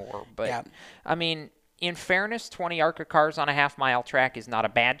few more. But, I mean, in fairness, 20 ARCA cars on a half-mile track is not a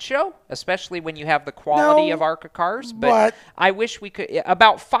bad show, especially when you have the quality of ARCA cars. But I wish we could –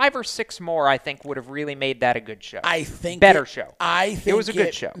 about 5 or 6 more, I think, would have really made that a good show. I think Better show. I think it was a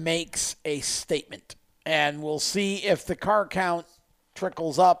good show. Makes a statement. And we'll see if the car count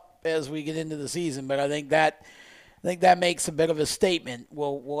trickles up as we get into the season, but I think that makes a bit of a statement.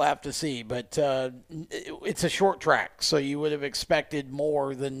 We'll have to see, but it's a short track, so you would have expected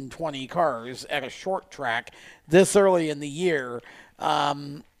more than 20 cars at a short track this early in the year.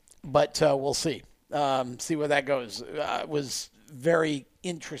 But we'll see. See where that goes. I was very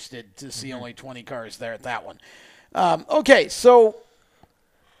interested to see only 20 cars there at that one. Okay, so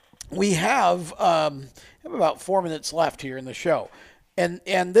we have about 4 minutes left here in the show.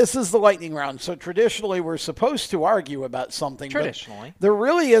 And this is the lightning round. So traditionally, we're supposed to argue about something. Traditionally. But there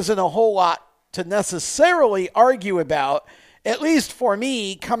really isn't a whole lot to necessarily argue about, at least for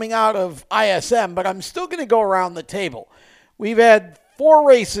me, coming out of ISM. But I'm still going to go around the table. We've had 4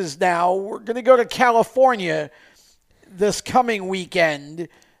 races now. We're going to go to California this coming weekend.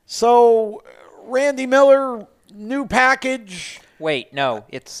 So, Randy Miller, new package. Wait, no,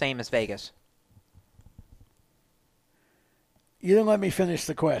 it's the same as Vegas. You didn't let me finish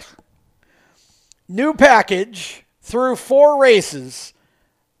the question. New package through 4 races.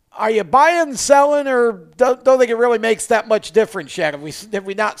 Are you buying, selling, or don't think it really makes that much difference yet? Have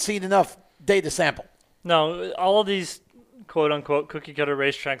we not seen enough data sample? No, all of these quote-unquote cookie-cutter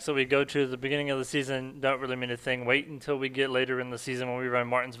racetracks that we go to at the beginning of the season don't really mean a thing. Wait until we get later in the season when we run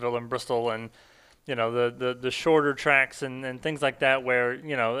Martinsville and Bristol and the shorter tracks and things like that where,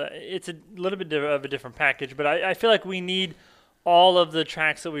 it's a little bit of a different package. But I feel like we need all of the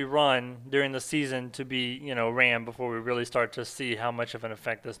tracks that we run during the season to be, ran before we really start to see how much of an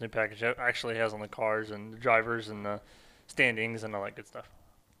effect this new package actually has on the cars and the drivers and the standings and all that good stuff.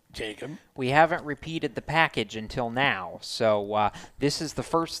 Jacob? We haven't repeated the package until now, so this is the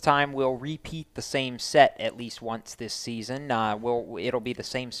first time we'll repeat the same set at least once this season. It'll be the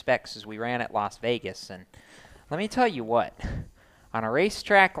same specs as we ran at Las Vegas, and let me tell you what. On a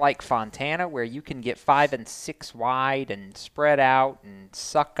racetrack like Fontana, where you can get 5 and 6 wide and spread out and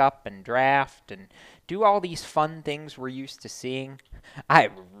suck up and draft and do all these fun things we're used to seeing, I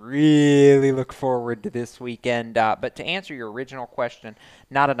really look forward to this weekend. But to answer your original question,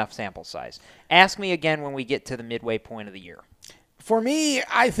 not enough sample size. Ask me again when we get to the midway point of the year. For me,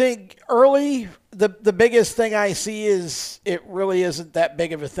 I think early, the biggest thing I see is it really isn't that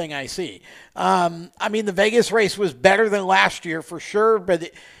big of a thing I see. The Vegas race was better than last year for sure,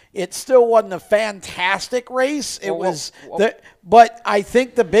 but it still wasn't a fantastic race. But I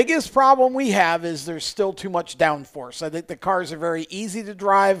think the biggest problem we have is there's still too much downforce. I think the cars are very easy to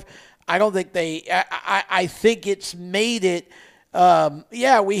drive. I don't think I think it's made it.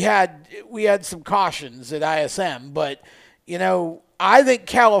 We had some cautions at ISM, but. I think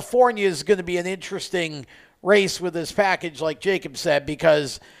California is going to be an interesting race with this package, like Jacob said,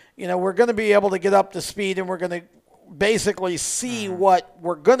 because, we're going to be able to get up to speed and we're going to basically see what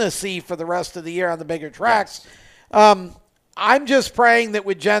we're going to see for the rest of the year on the bigger tracks. Yes. I'm just praying that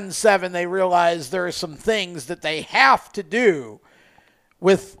with Gen 7 they realize there are some things that they have to do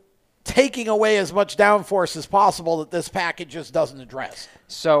with taking away as much downforce as possible that this package just doesn't address.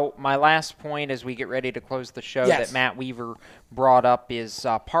 So my last point as we get ready to close the show that Matt Weaver brought up is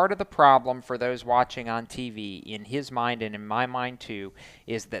part of the problem for those watching on TV, in his mind and in my mind too,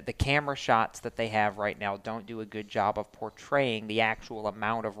 is that the camera shots that they have right now don't do a good job of portraying the actual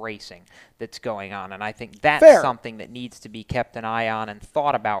amount of racing that's going on. And I think that's something that needs to be kept an eye on and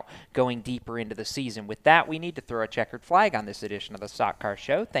thought about going deeper into the season. With that, we need to throw a checkered flag on this edition of the Stock Car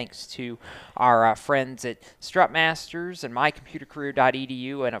Show. Thanks to our friends at Strutmasters and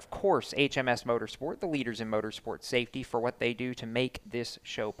mycomputercareer.edu and, of course, HMS Motorsport, the leaders in motorsport safety, for what they do to make this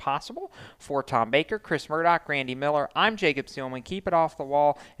show possible. For Tom Baker, Chris Murdock, Randy Miller, I'm Jacob Seelman. Keep it off the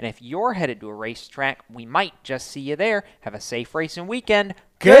wall. And if you're headed to a racetrack, we might just see you there. Have a safe racing weekend.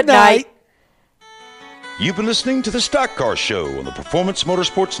 Good night. You've been listening to the Stock Car Show on the Performance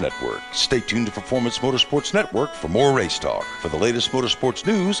Motorsports Network. Stay tuned to Performance Motorsports Network for more race talk. For the latest motorsports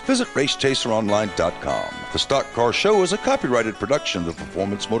news, visit RaceChaserOnline.com. The Stock Car Show is a copyrighted production of the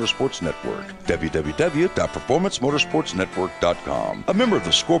Performance Motorsports Network. www.performancemotorsportsnetwork.com. A member of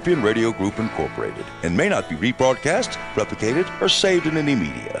the Scorpion Radio Group Incorporated, and may not be rebroadcast, replicated, or saved in any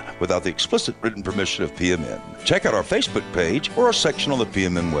media without the explicit written permission of PMN. Check out our Facebook page or our section on the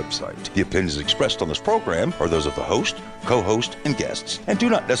PMN website. The opinions expressed on this program are those of the host, co-host, and guests, and do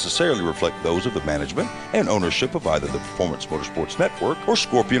not necessarily reflect those of the management and ownership of either the Performance Motorsports Network or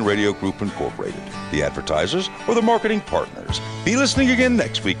Scorpion Radio Group Incorporated, the advertisers, or the marketing partners. Be listening again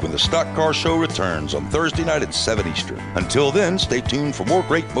next week when the Stock Car Show returns on Thursday night at 7 Eastern. Until then, stay tuned for more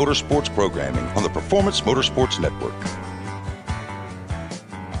great motorsports programming on the Performance Motorsports Network.